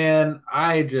 Man,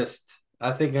 I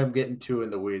think I'm getting too in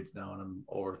the weeds now and I'm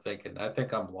overthinking. I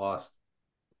think I'm lost.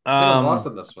 I think I'm lost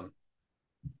Um, on this one.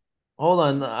 hold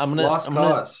on. I'm gonna Lost I'm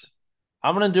gonna cause.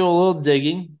 I'm gonna do a little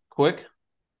digging quick.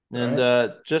 All And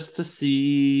right. just to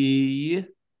see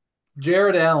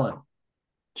Jared Allen.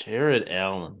 Jared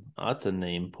Allen. Oh, that's a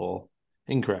name pull.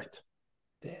 Incorrect.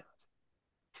 Damn.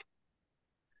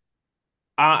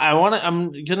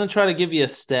 I'm gonna try to give you a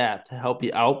stat to help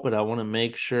you out, but I want to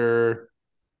make sure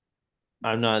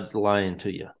I'm not lying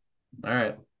to you. All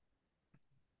right.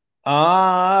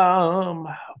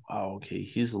 Wow, okay,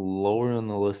 he's lower on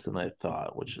the list than I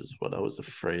thought, which is what I was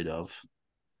afraid of.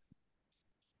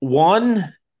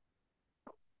 One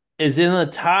is in the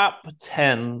top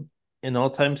 10 in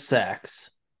all-time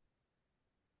sacks,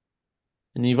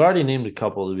 and you've already named a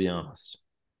couple, to be honest.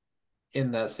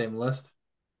 In that same list.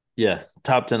 Yes,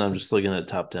 top 10. I'm just looking at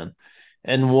top 10.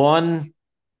 And one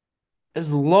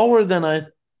is lower than I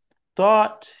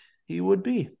thought he would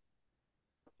be.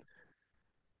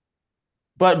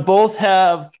 But both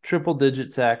have triple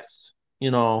digit sacks,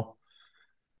 you know.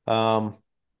 Um,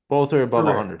 both are above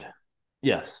Career. 100.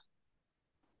 Yes.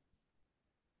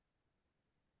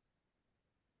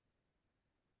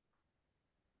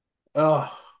 Oh,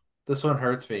 this one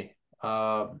hurts me.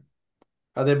 Um,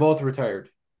 are they both retired?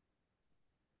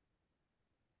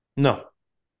 No.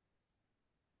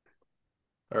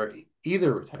 Or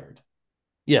either retired?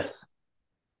 Yes.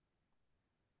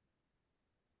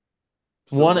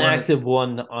 So One one is active,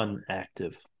 one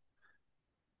unactive,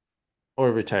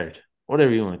 or retired,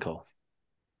 whatever you want to call it.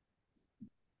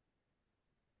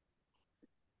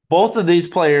 Both of these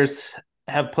players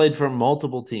have played for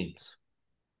multiple teams.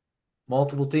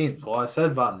 multiple teams. Well, I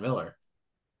said Von Miller.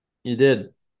 You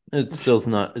did. It's still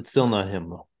not him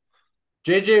though.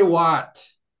 JJ Watt.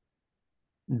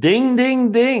 Ding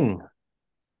ding ding.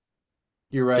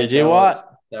 You're right. JJ Watt.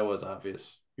 That was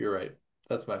obvious. You're right.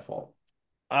 That's my fault.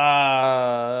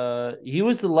 He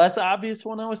was the less obvious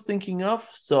one I was thinking of.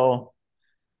 So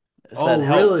if Oh, that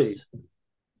really? helps,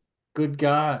 Good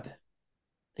God.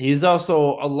 he's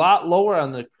also a lot lower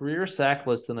on the career sack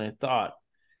list than I thought.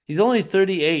 He's only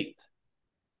 38th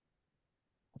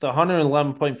with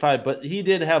 111.5, but he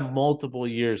did have multiple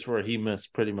years where he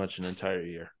missed pretty much an entire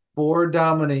year. 4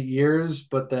 dominant years,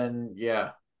 but then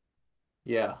yeah,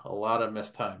 a lot of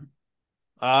missed time.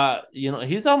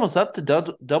 He's almost up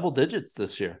to double digits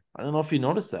this year. I don't know if you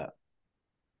noticed that.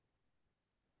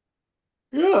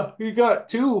 Yeah, he got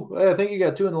two. I think he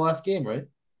got two in the last game, right?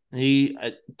 He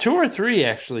two or three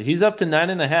actually. He's up to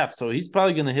 9.5, so he's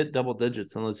probably going to hit double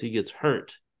digits unless he gets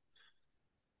hurt.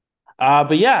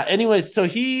 But yeah, anyways, so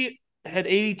he had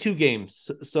 82 games,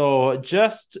 so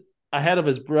just ahead of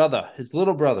his brother, his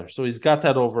little brother. So he's got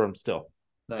that over him still.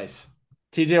 Nice.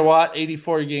 TJ Watt,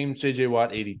 84 games, JJ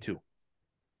Watt, 82.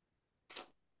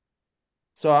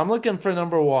 So I'm looking for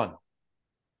number one.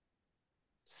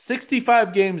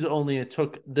 65 games only it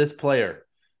took this player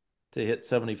to hit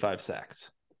 75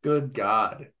 sacks. Good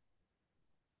God.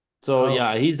 So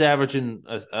yeah, he's averaging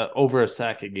over a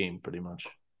sack a game pretty much.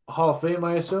 Hall of Fame,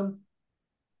 I assume.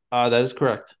 That is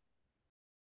correct.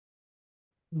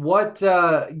 What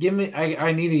give me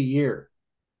I need a year,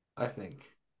 I think.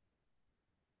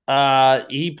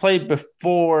 He played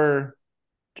before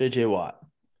JJ Watt.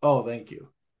 Oh, thank you.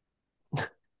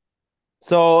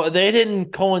 So they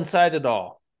didn't coincide at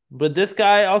all. But this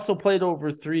guy also played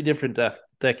over three different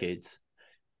decades.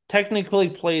 Technically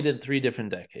played in three different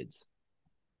decades.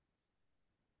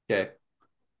 Okay.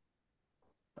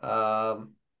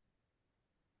 Um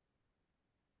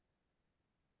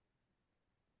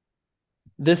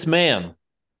This man,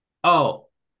 oh,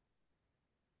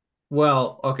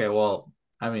 Well, okay, well,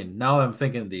 I mean, now I'm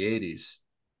thinking of the 80s.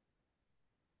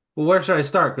 Well, where should I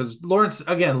start? Because Lawrence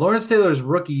Taylor's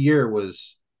rookie year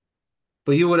was,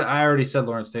 but I already said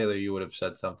Lawrence Taylor. You would have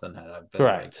said something had I been like,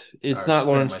 Correct. It's or not spinning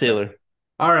Lawrence my tire. Taylor.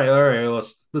 All right.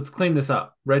 Let's clean this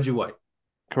up. Reggie White.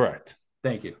 Correct.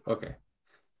 Thank you. Okay.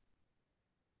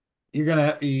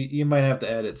 You might have to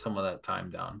edit some of that time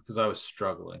down because I was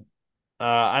struggling.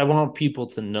 I want people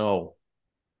to know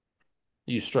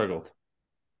you struggled.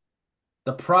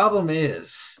 The problem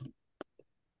is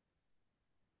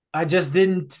I just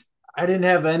didn't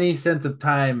have any sense of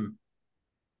time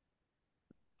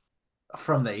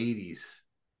from the 80s.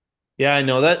 Yeah, I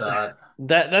know I that. thought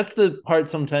That's the part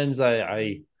sometimes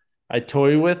I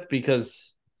toy with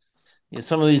because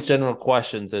some of these general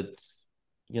questions, it's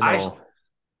you I know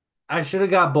I should have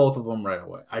got both of them right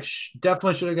away.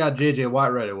 Definitely should have got JJ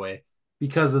Watt right away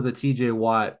because of the TJ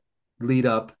Watt lead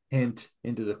up hint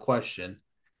into the question.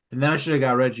 And then I should have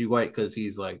got Reggie White because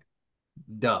he's like,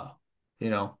 duh, you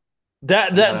know,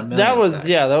 that he got a that million was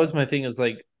yeah, sacks. that was my thing is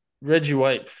like Reggie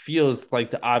White feels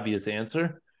like the obvious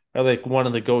answer or like one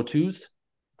of the go-tos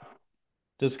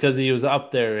just because he was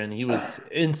up there and he was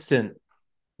instant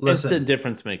Listen,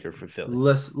 difference maker for Philly.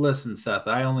 listen, Seth.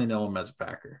 I only know him as a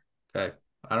Packer. Okay,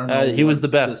 I don't know He was what the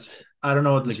best in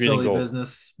the this green and Philly gold.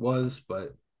 business was,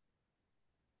 but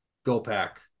go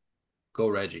Pack, go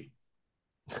Reggie.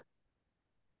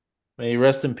 May he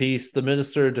rest in peace, the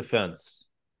Minister of Defense.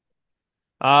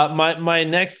 My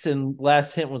next and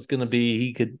last hint was going to be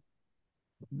he could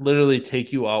literally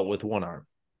take you out with one arm.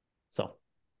 So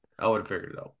I would have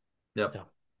figured it out. Yep. yeah.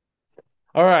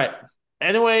 All right.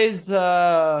 Anyways,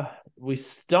 we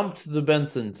stumped the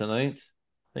Benson tonight.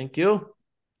 Thank you.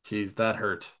 Jeez, that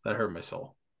hurt. That hurt my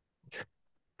soul.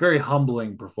 Very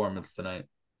humbling performance tonight.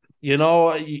 You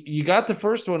got the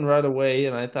first one right away,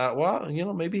 and I thought, well,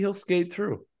 maybe he'll skate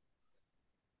through.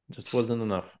 Just wasn't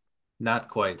enough. Not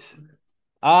quite.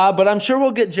 But I'm sure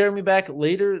we'll get Jeremy back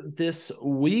later this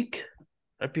week,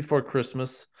 right before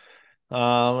Christmas.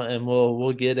 And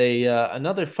we'll get a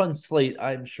another fun slate,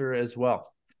 I'm sure, as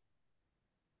well.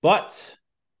 But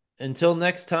until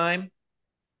next time,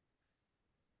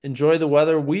 enjoy the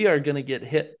weather. We are going to get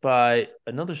hit by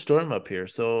another storm up here,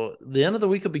 so the end of the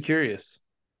week will be curious.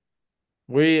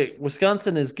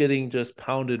 Wisconsin is getting just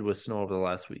pounded with snow over the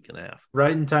last week and a half.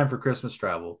 Right in time for Christmas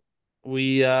travel.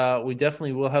 We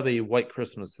definitely will have a white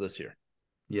Christmas this year.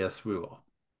 Yes, we will.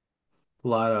 A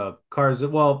lot of cars.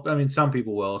 Well, I mean, some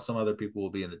people will. Some other people will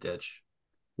be in the ditch.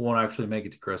 Won't actually make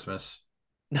it to Christmas.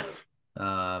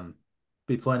 Um,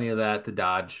 be plenty of that to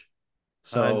dodge.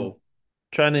 I'm So,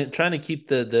 trying to keep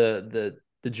the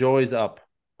joys up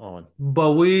on but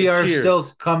the we are still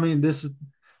cheers. coming. This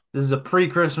is a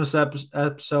pre-Christmas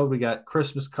episode. We got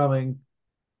Christmas coming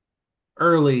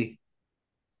early.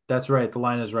 That's right. The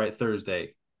line is right.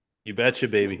 Thursday. You betcha,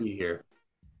 We'll baby. be here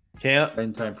Can't right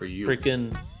in time for you.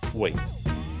 freaking wait.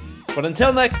 But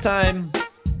until next time,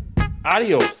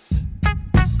 adios.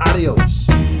 Adios.